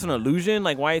it's just an illusion.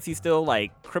 Like why is he still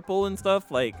like crippled and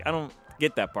stuff? Like I don't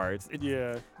get that part. It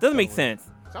Yeah. doesn't make sense.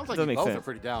 Sounds like Doesn't you make both are sense.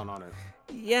 pretty down on it.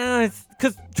 Yeah, it's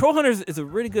because Troll Hunters is a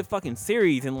really good fucking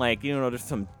series, and like you know, there's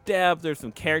some depth, there's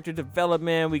some character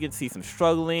development. We can see some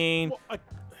struggling. Well,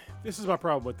 this is my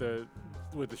problem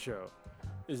with the show,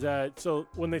 is that so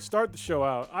when they start the show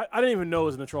out, I didn't even know it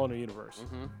was in the Troll Hunter universe.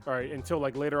 All right, until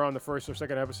like later on the first or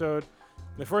second episode.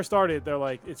 When they first started, they're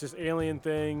like, it's this alien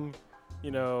thing,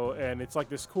 you know, and it's like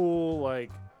this cool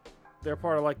like. They're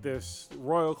part of like this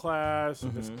royal class,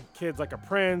 and this kid's like a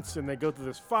prince, and they go through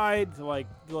this fight to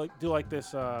do like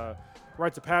this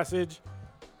rites of passage,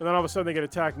 and then all of a sudden they get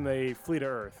attacked and they flee to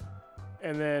Earth,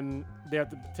 and then they have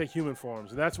to take human forms,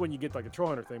 and that's when you get like a Troll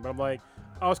Hunter thing. But I'm like,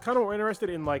 I was kind of more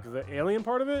interested in like the alien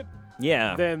part of it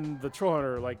Yeah, than the Troll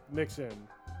Hunter like mix in.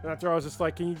 And after I was just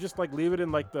like, can you just like leave it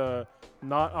in like the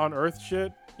not on Earth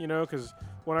shit, you know? Because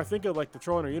when I think of like the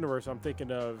Troll Hunter universe, I'm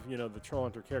thinking of, you know, the Troll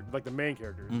Hunter character, like the main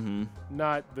characters,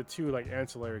 not the two like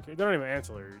ancillary characters. They're not even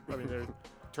ancillary. I mean, they're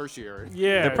Tertiary.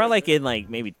 yeah. they're probably like in like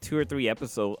maybe 2 or 3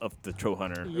 episodes of the Troll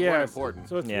Hunter. yeah, weren't important.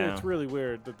 So it's, Yeah. it's really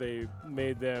weird that they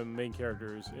made them main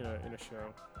characters in a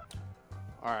show.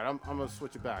 All right, I'm gonna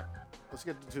switch it back. Let's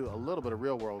get to a little bit of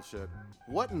real world shit.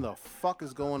 What in the fuck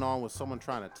is going on with someone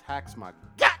trying to tax my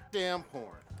goddamn porn?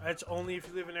 That's only if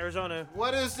you live in Arizona.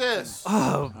 What is this?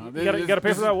 Oh, You gotta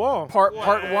pay for that wall. Part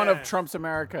one of Trump's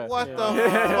America. What Yeah.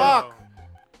 the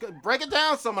fuck? Break it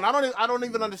down, someone. I don't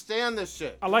even understand this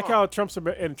shit. I like how in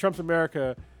Trump's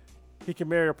America, he can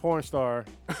marry a porn star,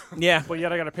 yeah. but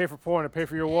yet I gotta pay for porn and pay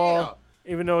for your wall,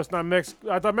 even though it's not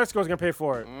Mexico. I thought Mexico was gonna pay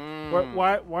for it.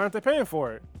 Why aren't they paying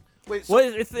for it? Wait, so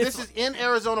Well, it's this is in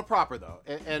Arizona proper though,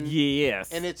 and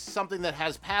yes. and it's something that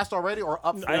has passed already or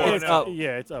up for. It's It's up.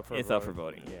 Yeah, it's up for It's up for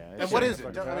voting. Yeah. And what is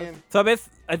it? I mean, So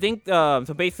I think so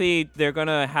basically they're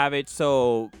gonna have it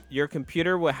so your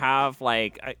computer will have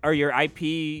like or your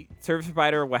IP service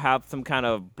provider will have some kind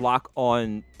of block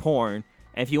on porn.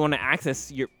 And if you want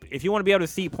to if you want to be able to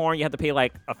see porn, you have to pay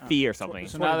like a fee or something.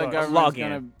 So now the $20. government's Log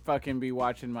gonna in. fucking be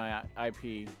watching my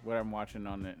IP, what I'm watching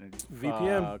on it.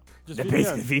 VPN. Fuck. Just They're VPN.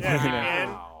 basically VPN.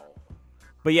 Yeah.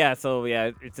 But yeah, so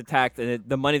yeah, it's a tax, and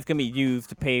the money's gonna be used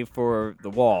to pay for the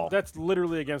wall. That's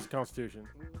literally against the Constitution.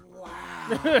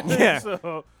 Yeah.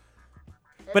 So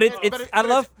But it's I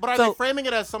love But are so they framing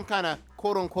it as some kind of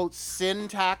quote unquote sin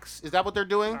tax? Is that what they're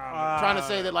doing? Trying to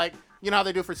say that like. You know how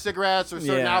they do for cigarettes or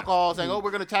certain Yeah. alcohol, saying, "Oh,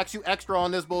 we're gonna tax you extra on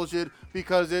this bullshit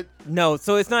because it." no,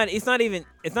 so it's not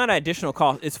an additional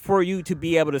cost. It's for you to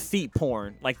be able to see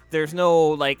porn. Like there's no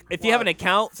like if you have an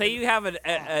account, say you have an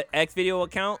X video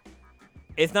account,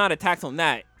 it's not a tax on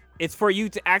that. It's for you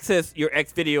to access your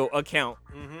X video account.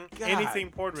 God Anything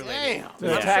porn related. Damn.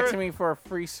 They're Yeah. taxing me for a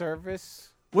free service.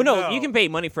 Well, no, No. you can pay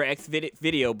money for X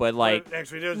video, but like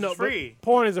X videos no, is free. but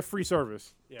porn is a free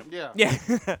service. Yeah. yeah,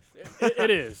 It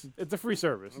is. It's a free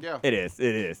service. Yeah. it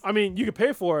is. I mean, you can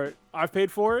pay for it. I've paid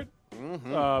for it.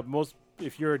 Mm-hmm.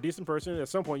 If you're a decent person, at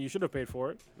some point you should have paid for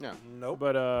it. Yeah. Nope.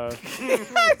 But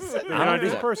you're not a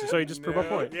decent person, so you just prove my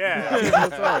point. Yeah,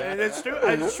 and it's true.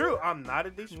 It's true. I'm not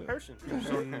a decent person,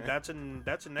 so that's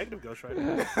a negative ghost right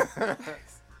there.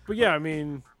 But yeah, I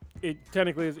mean, it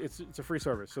technically it's a free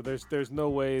service, so there's no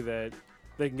way that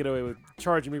they can get away with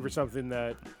charging me for something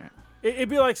that it'd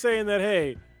be like saying that,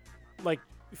 hey, like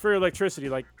for electricity,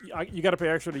 like you got to pay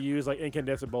extra to use like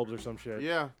incandescent bulbs or some shit.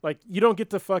 Yeah. Like you don't get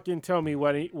to fucking tell me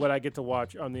what I get to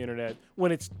watch on the internet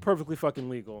when it's perfectly fucking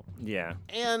legal. Yeah.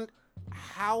 And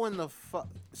how in the fuck?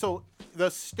 So the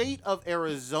state of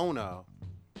Arizona,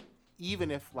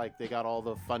 even if like they got all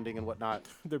the funding and whatnot,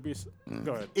 There'd be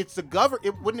go ahead. it's the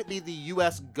wouldn't it be the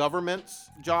U.S. government's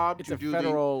job It's to a do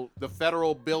federal. the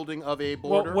federal building of a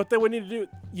border? Well, what they would need to do,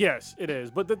 yes, it is.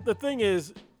 But the thing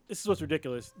is, this is what's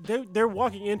ridiculous. They're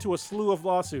walking into a slew of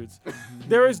lawsuits.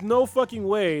 There is no fucking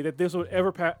way that this would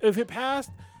ever pass. If it passed,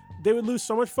 they would lose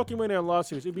so much fucking money on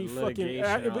lawsuits. It'd be fucking, Litigation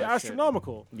and it'd be all that shit.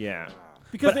 astronomical. Yeah.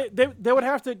 Because they would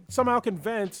have to somehow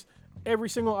convince every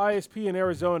single ISP in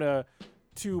Arizona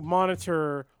to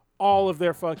monitor all of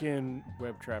their fucking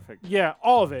Web traffic.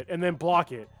 all of it, and then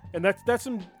block it. And that's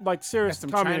some like serious That's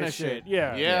some communist China shit. shit.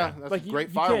 Yeah, Yeah, that's like a great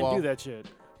you firewall. can't do that shit.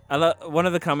 I love one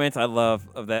of the comments I love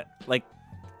of that. Like,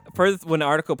 first when the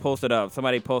article posted up,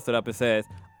 somebody posted up and says,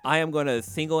 "I am going to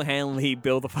single-handedly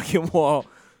build a fucking wall."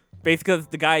 Basically, because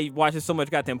the guy watches so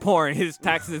much goddamn porn, his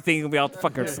taxes and things will be out the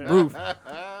fucking roof. God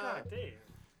damn.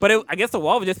 But I guess the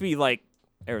wall would just be like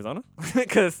Arizona,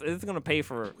 because it's gonna pay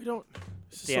for. We don't.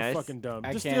 This is Yeah, so it's- fucking dumb.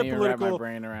 I Just can't even wrap my political.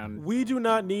 brain around. We do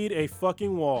not need a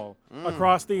fucking wall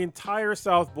across the entire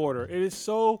south border. It is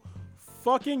so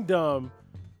fucking dumb.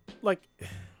 Like,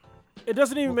 it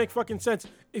doesn't even make fucking sense.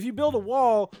 If you build a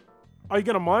wall, are you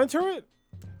gonna monitor it?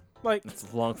 Like,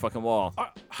 It's a long fucking wall.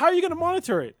 how are you gonna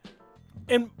monitor it?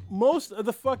 And most of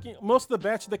the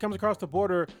batch that comes across the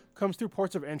border comes through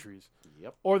ports of entries.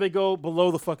 Yep. Or they go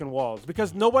below the fucking walls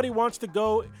because nobody wants to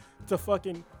go to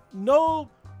fucking no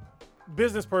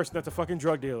business person that's a fucking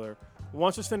drug dealer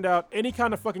wants to send out any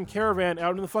kind of fucking caravan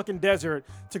out in the fucking desert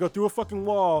to go through a fucking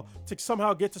wall to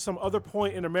somehow get to some other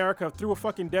point in America through a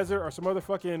fucking desert or some other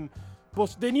fucking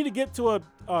bullshit. They need to get to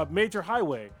a major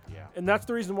highway. Yeah. And that's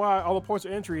the reason why all the ports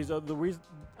of entries are the reason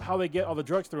how they get all the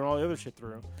drugs through and all the other shit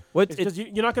through. What's Because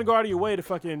you're not going to go out of your way to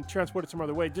fucking transport it some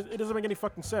other way. It doesn't make any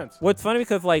fucking sense. What's funny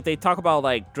because like they talk about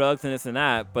like drugs and this and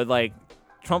that, but like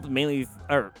Trump mainly,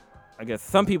 or I guess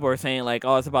some people are saying like,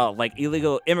 oh, it's about like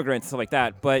illegal immigrants and stuff like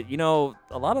that. But you know,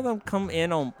 a lot of them come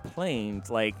in on planes.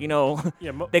 Like you know,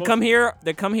 Yeah, they come here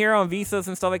on visas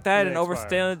and stuff like that, Yeah, and expire.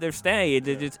 overstay their stay.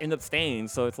 They just end up staying.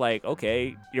 So it's like,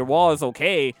 okay, your wall is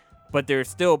okay, but there's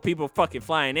still people fucking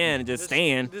flying in and just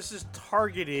staying. This is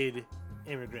targeted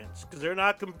immigrants because they're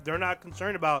not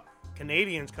concerned about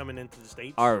Canadians coming into the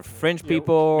states. Are French Yeah,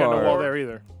 people got no or wall there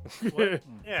either. What?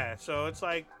 Yeah, so it's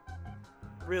like,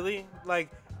 really, like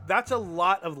that's a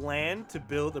lot of land to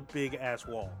build a big ass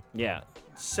wall. yeah.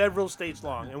 Several states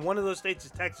long, and one of those states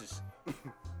is Texas.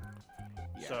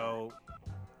 So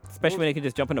Especially when they can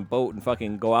just jump in a boat and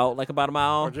fucking go out like about a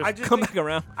mile, Or just- I just come think- back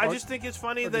around, I just think it's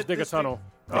funny Or that just dig a this tunnel.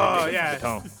 Thing, oh yeah,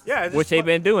 tunnel. yeah, this which they've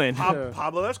been doing. Yeah.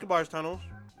 Pablo Escobar's tunnels.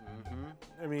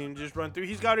 I mean, just run through.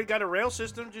 He's got a rail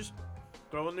system. Just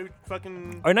throw a new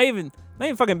fucking. Or not even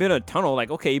fucking build a tunnel.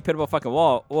 Like, okay, you put up a fucking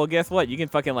wall. Well, guess what? You can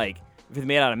fucking like, if it's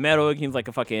made out of metal, you can use like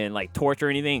a fucking like torch or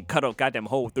anything, cut a goddamn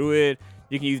hole through it.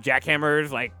 You can use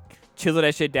jackhammers, like chisel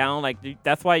that shit down. Like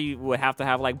that's why you would have to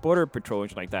have like border patrol and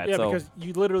shit like that. Yeah, so, because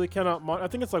you literally cannot. I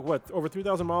think it's like what, over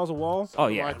 3,000 miles of walls. oh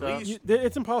yeah, Like that.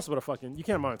 It's impossible to fucking. You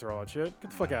can't monitor all that shit. Get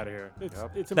the fuck out of here. It's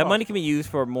that impossible. money can be used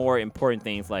for more important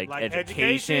things like, Like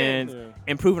education, education.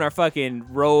 improving our fucking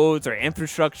roads or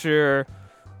infrastructure.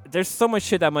 There's so much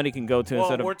shit that money can go to Well,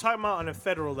 instead we're of. talking about on a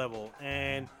federal level,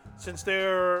 and since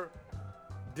they're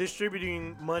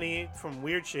distributing money from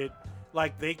weird shit,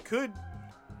 like they could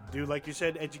do, like you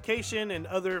said, education and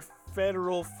other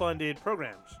federal funded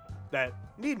programs that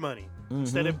need money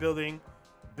instead of building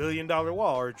 $1 billion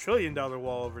wall or $1 trillion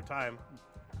wall over time.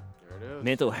 There it is.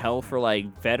 Mental health for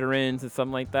like veterans and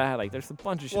something like that. Like there's a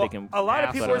bunch of shit Well, they can. a lot of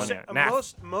ask people for are money saying on.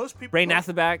 most people Bring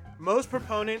NASA back. most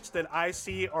proponents that I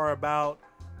see are about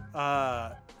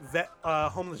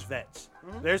homeless vets.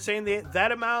 They're saying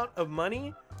that amount of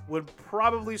money would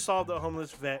probably solve the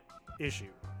homeless vet issue.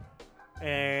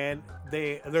 And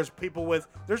there's people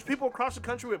across the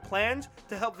country with plans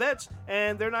to help vets,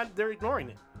 and they're ignoring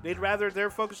it. They're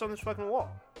focused on this fucking wall.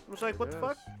 I was like, what the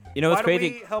fuck? You know Why what's crazy?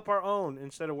 don't we help our own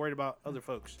instead of worried about other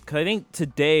folks? Because I think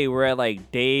today we're at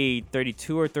like day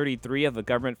 32 or 33 of the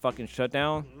government fucking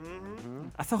shutdown.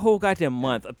 That's a whole goddamn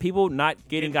month of people not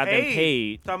getting goddamn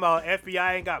paid. Talking about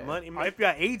FBI ain't got money.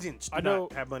 FBI agents do I know-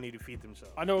 not have money to feed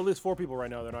themselves. I know at least 4 people right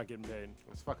now that are not getting paid.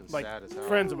 It's fucking Like sad as hell.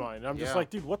 friends of mine. And I'm just Yeah. like,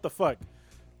 dude, what the fuck?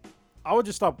 I would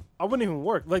just stop. I wouldn't even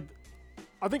work. Like,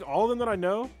 I think all of them that I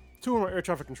know, 2 of them are air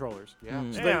traffic controllers. Yeah.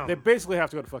 So Damn. they basically have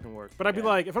to go to fucking work. But I'd be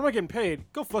like, if I'm not getting paid,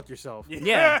 go fuck yourself.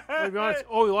 Yeah. I'd be honest.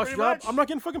 Oh, you lost Pretty your job? much. I'm not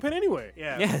getting fucking paid anyway.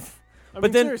 Yeah. Yes. I But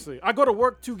mean, then- seriously, I go to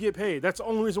work to get paid. That's the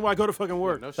only reason why I go to fucking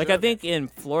work. No Like shit. I think in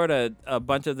Florida, a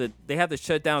bunch of they had to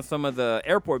shut down some of the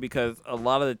airport because a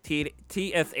lot of the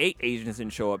TSA agents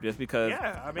didn't show up just because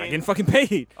Yeah, I not mean- getting fucking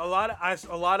paid. A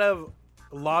lot of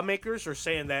lawmakers are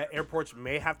saying that airports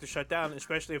may have to shut down,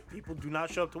 especially if people do not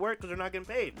show up to work because they're not getting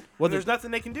paid. Well, Well, there's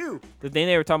nothing they can do. The thing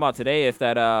they were talking about today is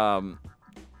that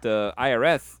the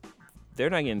IRS, they're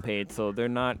not getting paid, so they're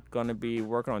not going to be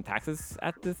working on taxes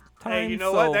at this time. Hey, you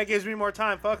know so what? That gives me more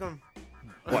time. Fuck them.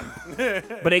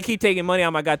 But they keep taking money out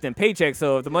of my goddamn paycheck.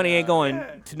 So if the money ain't going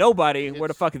to nobody, where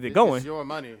the fuck is it going? It's your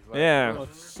money. Like, Yeah. Well,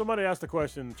 somebody asked a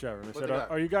question in the chat room. They said, they got?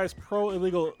 "Are you guys pro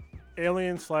illegal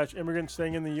aliens/immigrants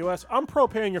staying in the U.S.?" I'm pro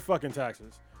paying your fucking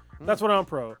taxes. That's what I'm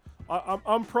pro.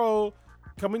 I'm pro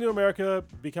coming to America,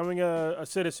 becoming a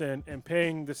citizen, and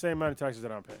paying the same amount of taxes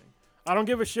that I'm paying. I don't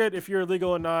give a shit if you're illegal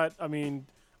or not. I mean,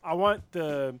 I want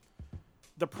the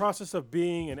process of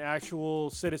being an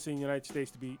actual citizen in the United States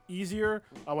to be easier.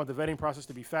 I want the vetting process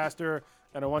to be faster,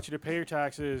 and I want you to pay your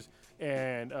taxes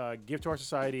and give to our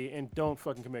society and don't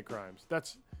fucking commit crimes.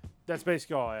 That's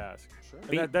basically all I ask. Sure.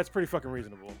 And that's pretty fucking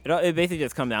reasonable. It basically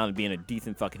just comes down to being a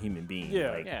decent fucking human being.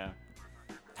 Yeah. Like, Yeah.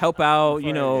 help out,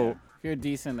 If you're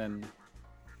decent and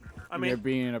I you're mean,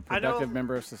 being a productive know-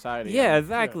 member of society. Yeah,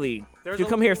 exactly. There's If you a-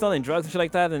 come here selling drugs and shit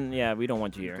like that, then yeah, we don't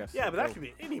want you here. Guess. Yeah, but that could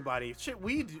be anybody. Shit,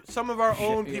 we do. Some of our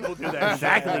own people do that.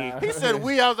 Exactly. He said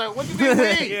we. I was like, what do you mean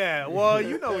we? Yeah, well,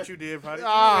 you know what you did, buddy. Oh,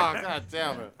 god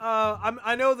damn it.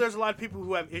 I know there's a lot of people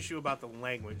who have issue about the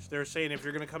language. They're saying if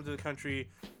you're going to come to the country,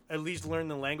 at least learn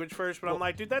the language first. But I'm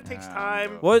like, dude, that takes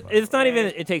time. Well, it's not even.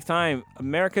 It takes time.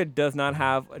 America does not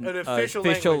have an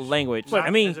official language. Not I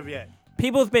mean, as of yet.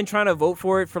 people's been trying to vote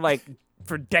for it for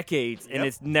decades, and Yep.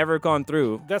 it's never gone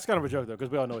through. That's kind of a joke though,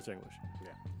 because we all know it's English. Yeah.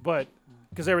 But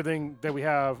because everything that we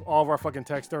have, all of our fucking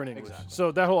texts are in English. Exactly.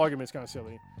 So that whole argument is kind of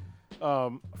silly. I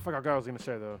forgot what I was gonna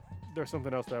say though. There's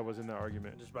something else that was in that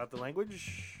argument. Just about the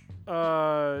language.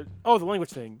 The language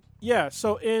thing. Yeah.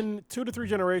 So in 2 to 3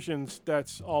 generations,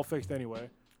 that's all fixed anyway.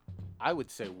 I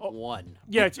would say one.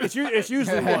 Yeah, it's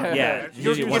usually one. Yeah, If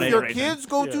usually one If your iteration. kids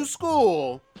go Yeah. to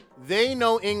school, they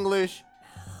know English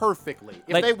perfectly.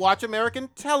 If Like- they watch American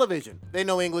television, they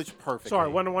know English perfectly. Sorry,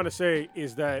 what I want to say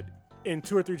is that in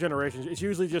 2 or 3 generations, it's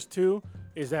usually just 2.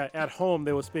 Is that at home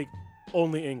they will speak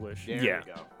only English. There Yeah.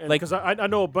 you go. And Like- because I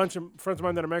know a bunch of friends of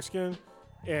mine that are Mexican,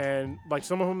 and like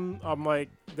some of them, I'm like,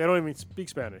 they don't even speak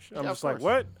Spanish. I'm Yeah, just of like,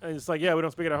 course. what? And it's like, yeah, we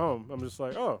don't speak it at home. I'm just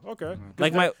like, oh, okay.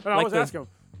 Like And my- I like always the- ask them,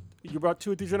 you brought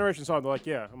 2 or 3 generations on. They're like,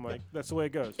 yeah. I'm like, that's the way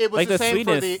it goes. It was Like the the same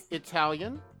for the sweetness.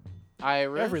 Italian,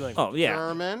 Irish, Every language. Oh yeah,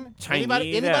 German, Chinese, anybody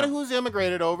yeah. who's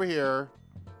immigrated over here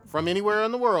from anywhere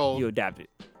in the world, you adapt it.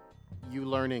 you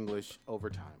learn English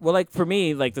over time. Well, like for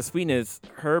me, like the sweetness,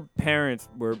 her parents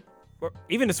were, or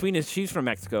even the sweetness. She's from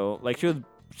Mexico. Like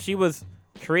she was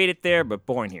created there but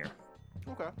born here.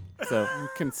 Okay. So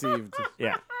Conceived.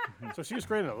 yeah. So she was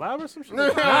creating a lab or some shit? no.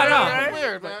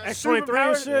 Weird, man.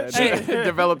 X-23 and shit? She-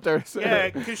 developed her. Yeah,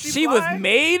 could she She was fly?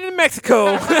 made in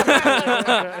Mexico,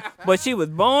 but she was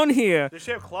born here. Does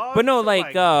she have claws? But no, Some,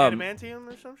 like, adamantium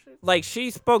or some shit? Like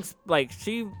she spoke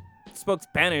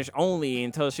Spanish only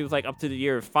until she was like up to the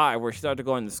year 5, where she started to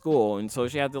go into school, and so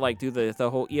she had to like do the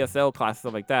whole ESL class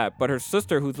stuff like that. But her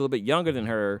sister, who's a little bit younger than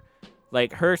her,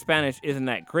 like her Spanish isn't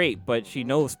that great, but she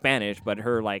knows Spanish. But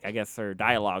her like I guess her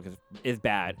dialogue is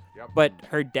bad. Yep. But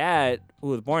her dad, who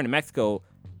was born in Mexico,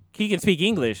 he can speak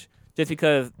English just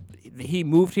because he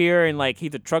moved here and like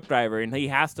he's a truck driver and he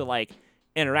has to like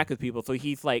interact with people, so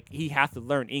he's like he has to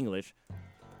learn English.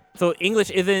 So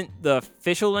English isn't the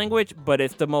official language, but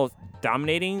it's the most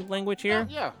dominating language here.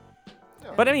 Yeah.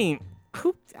 But I mean,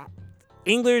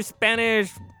 English,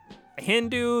 Spanish,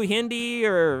 Hindi,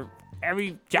 or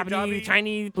every Japanese, Punjabi.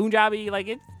 Chinese, Punjabi, like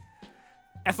it.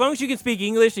 As long as you can speak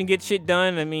English and get shit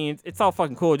done, I mean, it's all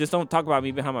fucking cool. Just don't talk about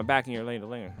me behind my back and you're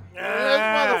later.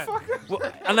 Ah. Motherfucker.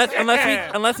 Well,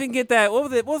 unless we can get that. What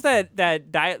was it? What was that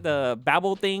the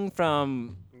Babel thing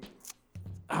from?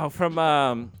 Oh, from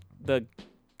the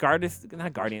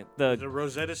not Guardian. Is The it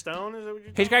Rosetta Stone? Is that what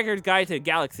you're Hitchhiker's Guide to the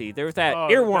Galaxy. There was that Oh,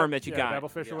 earworm that you got.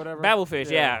 Babblefish or whatever.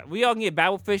 Babblefish, yeah. We all can get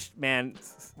Babblefish, man.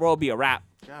 World be a wrap,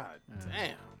 God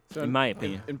damn. So in my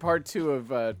opinion. in part 2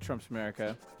 of Trump's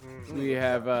America, we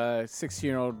have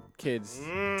 16-year-old kids,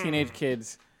 teenage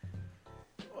kids,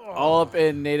 all up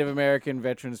in Native American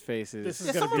veterans' faces. This is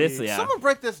Yeah, gonna someone, be. This, yeah. someone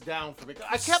break this down for me.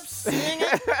 I kept seeing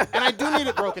it, and I do need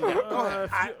it broken down. Go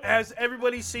ahead. Has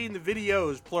everybody seen the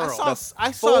videos, plural? I saw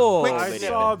a full quick I video. snippet.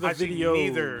 saw the I've seen videos.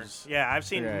 neither. Yeah, I've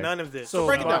seen Right. none of this. So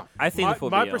break it down. I seen my, the full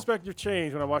my video. perspective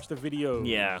changed when I watched the videos.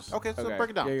 Yeah. Okay, so Okay.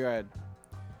 break it down. Yeah, go ahead.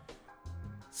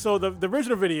 So the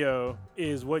original video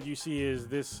is what you see is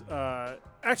this.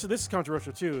 Actually, this is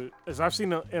controversial too, as I've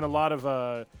seen in a lot of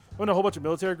I'm in a whole bunch of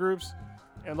military groups,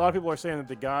 and a lot of people are saying that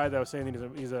the guy that was saying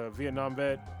that he's a Vietnam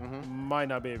vet might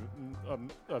not be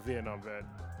a Vietnam vet.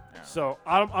 So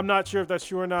I'm not sure if that's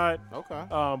true or not. Okay.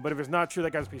 But if it's not true,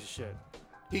 that guy's a piece of shit.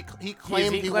 He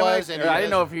claimed he clever? was, and Or he I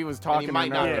didn't know if isn't. he was talking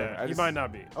might or not not. be. Yeah, I he just- might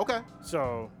not be. Okay.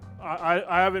 So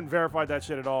I haven't verified that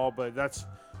shit at all, but that's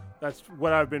That's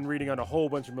what I've been reading on a whole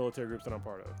bunch of military groups that I'm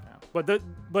part of. Yeah.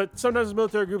 But sometimes the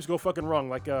military groups go fucking wrong.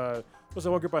 Like, what's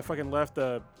the one group I fucking left?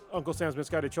 Uncle Sam's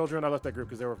Misguided Children. I left that group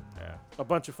because there were a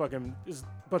bunch of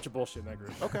bullshit in that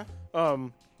group. Okay.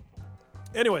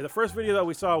 Anyway, the first video that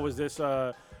we saw was this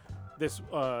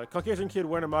Caucasian kid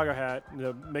wearing a MAGA hat,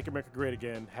 the Make America Great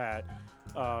Again hat,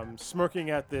 smirking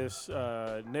at this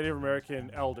Native American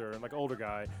elder, like older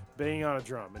guy, banging on a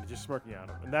drum and just smirking at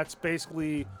him. And that's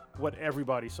basically what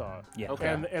everybody saw. Yeah.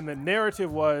 Okay. And the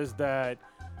narrative was that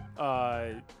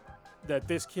that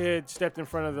this kid stepped in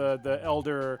front of the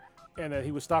elder and that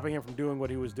he was stopping him from doing what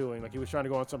he was doing. Like he was trying to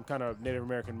go on some kind of Native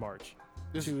American march.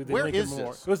 To the Where Lincoln is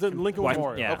Memorial. this? It was the Lincoln What?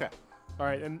 Memorial. Yeah. Okay. All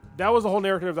right, and that was the whole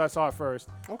narrative that I saw at first.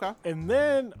 Okay. And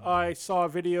then I saw a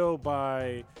video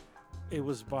by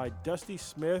Dusty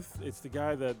Smith. It's the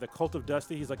guy, the Cult of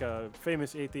Dusty. He's like a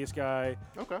famous atheist guy.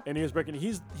 Okay. And he was breaking.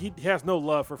 He has no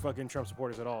love for fucking Trump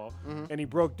supporters at all. Mm-hmm. And he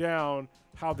broke down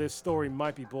how this story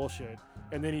might be bullshit.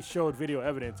 And then he showed video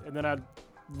evidence. And then I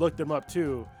looked him up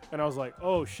too. And I was like,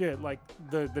 oh shit! Like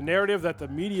the narrative that the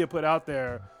media put out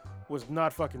there was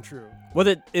not fucking true.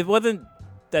 It wasn't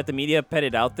that the media put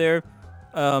it out there.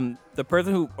 The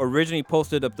person who originally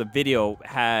posted up the video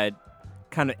had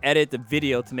kind of edited the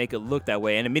video to make it look that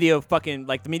way, and the media fucking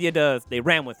like the media does, they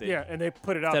ran with it. Yeah, and they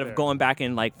put it out Instead there. of going back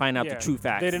and like find out the true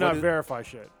facts. They did not verify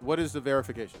shit. What is the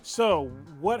verification? So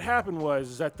what happened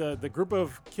was that the group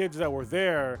of kids that were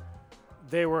there,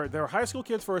 they were high school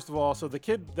kids first of all. So the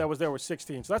kid that was there was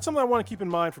 16. So that's something I want to keep in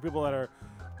mind for people that are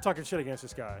talking shit against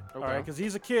this guy. Okay. All right, because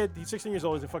he's a kid. He's 16 years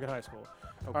old. He's in fucking high school.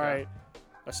 Okay. All right.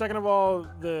 Second of all,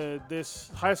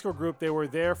 this high school group, they were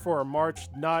there for a march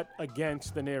not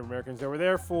against the Native Americans. They were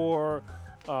there for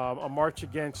a march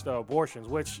against abortions,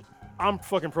 which I'm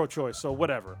fucking pro-choice, so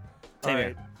whatever. Same All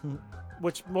here. right?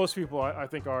 Which most people I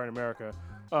think are in America.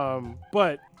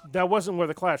 But that wasn't where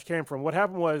the clash came from. What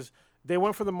happened was they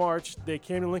went for the march. They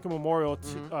came to Lincoln Memorial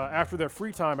after their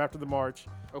free time after the march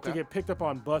to get picked up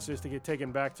on buses to get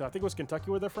taken back to, I think it was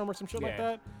Kentucky where they're from or some shit like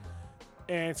that.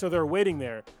 And so they were waiting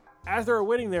there. As they were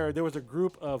waiting there was a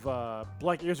group of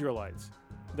black Israelites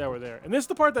that were there. And this is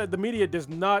the part that the media does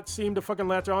not seem to fucking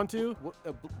latch onto. What,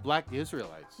 black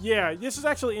Israelites. Yeah, this is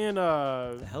actually in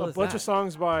a hell is bunch that? of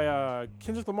songs by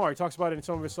Kendrick Lamar. He talks about it in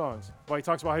some of his songs. Well, he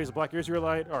talks about how he's a black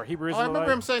Israelite or Hebrew Oh, I Israelite.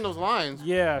 remember him saying those lines.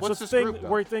 Yeah, What's so this it's a group,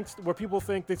 thing though? where people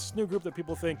think this new group that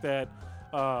people think that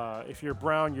if you're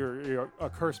brown, you're a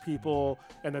cursed people,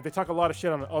 and that they talk a lot of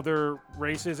shit on other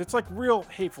races. It's like real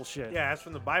hateful shit. Yeah, that's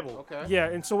from the Bible. Okay. Yeah,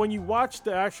 and so when you watch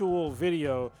the actual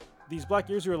video, these black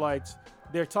Israelites,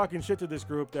 they're talking shit to this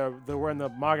group. They're wearing the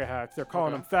MAGA hats. They're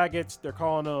calling them faggots. They're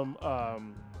calling them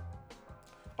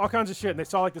all kinds of shit. And they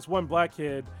saw like this one black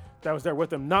kid that was there with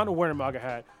them, not wearing a MAGA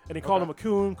hat, and he called him a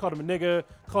coon, called him a nigga,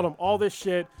 called him all this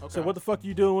shit. Said, "What the fuck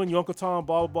you doing? You Uncle Tom?"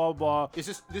 Blah blah blah blah.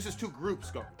 This is two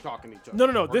groups talking to each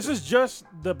other. No. Or This is just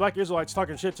the black Israelites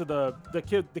talking shit to the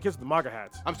kids with the MAGA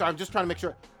hats. I'm sorry. I'm just trying to make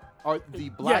sure. Are the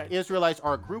black Israelites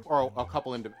are a group or a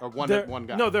couple or one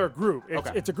guy? No, they're a group.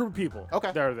 Okay. It's a group of people.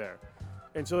 Okay. That are there.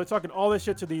 And so they're talking all this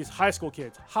shit to these high school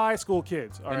kids. All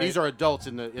And right? these are adults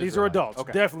in the. These are adults.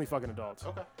 Okay. Definitely fucking adults.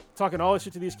 Okay. Talking all this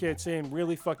shit to these kids, saying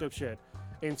really fucked up shit.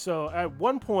 And so at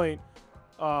one point,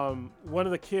 one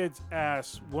of the kids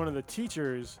asked one of the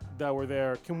teachers that were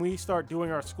there, "Can we start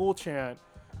doing our school chant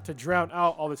to drown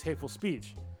out all this hateful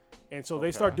speech?" And so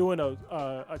they start doing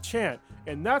a chant,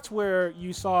 and that's where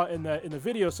you saw in the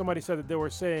video somebody said that they were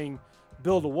saying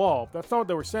 "build a wall." That's not what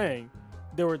they were saying.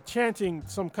 They were chanting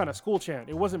some kind of school chant.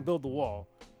 It wasn't "build the wall."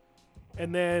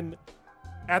 And then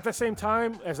at the same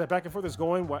time, as that back and forth is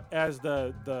going, as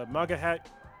the MAGA hat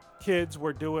kids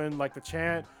were doing like the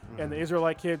chant, and the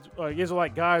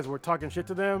Israelite guys were talking shit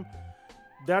to them,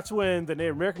 that's when the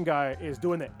Native American guy is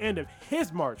doing the end of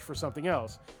his march for something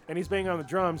else, and he's banging on the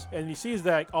drums, and he sees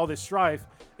that all this strife,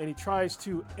 and he tries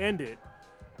to end it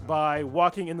by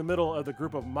walking in the middle of the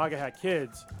group of MAGA hat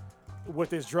kids with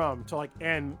his drum to like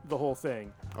end the whole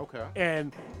thing. Okay.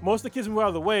 And most of the kids move out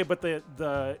of the way, but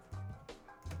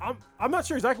I'm not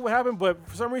sure exactly what happened, but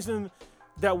for some reason,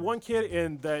 that one kid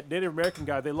and that Native American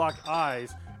guy, they locked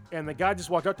eyes, and the guy just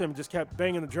walked up to him and just kept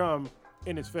banging the drum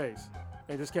in his face,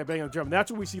 and just kept banging the drum. And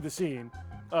that's when we see the scene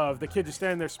of the kid just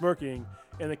standing there smirking,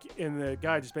 and the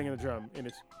guy just banging the drum, and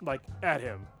it's like at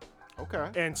him. Okay.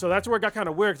 And so that's where it got kind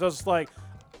of weird, because I was just like,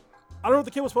 I don't know what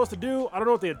the kid was supposed to do. I don't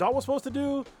know what the adult was supposed to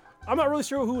do. I'm not really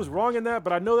sure who was wrong in that,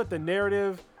 but I know that the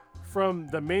narrative from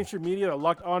the mainstream media that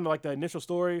locked on to like the initial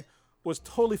story was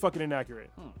totally fucking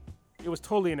inaccurate. It was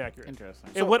totally inaccurate.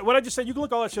 Interesting. And what I just said, you can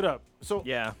look all that shit up. So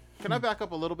Yeah. can I back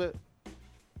up a little bit?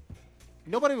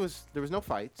 There was no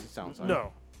fights. It sounds like.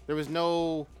 No. There was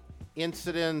no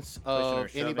incidents or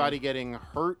of shoving. anybody getting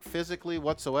hurt physically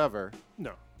whatsoever.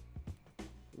 No.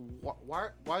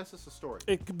 Why is this a story?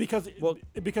 Because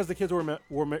the kids were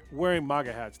wearing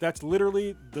MAGA hats. That's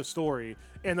literally the story.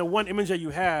 And the one image that you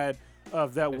had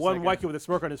of that one white kid with a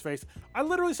smirk on his face, I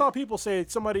literally saw people say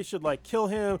somebody should like kill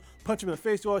him, punch him in the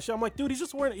face, do all that shit. I'm like, dude,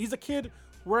 he's a kid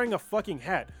wearing a fucking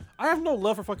hat. I have no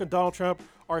love for fucking Donald Trump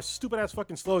or his stupid ass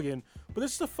fucking slogan, but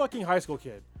this is a fucking high school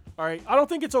kid. All right, I don't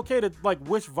think it's okay to like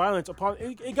wish violence upon.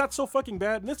 It got so fucking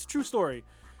bad, and it's a true story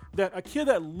that a kid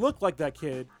that looked like that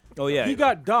kid. Oh yeah, he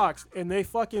got doxxed, and they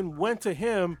fucking went to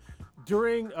him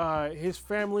during his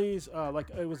family's like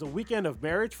it was a weekend of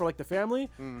marriage for like the family,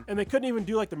 and they couldn't even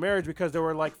do like the marriage because they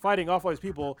were like fighting off all these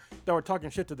people that were talking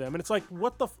shit to them, and it's like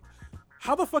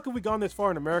how the fuck have we gone this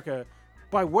far in America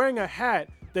by wearing a hat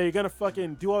that you're gonna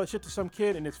fucking do all this shit to some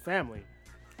kid and his family?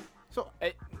 So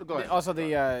go ahead. Also,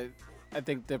 I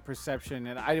think the perception,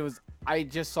 and I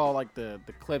just saw like the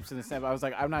clips and the stuff. I was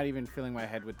like, I'm not even filling my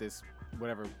head with this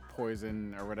whatever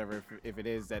poison or whatever if it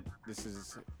is that this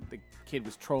is the kid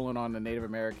was trolling on the Native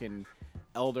American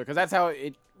elder, because that's how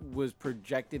it was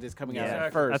projected as coming out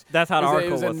at first. That's how the article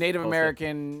it was a was Native posted.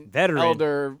 American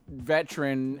Veteran.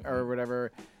 veteran or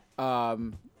whatever,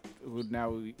 who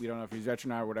now we don't know if he's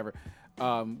veteran or whatever,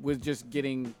 was just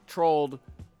getting trolled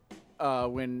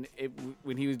when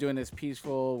he was doing this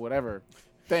peaceful whatever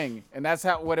thing, and that's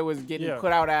what it was getting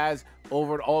put out as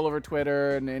all over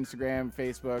Twitter and Instagram,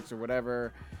 Facebooks or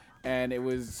whatever, and it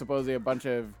was supposedly a bunch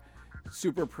of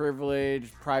super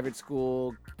privileged private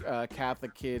school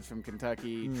Catholic kids from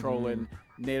Kentucky trolling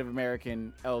Native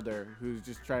American elder who's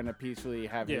just trying to peacefully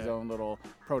have his own little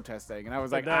protest thing, and I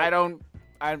was like,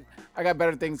 I got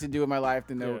better things to do in my life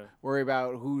than to worry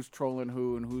about who's trolling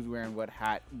who and who's wearing what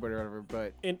hat, whatever.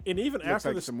 But and even looks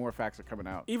after like some more facts are coming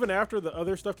out. Even after the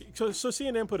other stuff, so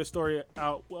CNN put a story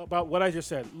out about what I just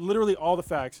said, literally all the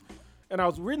facts, and I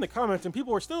was reading the comments, and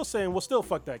people were still saying, "Well, still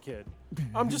fuck that kid."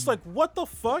 I'm just like, what the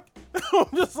fuck? I'm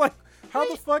just like, how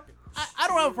the fuck? I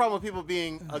don't have a problem with people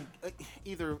being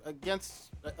either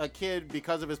against a kid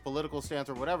because of his political stance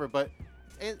or whatever, but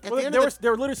they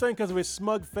were literally saying because of his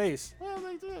smug face. Well,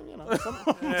 they did, you know.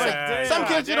 Some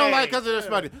kids you don't like because of their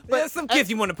smug. But There's some kids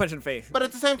you want to punch in the face. But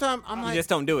at the same time, I'm You like, just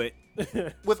don't do it.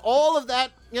 with all of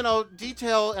that,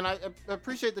 detail, and I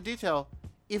appreciate the detail.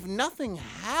 If nothing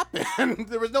happened,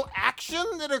 there was no action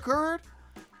that occurred.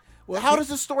 Well, how does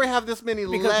this story have this many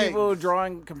because legs? people were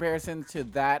drawing comparisons to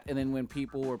that, and then when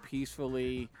people were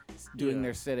peacefully doing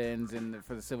their sit-ins and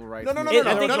for the civil rights. No, movement.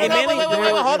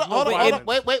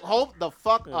 Wait, hold the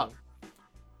fuck up.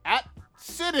 At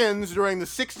sit-ins during the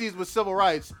 60s with civil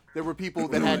rights, there were people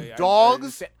that had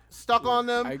dogs stuck on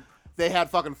them. They had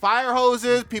fucking fire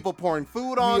hoses, people pouring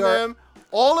food on them.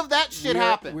 All of that shit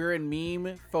happened. We're in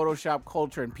meme Photoshop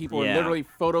culture, and people are literally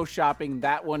photoshopping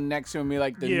that one next to me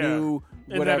like the new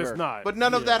whatever. And that is not. But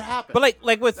none of that happened. But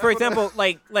like with, for example,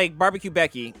 like Barbecue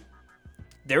Becky,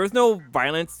 there was no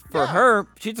violence for her.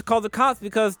 She just called the cops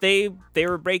because they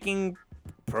were breaking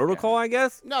protocol, I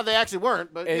guess. No, they actually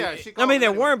weren't. But she called I mean, they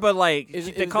them anyway. weren't, but like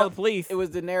they called the police. It was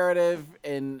the narrative,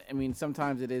 and I mean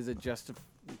sometimes it is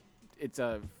it's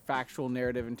a factual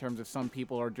narrative in terms of some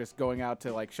people are just going out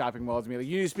to like shopping malls and be like,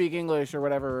 you speak English or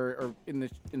whatever, or in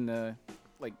the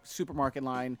like supermarket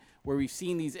line where we've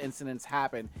seen these incidents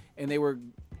happen, and they were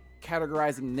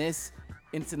categorizing this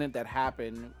incident that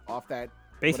happened off that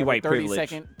basically white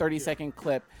 30 second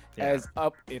clip as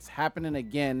up. It's happening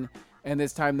again, and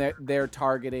this time they're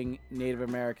targeting Native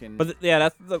American. But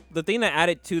that's the thing that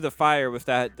added to the fire was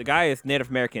that the guy is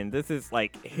Native American. This is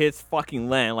like his fucking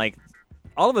land. Like,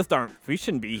 all of us we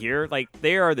shouldn't be here. Like,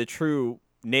 they are the true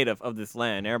native of this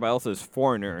land. Everybody else is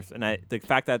foreigners. And the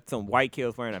fact that some white kid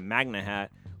was wearing a Magna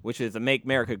hat, which is a Make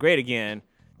America Great Again,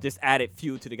 just added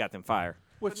fuel to the goddamn fire.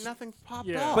 But nothing popped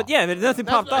off. But nothing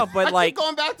popped off. But I keep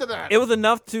going back to that. It was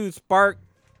enough to spark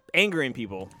anger in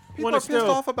people. People are pissed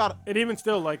off about it. And even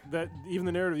still, like that, even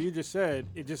the narrative you just said,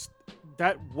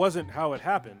 that wasn't how it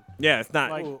happened. Yeah, it's not.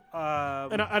 Like,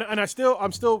 I'm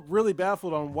still really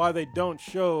baffled on why they don't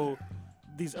show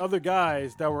these other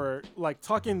guys that were like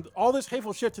talking all this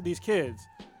hateful shit to these kids,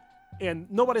 and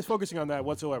nobody's focusing on that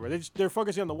whatsoever. They're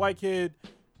focusing on the white kid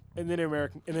and the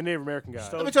Native American guy.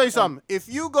 Let me tell you something. If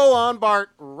you go on Bart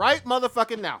right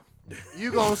motherfucking now,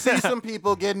 you gonna see some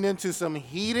people getting into some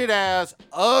heated ass,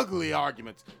 ugly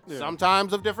arguments.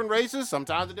 Sometimes of different races,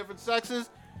 sometimes of different sexes.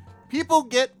 People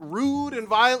get rude and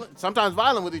violent, sometimes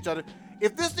violent with each other.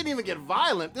 If this didn't even get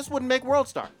violent, this wouldn't make World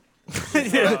Star.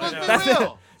 Let's be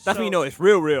real. That's when you know it's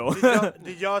real.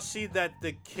 Did y'all see that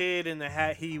the kid in the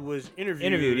hat, he was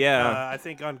interviewed? Yeah. I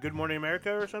think on Good Morning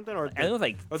America or something, or And it was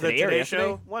like or the today or Today yesterday.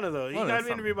 Show. One of those. He One of got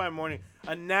those, interviewed by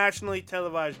a nationally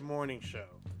televised morning show.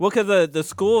 Well, because the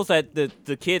schools that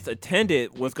the kids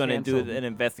attended was going to do canceled an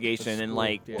investigation the and school,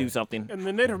 like yeah. do something. And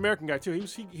the Native American guy too.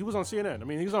 He was on CNN. I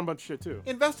mean, he was on a bunch of shit too.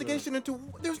 Investigation into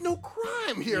there's no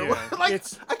crime here. Yeah, like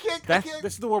it's- I can't.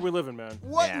 This is the world we live in, man.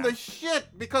 What in Yeah. the shit?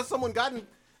 Because someone gotten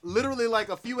literally like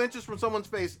a few inches from someone's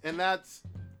face, and that's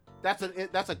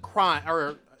a crime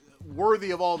or worthy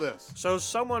of all this. So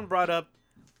someone brought up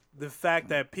the fact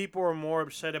that people are more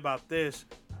upset about this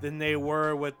than they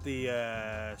were with the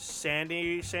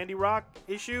Sandy Rock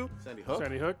issue. Sandy Hook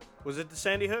Sandy Hook. Was it the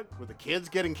Sandy Hook? with the kids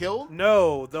getting killed.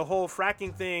 No, the whole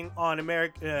fracking thing on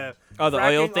America. Oh, the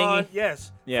oil thingy?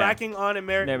 Yes. Yeah. Fracking on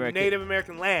Native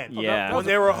American land. Yeah. When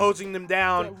they were hosing them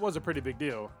down, That was a pretty big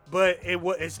deal. but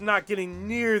it's not getting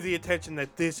near the attention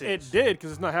that this is. It did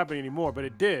because it's not happening anymore, but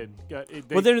it did.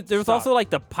 Well, there was also stopped. like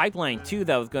the pipeline too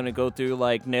that was going to go through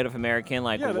like Native American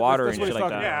like Yeah, water that's and what shit he's like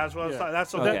talking that. Yeah, that's what I was Yeah. talking.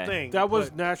 That's the Okay. whole thing. That was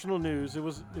But national news. It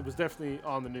was definitely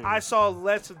on the news. I saw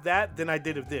less of that than I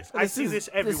did of this. I see this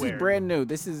everywhere. This is brand new.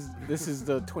 This is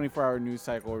the 24-hour news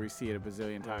cycle where we see it a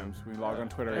bazillion times. We log on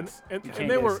Twitter. And- It's, and- you and can't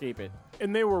they get were- escape it.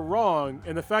 and they were wrong.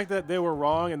 And the fact that they were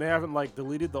wrong and they haven't like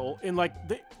deleted the old and like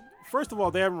first of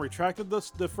all they haven't retracted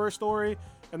the first story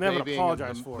and they They haven't being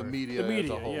apologized the for it. media The as a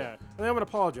media, whole. yeah, and they haven't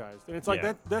apologized. And it's like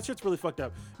Yeah. that shit's really fucked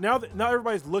up. Now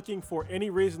everybody's looking for any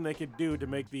reason they could do to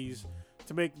make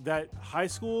that high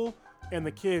school and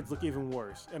the kids look even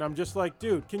worse. And I'm just like,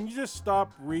 dude, can you just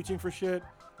stop reaching for shit?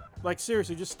 Like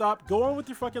seriously, just stop. Go on with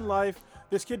your fucking life.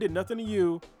 This kid did nothing to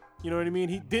you. You know what I mean?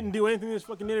 He didn't do anything to this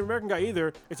fucking Native American guy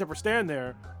either, except for stand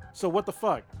there. So what the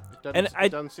fuck? It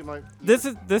doesn't seem like This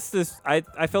is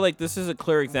I feel like this is a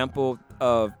clear example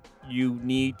of you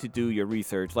need to do your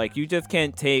research. Like you just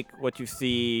can't take what you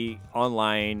see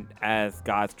online as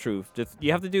God's truth. Just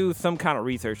you have to do some kind of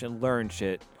research and learn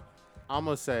shit. I'm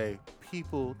gonna say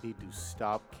people need to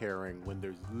stop caring when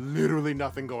there's literally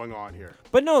nothing going on here.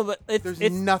 But no, but There's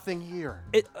it's nothing here.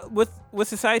 with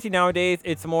society nowadays,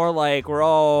 it's more like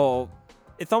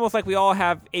it's almost like we all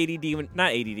have ADD,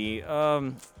 not ADD,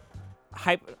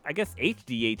 I guess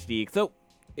ADHD. So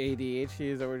ADHD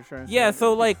is that what you're trying to say? yeah,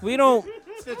 so like we don't.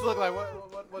 Stitch look like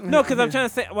what No, because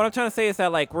what I'm trying to say is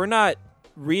that like we're not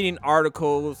reading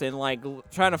articles and like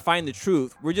trying to find the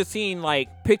truth. We're just seeing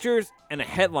like pictures and a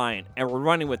headline, and we're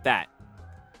running with that.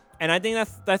 And I think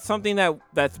that's something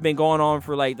that's been going on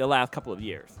for like the last couple of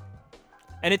years.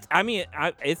 And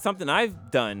it's something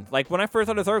I've done. Like when I first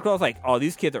saw this article, I was like, "Oh,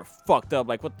 these kids are fucked up.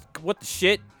 Like what the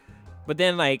shit?" But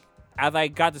then like as I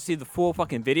got to see the full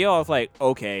fucking video, I was like,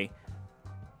 "Okay,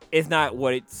 it's not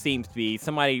what it seems to be.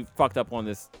 Somebody fucked up on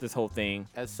this whole thing."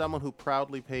 As someone who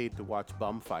proudly paid to watch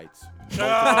bum fights,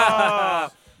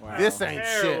 Ah, Wow. this ain't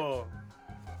terrible. shit.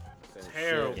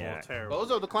 Terrible, Yeah. terrible.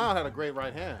 Bozo the Clown had a great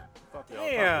right hand.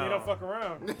 Damn. You don't fuck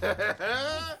around.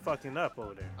 Fucking up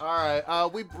over there. All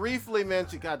right. We briefly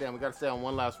mentioned. Goddamn, we got to stay on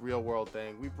one last real world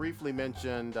thing. We briefly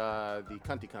mentioned the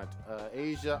cunty cunt,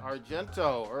 Asia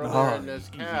Argento, earlier in this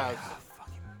cast.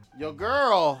 Your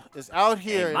girl is out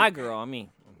here. Hey, my girl, I mean,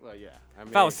 Well, yeah. I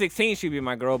mean, if I was 16, she'd be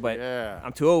my girl, but yeah.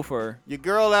 I'm too old for her. Your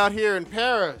girl out here in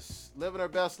Paris, living her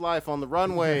best life on the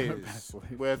runways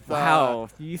with Wow,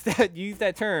 you use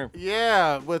that term.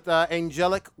 yeah, with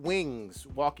angelic wings,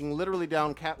 walking literally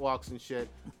down catwalks and shit.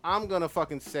 I'm gonna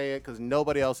fucking say it because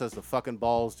nobody else has the fucking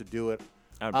balls to do it.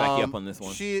 I'll back you up on this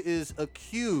one. She is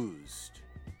accused,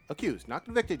 not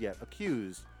convicted yet,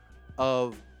 accused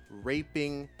of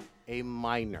raping a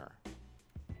minor.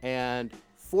 And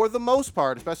for the most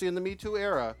part, especially in the Me Too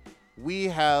era, we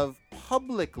have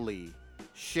publicly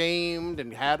shamed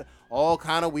and had all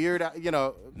kind of weird,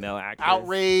 Male actors.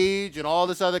 outrage and all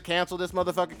this other cancel this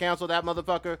motherfucker, cancel that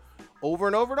motherfucker over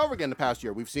and over and over again the past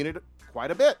year. We've seen it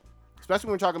quite a bit, especially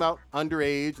when we're talking about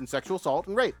underage and sexual assault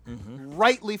and rape.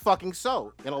 Rightly fucking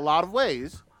so in a lot of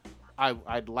ways.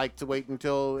 I'd like to wait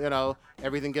until,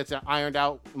 everything gets ironed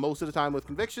out most of the time with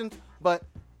convictions, but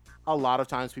a lot of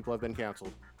times people have been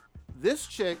canceled. This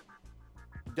chick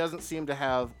doesn't seem to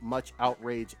have much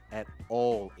outrage at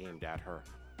all aimed at her.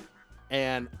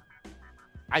 And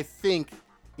I think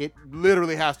it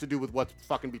literally has to do with what's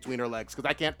fucking between her legs, because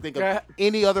I can't think of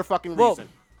any other fucking Well- reason.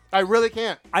 I really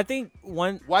can't. I think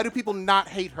one, Why do people not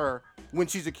hate her when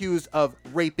she's accused of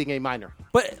raping a minor?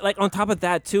 but like on top of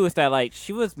that too, is that like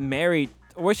she was married.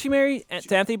 Was she married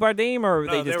to Anthony Bourdain, or were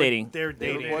No, they just dating? They're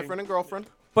They were dating. boyfriend and girlfriend.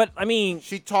 But I mean,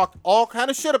 She talked all kind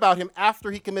of shit about him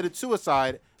after he committed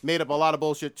suicide, made up a lot of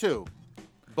bullshit too.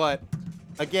 But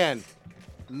again,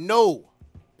 no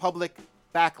public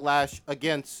backlash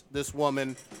against this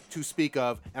woman to speak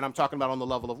of, and I'm talking about on the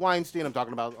level of Weinstein. I'm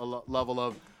talking about level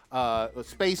of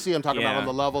Spacey. I'm talking about on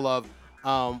the level of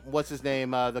what's his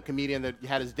name, the comedian that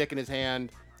had his dick in his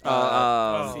hand.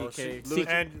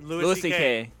 CK. Louis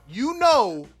C.K. You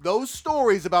know, those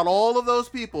stories about all of those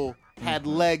people had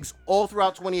legs all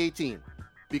throughout 2018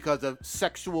 because of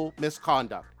sexual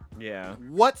misconduct. Yeah.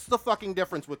 What's the fucking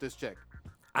difference with this chick?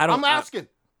 I'm asking.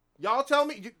 Y'all tell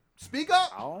me. Speak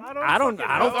up. I don't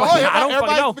Everybody's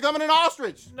fucking know. becoming an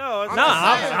ostrich. No, it's No,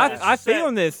 not I feel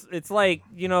on this. It's like,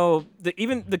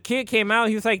 even the kid came out.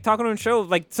 He was like talking on the show.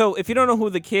 Like, so if you don't know who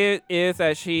the kid is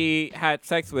that she had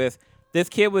sex with, this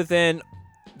kid was in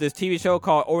this TV show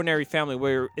called Ordinary Family,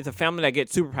 where it's a family that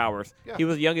gets superpowers. Yeah. He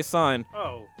was the youngest son.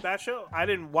 Oh, that show? I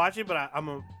didn't watch it, but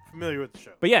I'm familiar with the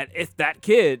show. But yeah, it's that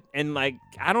kid, and like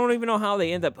I don't even know how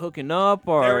they end up hooking up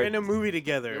or. They were in a movie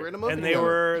together. They were in a movie and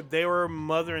together. they were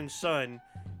mother and son,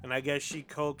 and I guess she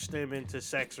coaxed him into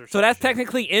sex or something. So that's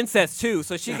technically incest too.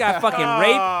 So she got fucking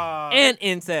rape and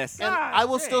incest. And God I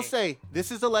will still dang. say,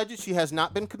 this is alleged. She has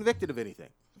not been convicted of anything.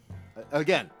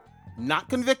 Again, not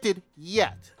convicted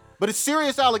yet. But it's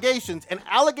serious allegations, and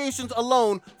allegations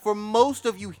alone for most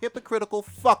of you hypocritical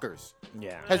fuckers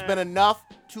Yeah. has been enough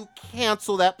to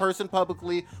cancel that person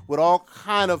publicly with all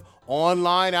kind of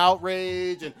online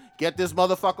outrage and get this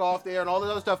motherfucker off there and all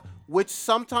this other stuff, which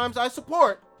sometimes I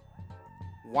support.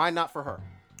 Why not for her?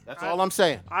 That's all I'm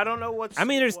saying. I don't know what's. I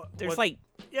mean, there's what- like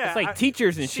yeah, it's like I-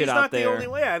 teachers and she's shit not out the there. only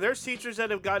way. Yeah, there's teachers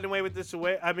that have gotten away with this.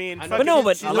 I mean, I know, But no, she's-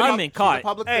 but she's a lot of pub- them she's caught. a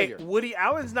public hey, figure. Woody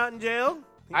Allen's not in jail,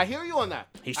 I hear you on that.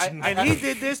 He I- should- and he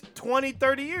did this 20,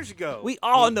 30 years ago. We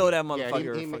all know that Yeah,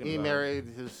 motherfucker. he fucking married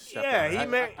his stepdaughter. yeah, he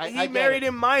I get married it.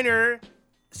 a minor,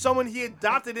 someone he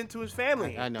adopted into his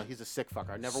family. I know, he's a sick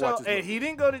fucker. I never So, watched his and movie. he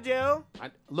didn't go to jail,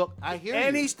 Look, I hear you.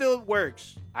 and he still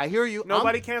works. I hear you.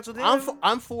 Nobody canceled him.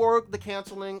 I'm for the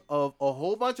canceling of a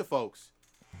whole bunch of folks.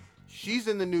 She's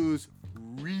in the news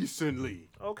recently.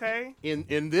 Okay.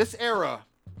 In this era,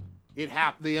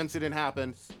 the incident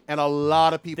happened, and a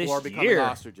lot of people This are becoming year.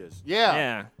 hostages. Yeah.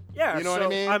 Yeah. Yeah, You know what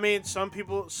I mean? some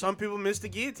people miss the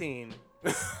guillotine.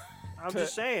 I'm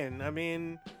just saying. I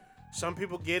mean, some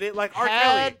people get it. Like R.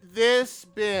 Had Kelly. this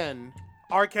been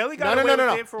R. Kelly got away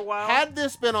with it for a while. Had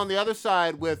this been on the other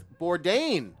side with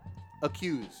Bourdain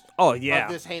accused Oh yeah.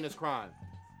 of this heinous crime.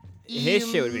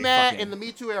 His shit would be fucking- in the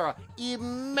Me Too era.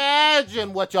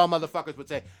 Imagine what y'all motherfuckers would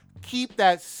say. Keep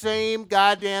that same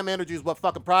goddamn energy is what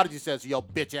fucking Prodigy says to your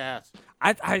bitch ass.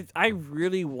 I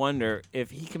really wonder if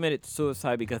he committed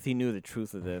suicide because he knew the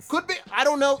truth of this. Could be. I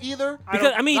don't know either.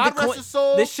 Because I mean, God the rest his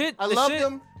soul. this shit. I this loved shit-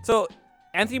 him. So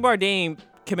Anthony Bourdain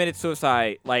committed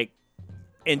suicide like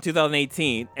in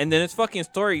 2018, and then his fucking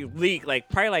story leaked like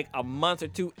probably like a month or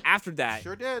two after that.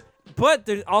 Sure did. But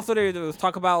there was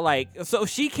talk about like, so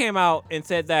she came out and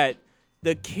said that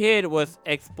the kid was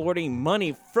exporting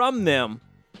money from them.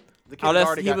 The kid Unless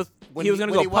already he got, was- when he was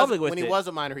gonna go public with when he it. was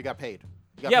a minor, he got paid.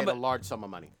 He got Yeah, paid but- a large sum of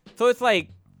money. So it's like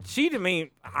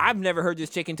I've never heard this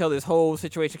chick until this whole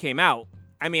situation came out.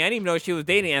 I mean, I didn't even know she was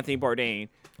dating Anthony Bourdain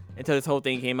until this whole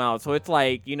thing came out. So it's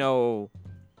like,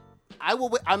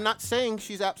 I'm not saying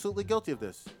she's absolutely guilty of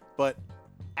this, but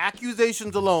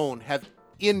accusations alone have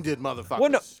ended motherfuckers. Well,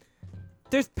 no.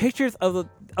 There's pictures of them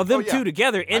Oh, yeah. two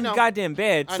together in the know. goddamn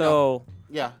bed. I So know.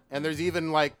 Yeah, and there's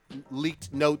even like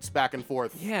leaked notes back and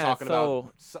forth Yeah, talking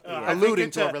about I think alluding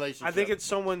it's to a relationship. I think it's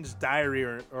someone's diary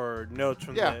or notes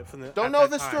from yeah. the Don't at know if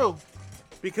that it's time. true.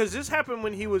 Because this happened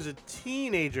when he was a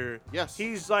teenager. Yes.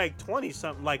 He's like 20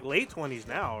 something, like late 20s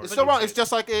now. or It's still wrong. something. It's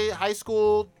just like a high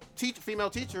school female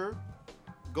teacher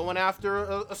going after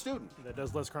a student. That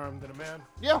does less crime than a man.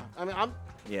 Yeah, I mean,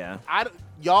 yeah.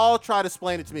 y'all try to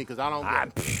explain it to me because I don't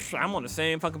get it. I'm on the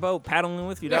same fucking boat paddling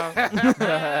with you, dog.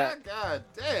 God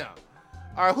damn.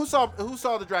 All right, who saw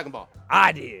the Dragon Ball?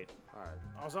 I did. All right.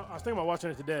 I was thinking about watching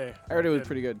it today. I heard it was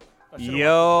pretty good. I should've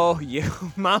Yo,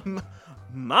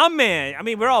 my man. I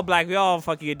mean, we're all black. We all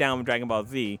fucking get down with Dragon Ball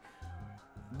Z.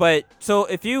 But so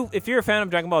if you're a fan of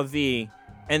Dragon Ball Z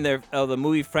and the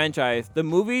movie franchise, the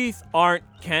movies aren't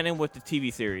canon with the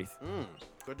TV series.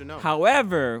 Good to know.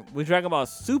 However, with Dragon Ball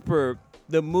Super,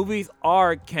 the movies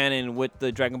are canon with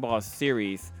the Dragon Ball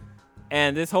series.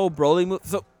 And this whole Broly movie.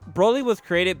 So Broly was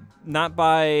created not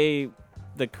by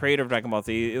the creator of Dragon Ball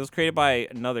Z. It was created by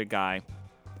another guy.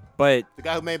 But The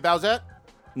guy who made Bowsette?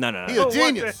 no. He's a what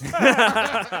genius.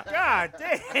 God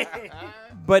dang.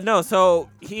 But no, so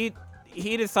he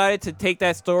decided to take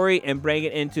that story and bring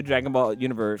it into Dragon Ball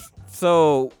universe.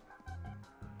 So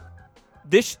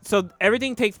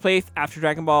everything takes place after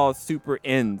Dragon Ball Super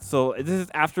ends. So this is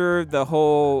after the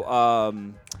whole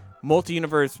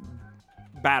multi-universe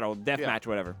battle, deathmatch,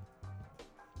 whatever.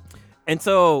 And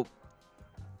so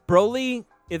Broly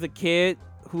is a kid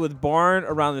who was born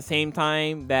around the same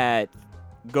time that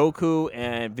Goku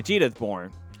and Vegeta is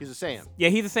born. He's a Saiyan. Yeah,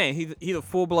 he's a Saiyan. He's a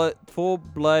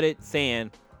full-blooded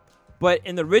Saiyan. But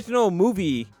in the original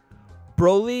movie,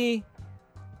 Broly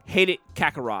hated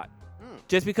Kakarot.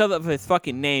 Just because of his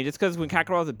fucking name. Just because when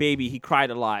Kakarot was a baby, he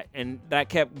cried a lot. And that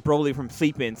kept Broly from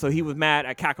sleeping. So he was mad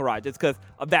at Kakarot just because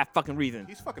of that fucking reason.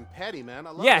 He's fucking petty, man.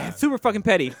 I love Yeah, that. he's super fucking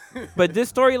petty. But this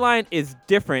storyline is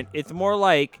different. It's more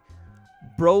like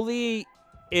Broly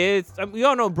is... I mean, we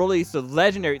all know Broly is the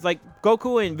legendary... It's like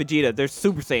Goku and Vegeta, they're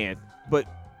Super Saiyans. But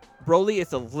Broly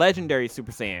is a legendary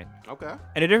Super Saiyan. Okay.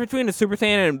 And the difference between the Super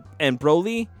Saiyan and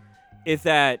Broly is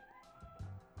that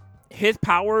his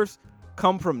powers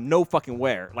come from no fucking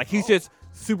where. Like, he's just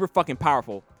super fucking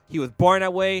powerful. He was born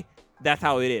that way. That's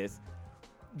how it is.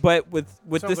 But with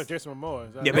Sounds this... like Jason Momoa.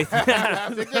 Is that yeah, right?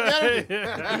 basically.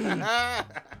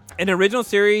 In the original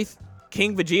series,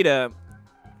 King Vegeta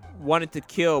wanted to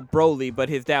kill Broly, but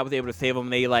his dad was able to save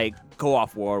him. They, like, go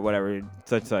off war or whatever,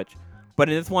 such. But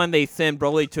in this one, they send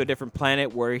Broly to a different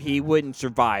planet where he wouldn't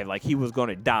survive. Like, he was going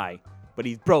to die. But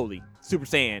he's Broly, Super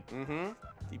Saiyan.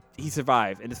 Mm-hmm. He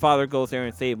survived. And his father goes there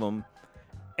and saves him.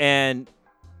 And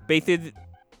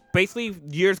basically,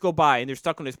 years go by, and they're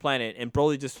stuck on this planet, and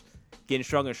Broly just getting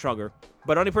stronger and stronger.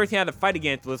 But the only person he had to fight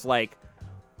against was, like,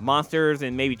 monsters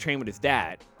and maybe train with his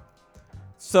dad.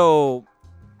 So,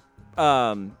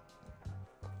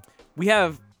 we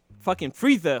have fucking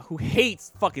Frieza, who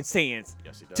hates fucking Saiyans.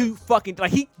 Yes, he does. To fucking,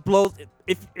 like, he blows,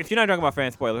 if you're not talking about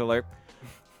fan, spoiler alert,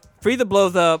 Frieza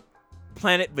blows up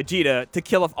planet Vegeta to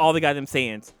kill off all the goddamn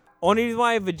Saiyans. Only reason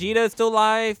why Vegeta is still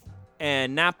alive,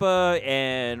 and Nappa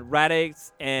and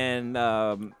Raditz and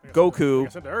Goku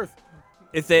Got sent to Earth.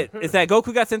 is that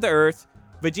Goku got sent to Earth.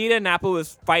 Vegeta and Nappa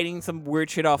was fighting some weird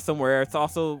shit off somewhere. It's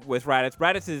also with Raditz.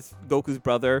 Raditz is Goku's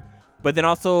brother. But then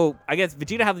also, I guess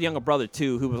Vegeta has a younger brother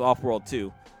too, who was off-world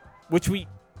too. Which we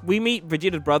meet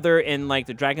Vegeta's brother in, like,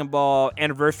 the Dragon Ball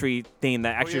anniversary thing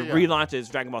that actually yeah.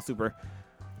 relaunches Dragon Ball Super.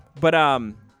 But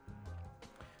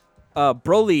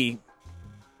Broly.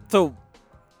 So,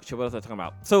 shit, what was I talking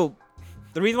about? So,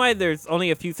 the reason why there's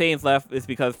only a few Saiyans left is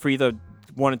because Frieza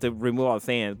wanted to remove all the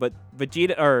Saiyans. But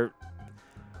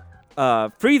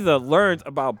Frieza learns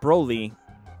about Broly,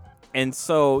 and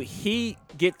so he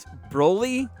gets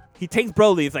Broly. He takes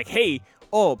Broly. It's like, hey,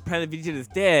 Planet Vegeta is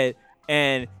dead,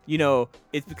 and, you know,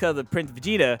 it's because of Prince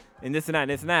Vegeta, and this and that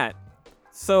and this and that.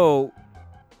 So,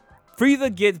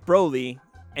 Frieza gets Broly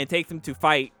and takes him to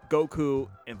fight Goku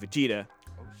and Vegeta.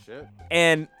 Oh, shit.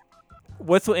 And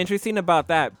what's so interesting about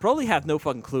that, Broly has no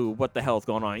fucking clue what the hell's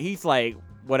going on. He's like,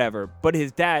 whatever. But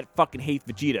his dad fucking hates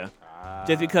Vegeta.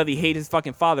 Just because he hates his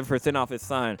fucking father for sending off his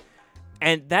son.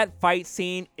 And that fight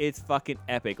scene is fucking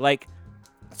epic. Like,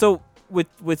 so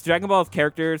with Dragon Ball's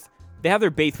characters, they have their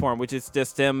base form, which is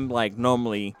just them, like,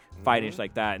 normally fighting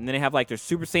like that. And then they have, like, their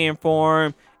Super Saiyan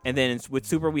form. And then with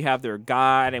Super, we have their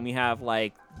God. And we have,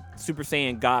 like, Super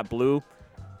Saiyan God Blue.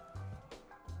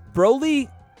 Broly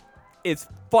is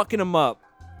fucking him up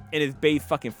in his base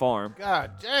fucking form.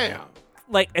 God damn.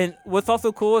 Like, and what's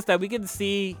also cool is that we get to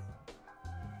see,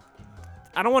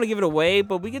 I don't want to give it away,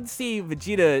 but we get to see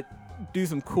Vegeta do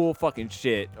some cool fucking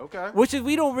shit. Okay. Which is,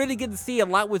 we don't really get to see a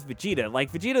lot with Vegeta.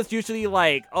 Like, Vegeta's usually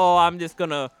like,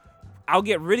 I'll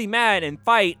get really mad and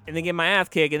fight and then get my ass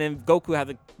kicked, and then Goku has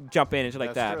to jump in and shit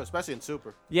like That's that. true, especially in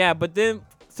Super. Yeah, but then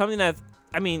something that's,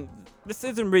 I mean, this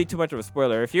isn't really too much of a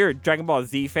spoiler. If you're a Dragon Ball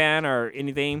Z fan or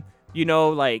anything, you know,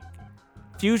 like,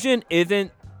 fusion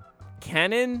isn't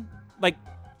canon.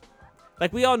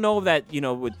 Like we all know that, you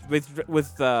know,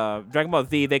 with Dragon Ball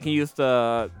Z, they can use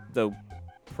the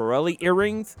Pirelli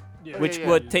earrings, Yeah. which yeah,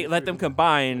 would let them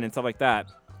combine and stuff like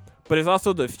that. But there's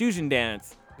also the fusion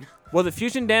dance. Well, the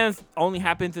fusion dance only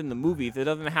happens in the movies. It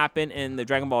doesn't happen in the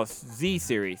Dragon Ball Z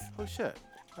series. Oh, shit.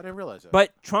 I didn't realize that. But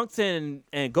Trunks and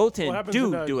Goten Well, it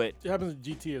happens do it. It happens in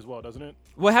GT as well, doesn't it?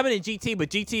 Well, it happened in GT,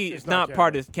 but GT It's is not not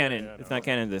part canon. of canon. Yeah, It's no. not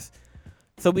canon this.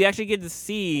 So we actually get to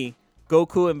see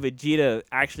Goku and Vegeta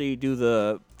actually do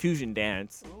the fusion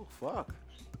dance. oh, fuck.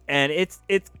 And it's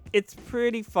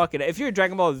pretty fucking. If you're a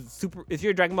Dragon Ball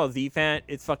Z fan,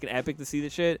 it's fucking epic to see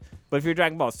this shit. But if you're a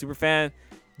Dragon Ball Super fan,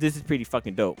 this is pretty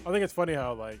fucking dope. I think it's funny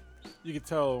how, like, you could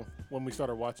tell when we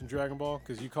started watching Dragon Ball,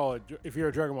 because you call it, if you're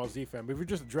a Dragon Ball Z fan, but if you're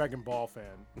just a Dragon Ball fan,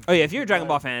 Oh yeah, if you're a Dragon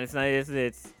Ball fan, it's not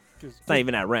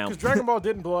even that realm. because Dragon Ball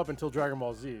didn't blow up until Dragon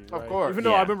Ball Z. Of right? course. Even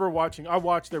though Yeah. I remember I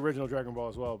watched the original Dragon Ball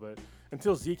as well, but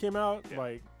until Z came out,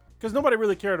 because nobody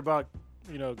really cared about,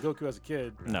 you know, Goku as a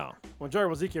kid. No. When Dragon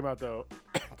Ball Z came out, though,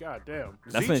 God damn.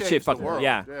 That's Z when shit changed the fucking world.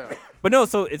 yeah. But no,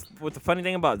 so it's what the funny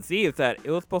thing about Z is that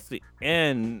it was supposed to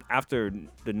end after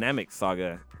the Namek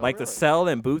saga. Like the really? Cell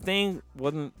and Boot thing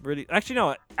wasn't really actually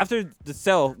no, after the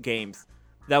Cell games,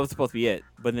 that was supposed to be it.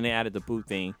 But then they added the Boot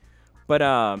thing. But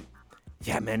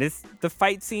yeah, man, the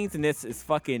fight scenes in this is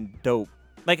fucking dope.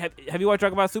 Like have you watched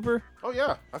Dragon Ball Super? Oh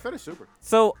yeah, I finished Super.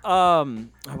 So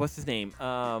what's his name?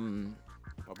 My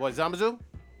boy Zamazu.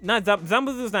 Not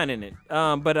Zambuzu's not in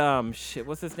it. Shit,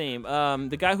 what's his name?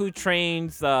 The guy who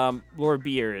trains Lord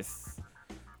Beerus.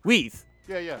 Whis.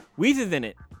 Yeah. Whis is in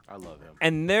it. I love him.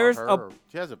 And there's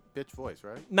She has a bitch voice,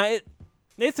 right?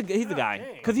 he's the guy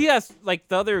dang. because he has like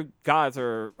the other gods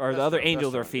or the other right,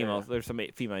 angels that's are right, yeah, females. yeah. There's some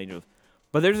female angels,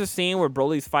 but there's a scene where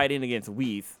Broly's fighting against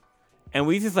Whis, and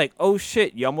Whis is like, "Oh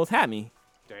shit, you almost had me."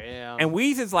 Damn. And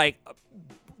Whis is like,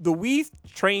 the Whis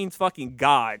trains fucking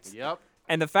gods, Yep.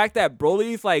 and the fact that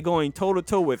Broly's like going toe to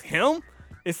toe with him,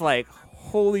 it's like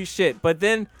holy shit. But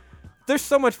then there's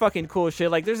so much fucking cool shit.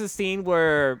 Like there's a scene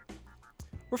where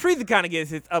Frieza kind of gets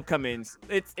his upcomings.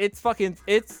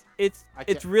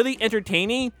 It's really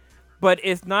entertaining, but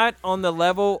it's not on the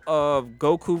level of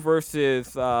Goku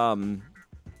versus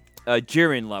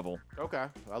Jiren level. Okay.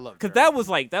 I love. Cause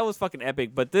Jiren. that was fucking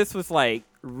epic. But this was like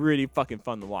really fucking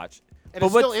fun to watch. And but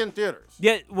it's still in theaters.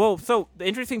 Yeah, well, so the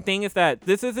interesting thing is that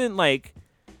this isn't like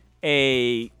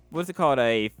what's it called,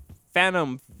 a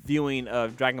phantom viewing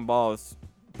of Dragon Ball's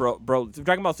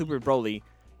Dragon Ball Super Broly.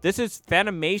 This is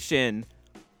Fanimation,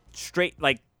 straight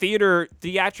like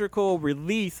theatrical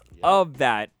release of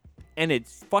that, and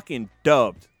it's fucking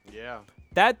dubbed. Yeah.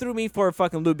 That threw me for a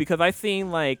fucking loop because I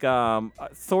seen like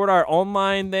Sword Art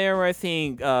Online there, where I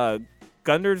seen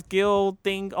Gunner's Guild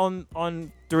thing on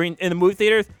in the movie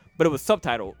theaters, but it was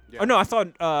subtitled. Yeah. Oh no, I saw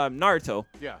Naruto,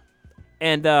 Yeah.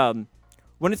 and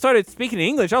when it started speaking in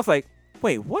English, I was like,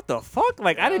 wait, what the fuck?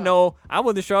 Like I didn't Yeah. know, I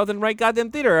wasn't sure I was in the right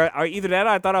goddamn theater, or either that or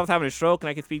I thought I was having a stroke and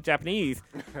I could speak Japanese.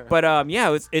 But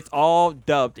yeah, it's all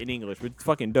dubbed in English, which is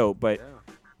fucking dope. But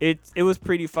it was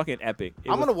pretty fucking epic.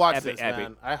 I'm gonna watch epic, this,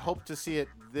 man. I hope to see it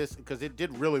because it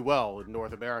did really well in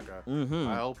North America. Mhm.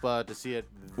 I hope to see it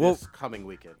Well- this coming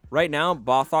weekend. Right now,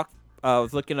 I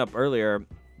was looking up earlier,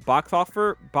 box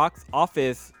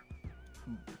office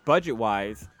budget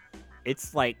wise,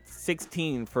 it's like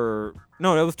 16 for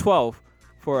no, it was 12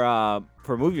 for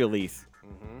movie release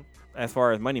Mm-hmm. as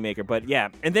far as moneymaker. But yeah,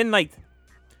 and then like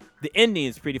the ending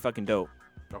is pretty fucking dope.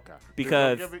 Okay.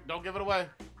 Because- don't give it away.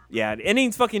 Yeah, the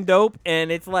ending's fucking dope,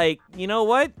 and it's like, you know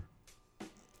what?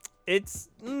 It's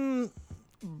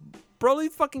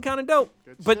Broly's fucking kind of dope.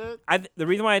 Good But shit. the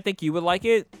reason why I think you would like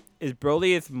it is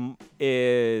Broly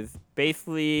is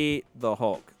basically the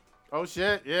Hulk. Oh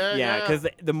shit! Yeah. Yeah, because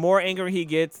the more angry he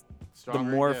gets, Stronger the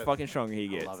he more gets. fucking stronger he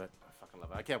gets. I love it. I fucking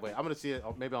love it. I can't wait. I'm gonna see it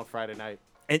maybe on Friday night.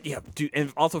 And yeah, dude,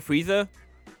 and also Frieza.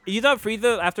 You thought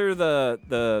Frieza after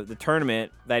the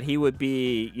tournament that he would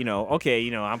be,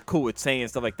 okay, I'm cool with Saiyan and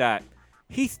stuff like that.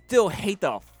 He still hates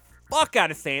the fuck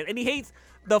out of Saiyan, and he hates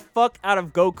the fuck out of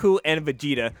Goku and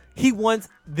Vegeta. He wants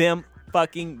them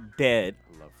fucking dead.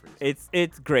 I love Frieza.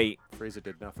 It's great. Frieza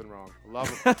did nothing wrong. Love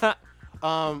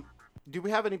him. Do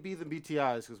we have any B's and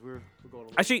BTIs? Because we're going.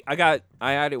 Actually, I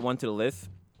added one to the list.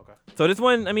 Okay. So this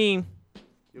one, I mean,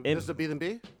 This is a B and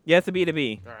B. yeah, it's a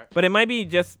B2B, All right. but it might be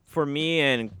just for me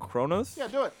and Kronos. Yeah,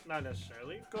 do it. Not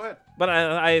necessarily. Go ahead. But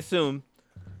I assume.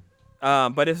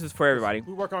 But this is for everybody.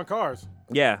 We work on cars.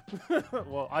 Yeah.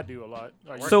 Well, I do a lot.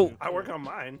 I used So- to. I work on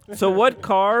mine. So what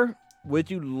car would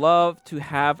you love to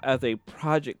have as a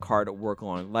project car to work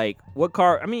on? Like, what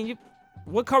car? I mean,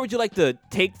 what car would you like to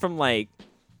take from like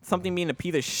something being a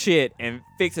piece of shit and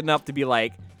fix it up to be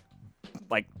like,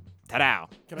 ta-da?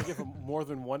 Can I give a more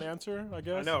than one answer? I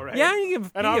guess. I know, right? Yeah, you can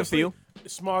And give a obviously, few.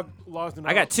 smog laws do not.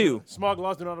 I got two. Smog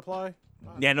laws do not apply.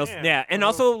 Yeah, no, damn. yeah, and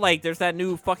also like there's that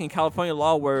new fucking California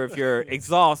law where if your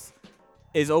exhaust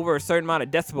is over a certain amount of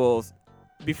decibels,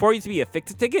 before it used to be a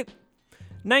fixed ticket,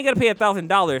 now you gotta pay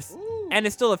 $1,000, and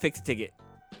it's still a fixed ticket.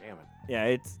 Damn it.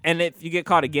 Yeah, and if you get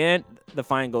caught again, the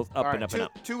fine goes up All right, and up and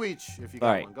up. two each if you All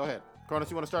got right. one. Go ahead. Kronos,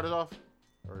 you want to start us off?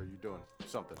 Or are you doing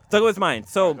something? So go with mine.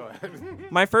 So Go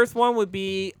ahead. my first one would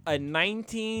be a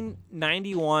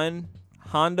 1991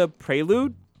 Honda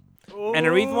Prelude. And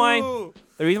the reason why- Ooh.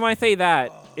 The reason why I say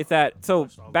that is that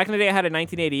back in the day I had a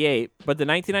 1988, but the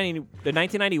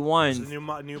 1991 This is new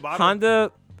model.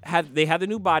 Honda had the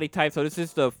new body type. So this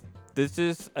is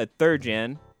a third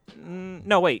gen.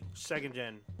 No, wait. Second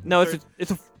gen. No, Third-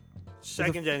 it's a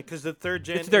second gen because the third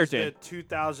gen It's third is gen. the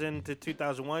 2000 to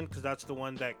 2001 because that's the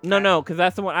one that. no, because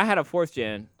that's the one I had a fourth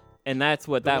gen. and that's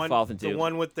what The that one, falls into. The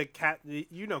one with the cat,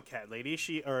 you know, Cat Lady.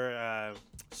 Sea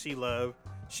Love.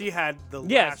 She had the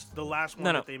Yes. last one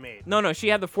No, that they made. No, she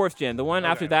had the 4th gen. The one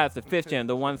after Okay. that is the 5th gen.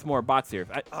 The one's more boxier.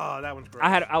 Oh, that one's great.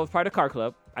 I was part of Car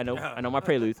Club. I know Yeah. I know my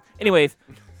preludes. Anyways,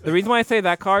 the reason why I say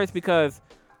that car is because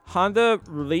Honda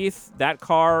released that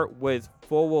car with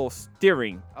full-wheel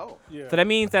steering. Oh. Yeah. So that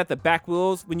means that the back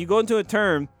wheels, when you go into a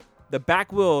turn, the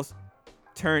back wheels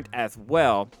turned as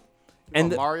well.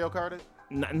 And the- Mario Kart it?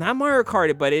 not Mario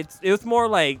Kart, but it was more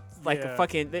like a Yeah.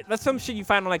 fucking. That's some shit you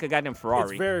find on like a goddamn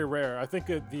Ferrari. It's very rare. I think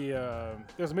there's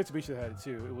a Mitsubishi that had it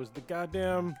too. It was the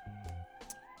goddamn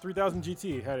 3000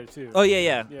 GT had it too. Oh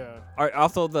yeah. Yeah.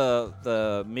 Also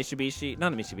the Mitsubishi,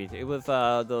 not the Mitsubishi. It was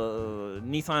the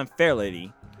Nissan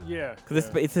Fairlady. Yeah. Because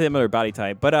yeah. it's a similar body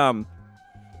type. But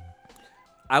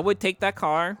I would take that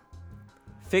car,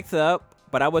 fix it up,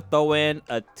 but I would throw in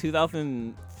a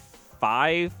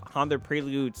 2005 Honda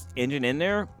Prelude engine in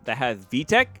there that has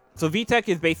VTEC. So VTEC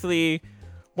is basically,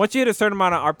 once you hit a certain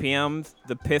amount of RPMs,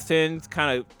 the pistons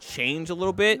kind of change a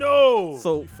little bit. No.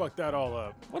 So- you fucked that all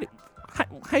up. How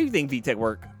do you think VTEC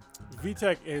work?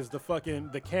 VTEC is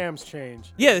the cams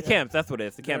change. Yeah, the cams. That's what it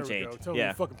is. The cam There we change. go. Tell me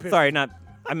Yeah. the fucking pistons. Sorry, not.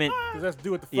 I meant. Because that's to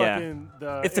do with the Yeah. fucking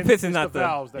It's the pistons, it's not the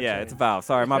valves. That Yeah, change. it's a valve.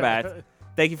 Sorry, my bad.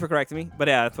 Thank you for correcting me. But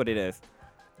yeah, that's what it is.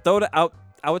 Throw it out.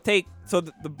 I would take. So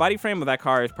the body frame of that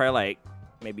car is probably like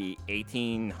maybe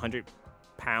 1,800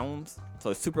 pounds. So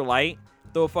it's super light.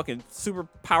 Throw a fucking super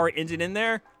powered engine in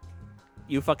there.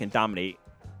 You fucking dominate.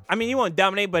 I mean, you won't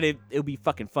dominate, but it'll be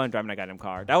fucking fun driving that goddamn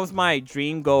car. That was my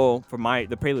dream goal for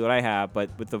the Prelude I have. But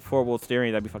with the 4-wheel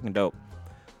steering, that'd be fucking dope.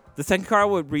 The second car I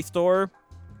would restore.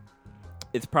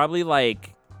 It's probably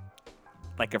like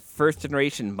a first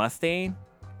generation Mustang.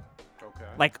 Okay.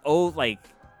 Like old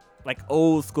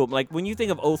school. Like when you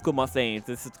think of old school Mustangs,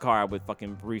 this is the car I would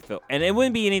fucking refill. And it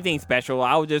wouldn't be anything special.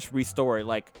 I would just restore it,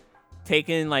 like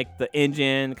taking like the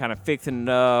engine, kind of fixing it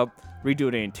up, redo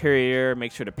the interior,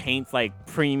 make sure the paint's like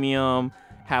premium,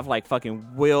 have like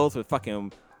fucking wheels with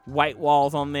fucking white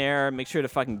walls on there, make sure the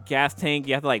fucking gas tank,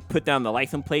 you have to like put down the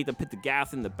license plate to put the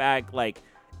gas in the back. Like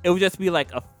it would just be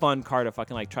like a fun car to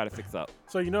fucking like try to fix up.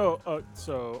 So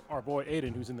so our boy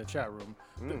Aiden, who's in the chat room,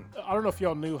 I don't know if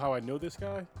y'all knew how I know this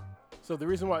guy. So the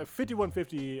reason why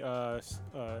 5150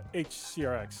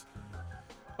 HCRX,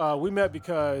 we met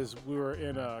because we were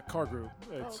in a car group.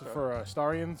 It's for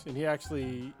Starions, and he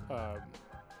actually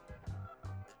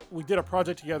we did a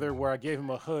project together where I gave him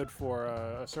a hood for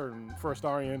a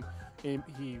Starion. And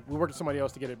we worked with somebody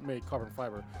else to get it made carbon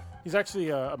fiber. He's actually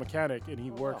a mechanic, and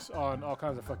he works on all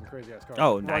kinds of fucking crazy ass cars.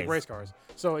 Oh, like nice. race cars.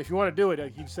 So if you want to do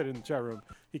it, he said it in the chat room.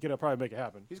 He could probably make it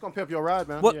happen. He's gonna pimp your ride,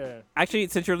 man. What? Yeah. Actually,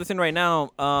 since you're listening right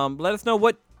now, let us know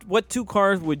what 2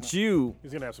 cars would you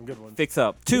He's gonna have some good ones. fix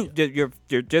up? 2.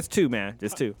 You're just 2, man.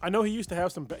 Just 2. I know he used to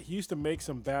have some. He used to make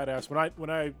some badass. When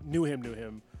I knew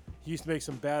him, he used to make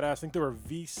some badass. I think there were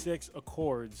V6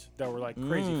 Accords that were like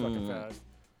crazy fucking fast.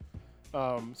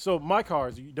 So my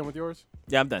cars. Are you done with yours?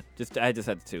 Yeah, I'm done. I just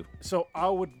had the 2. So I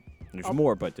would. There's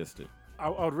more, but just 2. I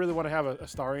would really want to have a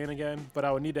Starion again, but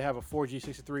I would need to have a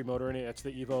 4G63 motor in it. That's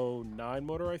the Evo 9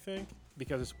 motor, I think,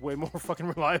 because it's way more fucking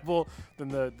reliable than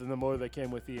the motor that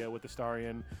came with the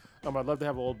Starion. I'd love to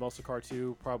have an old muscle car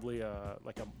too, probably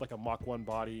like a Mach 1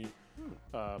 body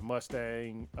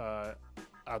Mustang.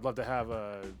 I'd love to have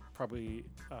probably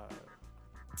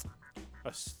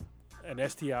an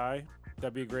STI.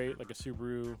 That'd be great, like a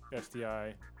Subaru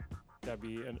STI. That'd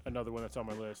be another one that's on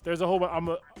my list. There's a whole. I'm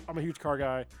a huge car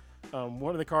guy.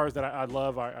 One of the cars that I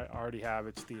love, I already have.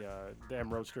 It's the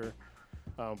M Roadster,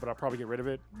 but I'll probably get rid of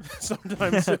it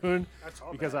sometime soon That's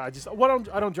all because bad.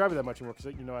 I don't drive it that much anymore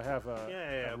because I have I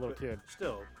have a little but kid.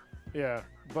 Still, Yeah,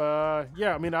 but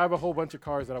yeah, I mean, I have a whole bunch of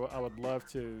cars that I would love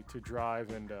to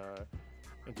drive and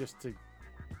just to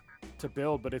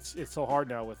build, but it's so hard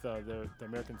now with the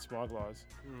American smog laws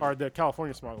or the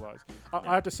California smog laws.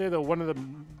 I have to say though, one of the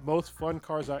most fun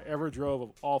cars I ever drove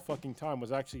of all fucking time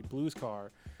was actually Blue's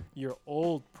car, your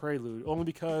old Prelude, only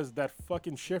because that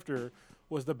fucking shifter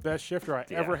was the best shifter I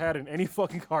ever had in any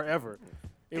fucking car ever.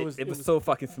 It was so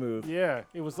fucking smooth. yeah.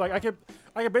 It was like I could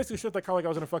basically shift that car like I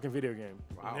was in a fucking video game.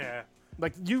 Wow. yeah.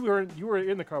 Like you were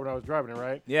in the car when I was driving it,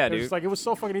 right? Yeah, it was dude. like it was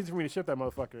so fucking easy for me to shift that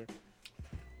motherfucker.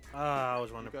 I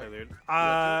was wondering Okay.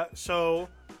 Prelude. So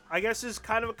I guess it's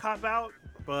kind of a cop out,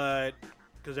 but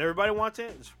because everybody wants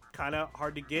it, it's kind of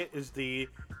hard to get. Is the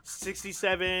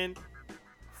 '67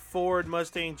 Ford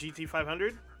Mustang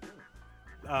GT500?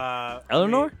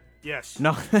 Eleanor? Yes.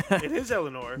 No. It is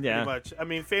Eleanor, Yeah. pretty much. I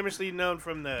mean, famously known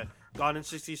from the Gone in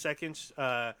 60 Seconds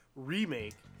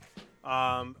remake.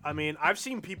 I mean, I've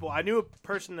seen people. I knew a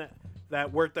person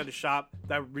that worked at a shop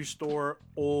that restore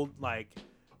old like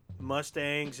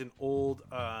Mustangs and old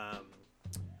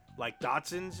like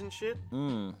Datsuns and shit.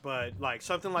 But like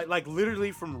something like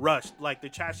literally from rust, like the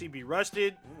chassis be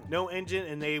rusted, no engine,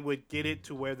 and they would get it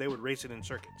to where they would race it in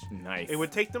circuits. Nice. It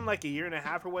would take them like a year and a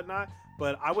half or whatnot,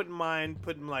 but I wouldn't mind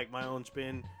putting like my own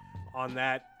spin on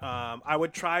that. I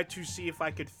would try to see if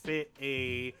I could fit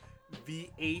a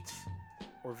V8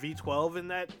 or V12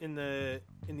 in the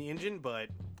engine, but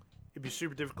it'd be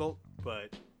super difficult.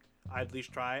 But I'd at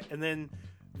least try. And then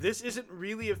this isn't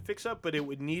really a fix-up, but it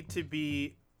would need to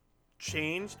be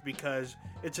changed because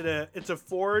it's a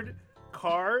Ford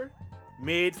car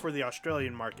made for the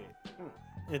Australian market.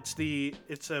 It's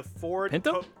a Ford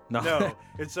Pinto? No,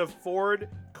 it's a Ford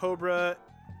Cobra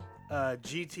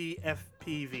GT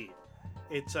FPV.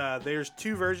 It's there's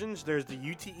two versions. There's the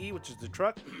UTE, which is the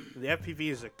truck, and the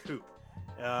FPV is a coupe.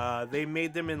 They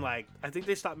made them in I think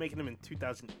they stopped making them in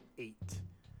 2008.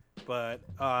 But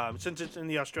since it's in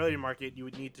the Australian market, you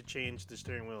would need to change the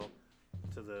steering wheel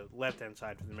to the left-hand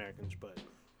side for the Americans. But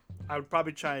I would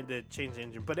probably try to change the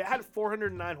engine. But it had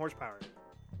 409 horsepower.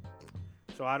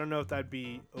 So I don't know if that'd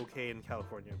be okay in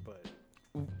California, but...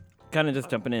 Kind of just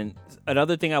jumping in.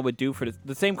 Another thing I would do for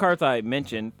the same cars I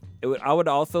mentioned, I would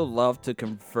also love to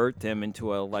convert them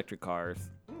into electric cars.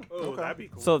 Oh, that'd be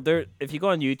cool. So if you go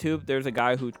on YouTube, there's a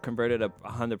guy who converted a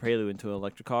Honda Prelude into an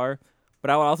electric car. But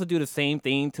I would also do the same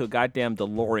thing to a goddamn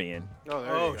DeLorean. Oh,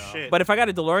 there Oh, you go. shit. But if I got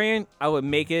a DeLorean, I would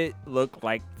make it look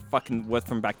like fucking what's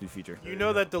from Back to the Future. You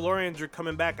know that DeLoreans are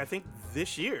coming back, I think,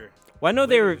 this year. Well, I know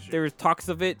Later this year. there was talks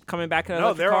of it coming back in an No,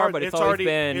 electric car, but it's always already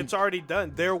been... it's already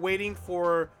done. They're waiting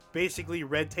for basically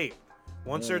red tape.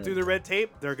 Once they're through the red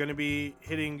tape, they're going to be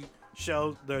hitting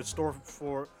the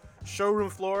showroom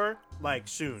floor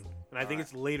soon. And I think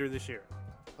it's later this year.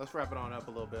 Let's wrap it on up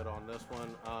a little bit on this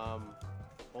one.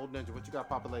 Old Ninja, what you got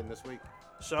populating this week?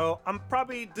 So I'm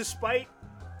probably, despite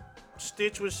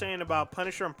Stitch was saying about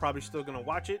Punisher, I'm probably still going to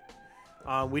watch it.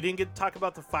 We didn't get to talk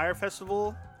about the Fire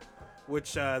Festival,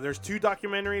 which there's two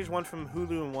documentaries, one from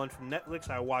Hulu and one from Netflix.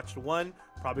 I watched one.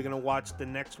 Probably going to watch the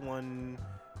next one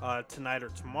tonight or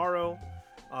tomorrow.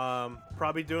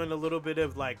 Probably doing a little bit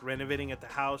of renovating at the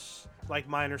house,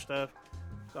 minor stuff.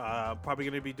 Probably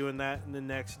going to be doing that in the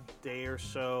next day or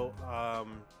so.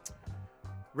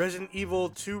 Resident Evil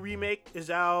 2 Remake is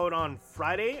out on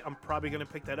Friday. I'm probably going to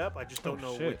pick that up. I just don't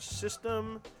know which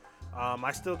system.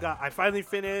 I finally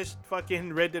finished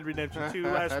fucking Red Dead Redemption 2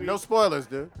 last week. No spoilers,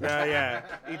 dude. Yeah.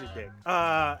 Eat a dick.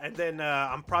 And then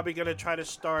I'm probably going to try to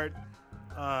start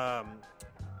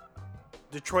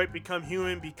Detroit Become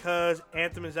Human because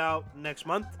Anthem is out next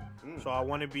month. So I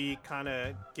want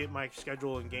to get my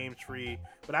schedule and games free.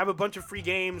 But I have a bunch of free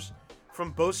games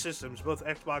from both systems, both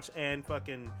Xbox and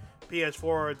fucking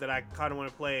PS4 that I kind of want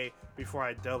to play before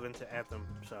I delve into Anthem.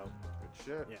 So, Good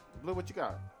shit. Yeah. Blue, what you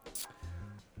got?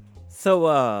 So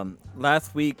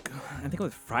last week, I think it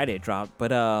was Friday it dropped,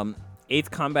 but Ace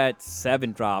Combat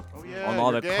 7 dropped Oh, yeah, on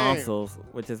all your the game. consoles,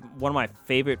 which is one of my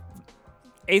favorite.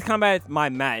 Ace Combat is my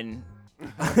Madden.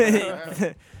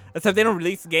 Except they don't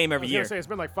release the game I every was year. gonna say it's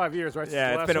been 5 years, right?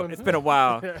 Yeah, since the last one? it's been a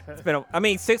while. I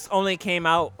mean, 6 only came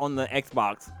out on the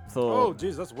Xbox. So Oh,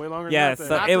 jeez, that's way longer. Yeah, than so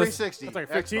that. Not it was- 360. That's like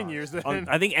 15 Xbox. years then.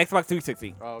 I think Xbox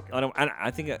 360. Oh, okay.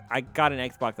 I think I got an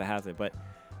Xbox that has it, but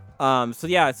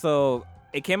so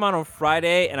it came out on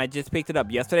Friday, and I just picked it up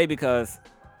yesterday because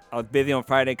I was busy on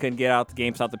Friday, couldn't get out to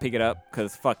GameStop to pick it up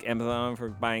because fuck Amazon for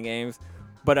buying games.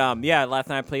 But last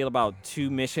night I played about 2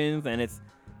 missions, and it's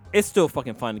still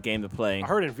fucking fun game to play. I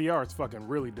heard in VR it's fucking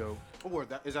really dope. Oh,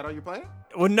 is that all you're playing?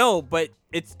 Well, no, but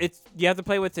it's you have to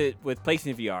play with it with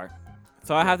PlayStation VR.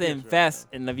 So I have to invest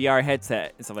in the VR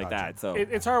headset and stuff like that. So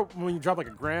It's hard when you drop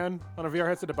 $1,000 on a VR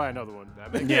headset to buy another one.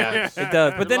 That makes yeah, sense. it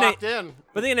does. But You're then locked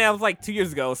in. that was like 2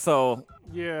 years ago. So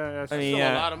Yeah, that's I mean, Still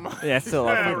a yeah, lot of money. yeah, it's still a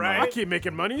lot of Yeah, fucking right? money. I keep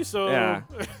making money, so Yeah.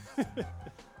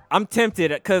 I'm tempted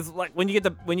because when you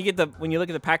look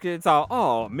at the package, it's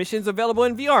all missions available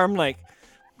in VR. I'm like,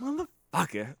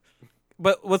 motherfucker.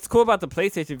 But what's cool about the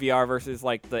PlayStation VR versus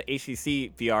the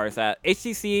HTC VR is that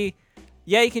HTC,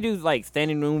 yeah, you can do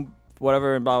standing room,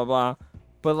 whatever, and blah blah blah.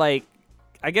 But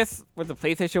I guess with the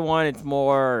PlayStation One, it's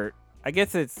more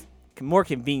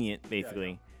convenient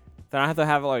basically. So I don't have to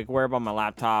have worry about my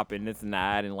laptop and this and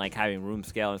that and having room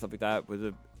scale and stuff like that. With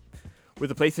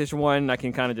the PlayStation 1, I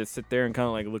can kind of just sit there and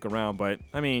kind of look around. But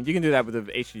I mean, you can do that with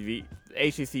the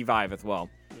HTC Vive as well.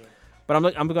 Yeah. But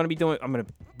I'm gonna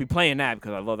be playing that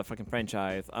because I love the fucking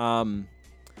franchise. I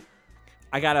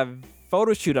got a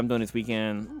photo shoot I'm doing this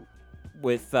weekend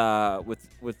with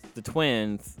the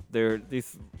twins.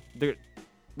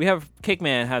 We have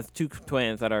Cakeman has 2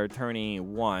 twins that are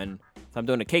turning 1 So I'm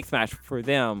doing a cake smash for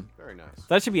them. Very nice. So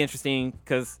that should be interesting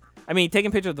because, I mean,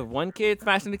 taking pictures of one kid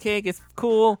smashing the cake is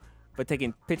cool, but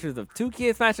taking pictures of 2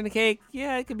 kids smashing the cake,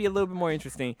 yeah, it could be a little bit more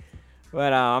interesting.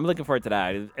 But I'm looking forward to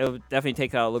that. It'll definitely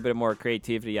take out a little bit more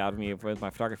creativity out of me with my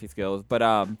photography skills. But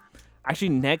actually,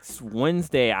 next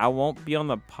Wednesday, I won't be on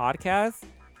the podcast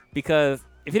because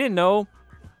if you didn't know,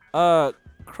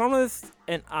 Cronus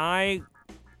and I,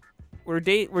 we're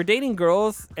dating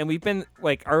girls, and we've been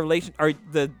like our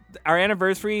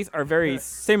anniversaries are very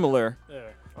similar. Yeah.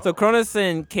 So Cronus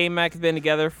and K-Mac have been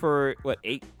together for what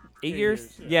 8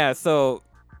 years? Yeah. So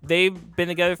they've been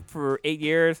together for 8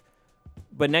 years,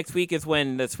 but next week is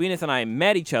when the Sweetness and I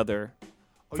met each other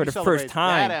for you the first celebrate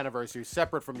time. That anniversary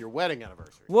separate from your wedding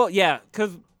anniversary. Well, yeah,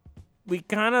 because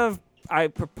I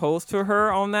proposed to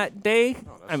her on that day.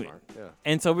 Oh, that's smart. Yeah.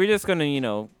 And so we're just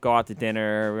gonna, go out to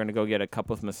dinner. We're gonna go get a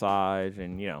couples massage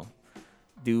and,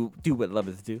 do what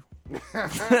lovers do. This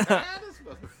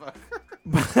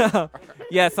motherfucker.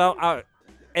 Yeah, so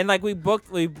and like we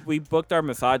booked our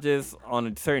massages on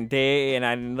a certain day, and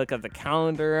I didn't look at the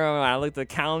calendar. When I looked at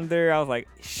the calendar, I was like,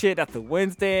 shit, that's a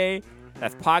Wednesday.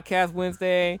 That's podcast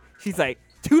Wednesday. She's like,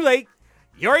 too late.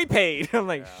 You already paid. I'm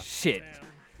like, shit.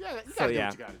 Yeah, you gotta So do yeah.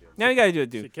 what you gotta do. Now you gotta do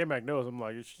it, See, dude. K-Mac knows. I'm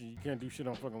like, you can't do shit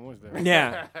on fucking Wednesday.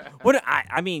 Yeah. What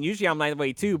I mean, usually I'm that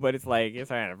way too, but it's like it's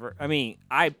our anniversary. I mean,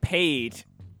 I paid.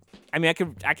 I mean,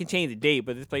 I can change the date,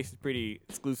 but this place is pretty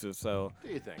exclusive, so Do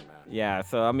you think, man? yeah.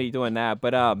 So I'm gonna be doing that.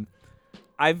 But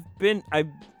I've been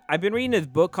reading this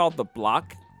book called The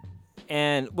Block,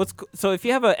 and so if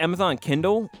you have an Amazon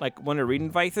Kindle, like one of the reading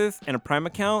devices, and a Prime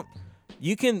account,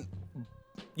 you can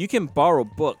borrow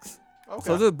books. Okay.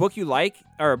 So if there's a book you like,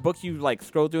 or a book you like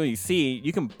scroll through and you see,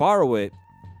 you can borrow it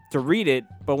to read it.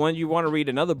 But when you want to read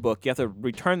another book, you have to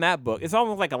return that book. It's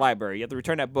almost like a library. You have to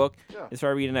return that book Yeah. and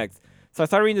start reading next. So I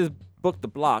started reading this book, The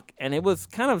Block, and it was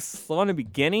kind of slow in the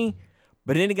beginning,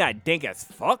 but then it got dank as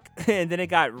fuck, and then it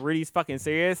got really fucking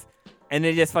serious, and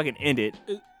then it just fucking ended.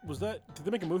 Did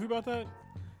they make a movie about that?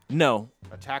 No,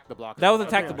 Attack the Block. that was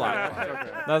Attack the Block. Okay.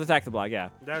 That was Attack the Block, yeah.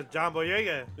 That's John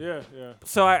Boyega. Yeah.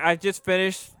 So I just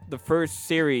finished the first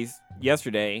series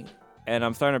yesterday, and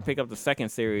I'm starting to pick up the second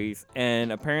series.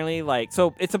 And apparently,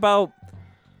 so it's about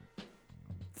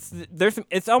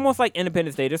it's almost like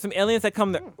Independence Day. There's some aliens that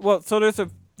come there. Well, so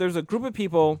there's a group of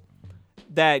people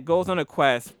that goes on a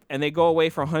quest, and they go away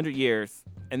for 100 years,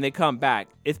 and they come back.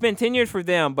 It's been 10 years for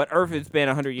them, but Earth has been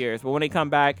 100 years. But when they come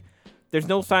back, there's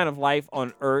no sign of life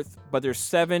on Earth, but there's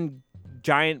 7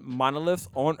 giant monoliths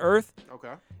on Earth.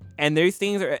 Okay. And these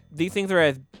things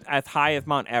are as high as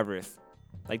Mount Everest.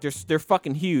 Like they're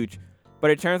fucking huge.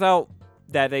 But it turns out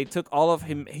that they took all of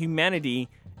humanity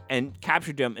and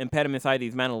captured them and put them inside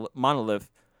these monoliths.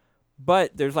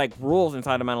 But there's like rules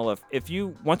inside the monolith.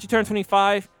 Once you turn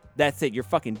 25, that's it. You're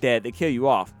fucking dead. They kill you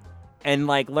off. And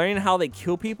like learning how they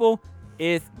kill people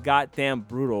is goddamn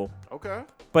brutal. Okay.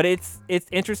 But it's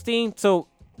interesting. So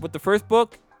with the first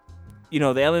book, the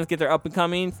aliens get their up and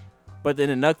comings, but then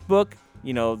the next book,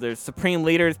 their supreme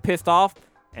leader is pissed off,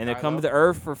 and they're coming to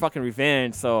Earth for fucking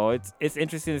revenge. So it's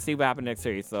interesting to see what happens next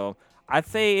series. So I'd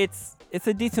say it's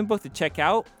a decent book to check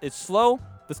out. It's slow,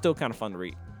 but still kind of fun to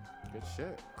read. Good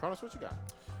shit. Cronus, what you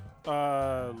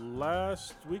got?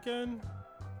 Last weekend,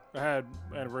 I had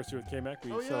anniversary with K-Mac.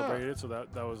 We Oh, yeah. celebrated it, so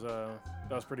that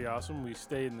was pretty awesome. We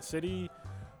stayed in the city.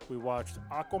 We watched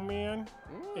Aquaman,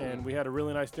 and we had a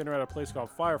really nice dinner at a place called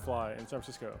Firefly in San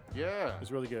Francisco. Yeah. It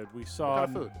was really good. We saw. What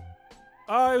kind of food?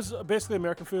 It was basically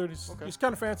American food. Okay. It's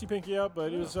kind of fancy, pinky up,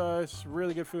 but it's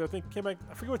really good food. I think K-Mac,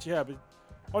 I forget what she had,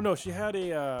 but she had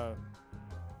a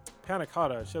panna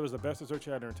cotta. She said it was the best dessert she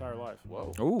had in her entire life.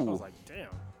 Whoa. I Ooh, was like, damn.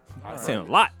 that's saying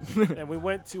a lot. And we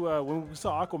went to when we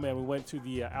saw Aquaman, we went to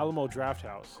the Alamo Draft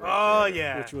House, Oh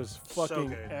yeah. which was So fucking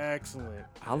good. excellent.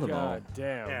 Alamo. God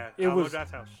damn. Yeah. It Alamo was.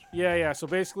 Draft House. Yeah. So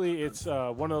basically, it's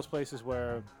one of those places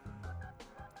where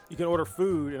you can order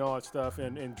food and all that stuff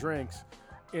and drinks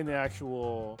in the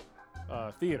actual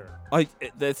theater. Oh,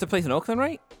 it's the place in Oakland,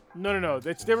 right? No.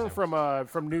 It's different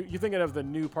from New. You're thinking of the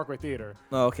New Parkway Theater.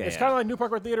 Oh, okay. It's kind of like New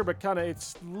Parkway Theater, but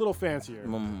it's a little fancier.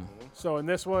 So in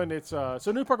this one, it's so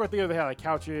New Parkway Theater, they had like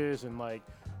couches and like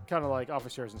kind of like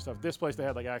office chairs and stuff. This place, they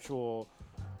had like actual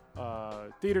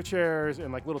theater chairs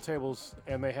and like little tables,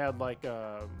 and they had like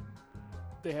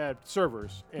they had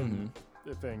servers in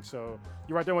the thing. So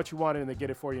you write down what you wanted, and they get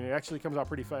it for you. And it actually comes out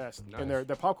pretty fast. Nice. And their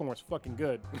popcorn was fucking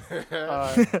good.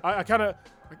 I kind of.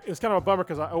 It's kind of a bummer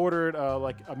because I ordered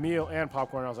like a meal and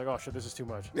popcorn. And I was like, oh shit, this is too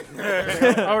much.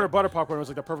 I ordered butter popcorn. It was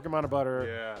like the perfect amount of butter.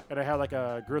 Yeah. And I had like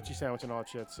a grilled cheese sandwich and all that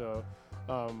shit. So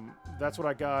that's what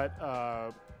I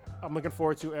got. I'm looking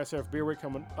forward to SF Beer Week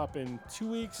coming up in 2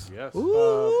 weeks. Yes.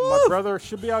 My brother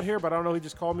should be out here, but I don't know. He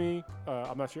just called me.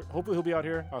 I'm not sure. Hopefully he'll be out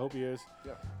here. I hope he is.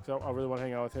 Yeah. So I really want to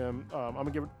hang out with him. I'm going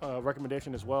to give a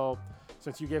recommendation as well.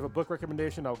 Since you gave a book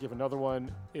recommendation, I'll give another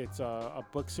one. It's a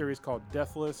book series called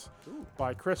Deathless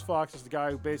by Chris Fox. It's the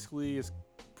guy who basically is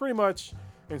pretty much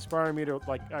inspiring me to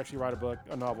like actually write a book,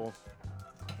 a novel.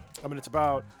 I mean, it's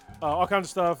about all kinds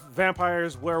of stuff: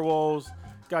 vampires, werewolves,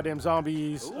 goddamn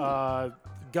zombies,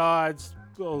 gods,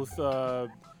 both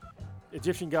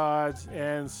Egyptian gods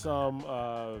and some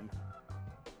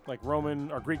like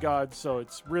Roman or Greek gods. So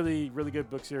it's really, really good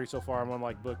book series so far. I'm on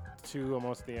like book 2,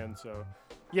 almost at the end. So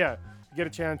yeah, if you get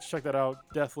a chance, check that out.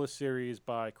 Deathless series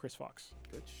by Chris Fox.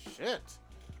 Good shit.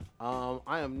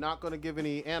 I am not going to give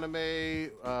any anime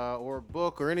or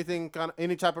book or anything,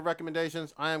 any type of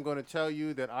recommendations. I am going to tell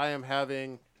you that I am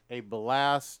having a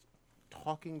blast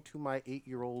talking to my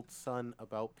 8-year-old son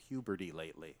about puberty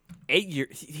lately. 8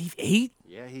 years? He's 8?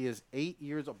 Yeah, he is 8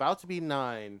 years, about to be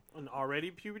 9. And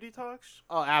already puberty talks?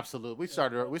 Oh, absolutely. We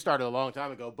started a long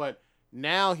time ago, but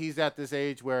now he's at this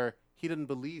age where he didn't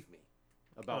believe me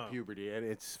about puberty, and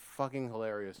it's fucking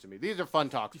hilarious to me. These are fun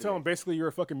talks. You to tell me. him basically you're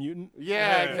a fucking mutant.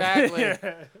 Yeah, exactly.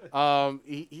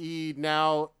 He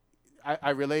now,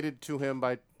 I related to him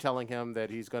by telling him that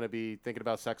he's going to be thinking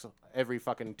about sex every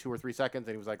fucking 2 or 3 seconds,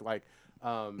 and he was like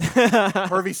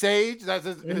Hervey Sage. That's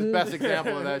his best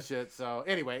example of that shit. So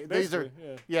anyway, these are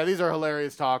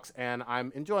hilarious talks, and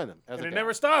I'm enjoying them. And it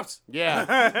never stops. Yeah.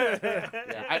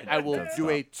 I will do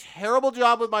a terrible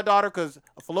job with my daughter because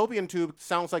a fallopian tube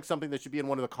sounds like something that should be in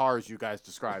one of the cars you guys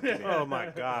described to me. Oh my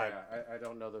god. Yeah, I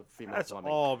don't know the female That's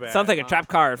plumbing. all bad. Sounds like a trap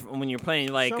card when you're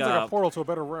playing like. Sounds like a portal to a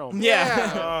better realm.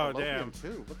 Yeah. Oh, fallopian damn.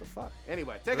 tube. What the fuck?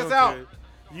 Anyway, take us Okay. out.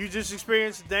 You just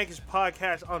experienced the Dankest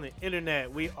podcast on the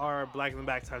internet. We are Black and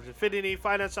Black times Infinity.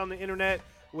 Find us on the internet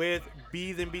with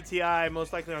Bees and BTI,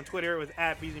 most likely on Twitter with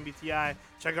 @Bees and BTI.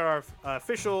 Check out our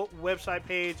official website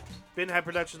page,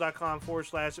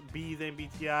 benheadproductions.com/Bees and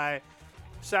BTI.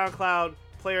 SoundCloud,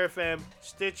 Player FM,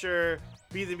 Stitcher,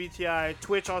 Bees and BTI,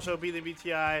 Twitch also Bees and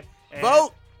BTI. And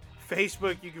Vote.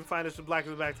 Facebook, you can find us with Black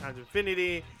and Black times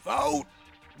Infinity. Vote.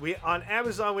 We on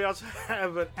Amazon. We also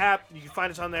have an app. You can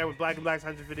find us on there with Black and Black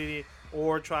times Infinity,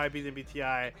 or try Bees and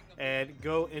BTI and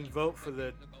go and vote for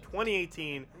the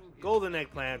 2018 Golden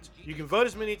Eggplants. You can vote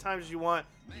as many times as you want.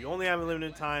 You only have a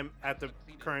limited time at the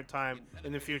current time.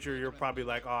 In the future, you're probably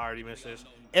like, oh, I already missed this.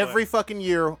 Every But, fucking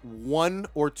year, 1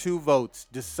 or 2 votes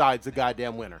decides a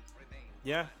goddamn winner.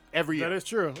 yeah, Every year. That is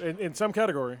true in some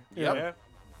category. Yep. yeah.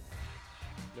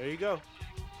 There you go.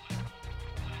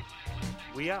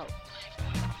 We out.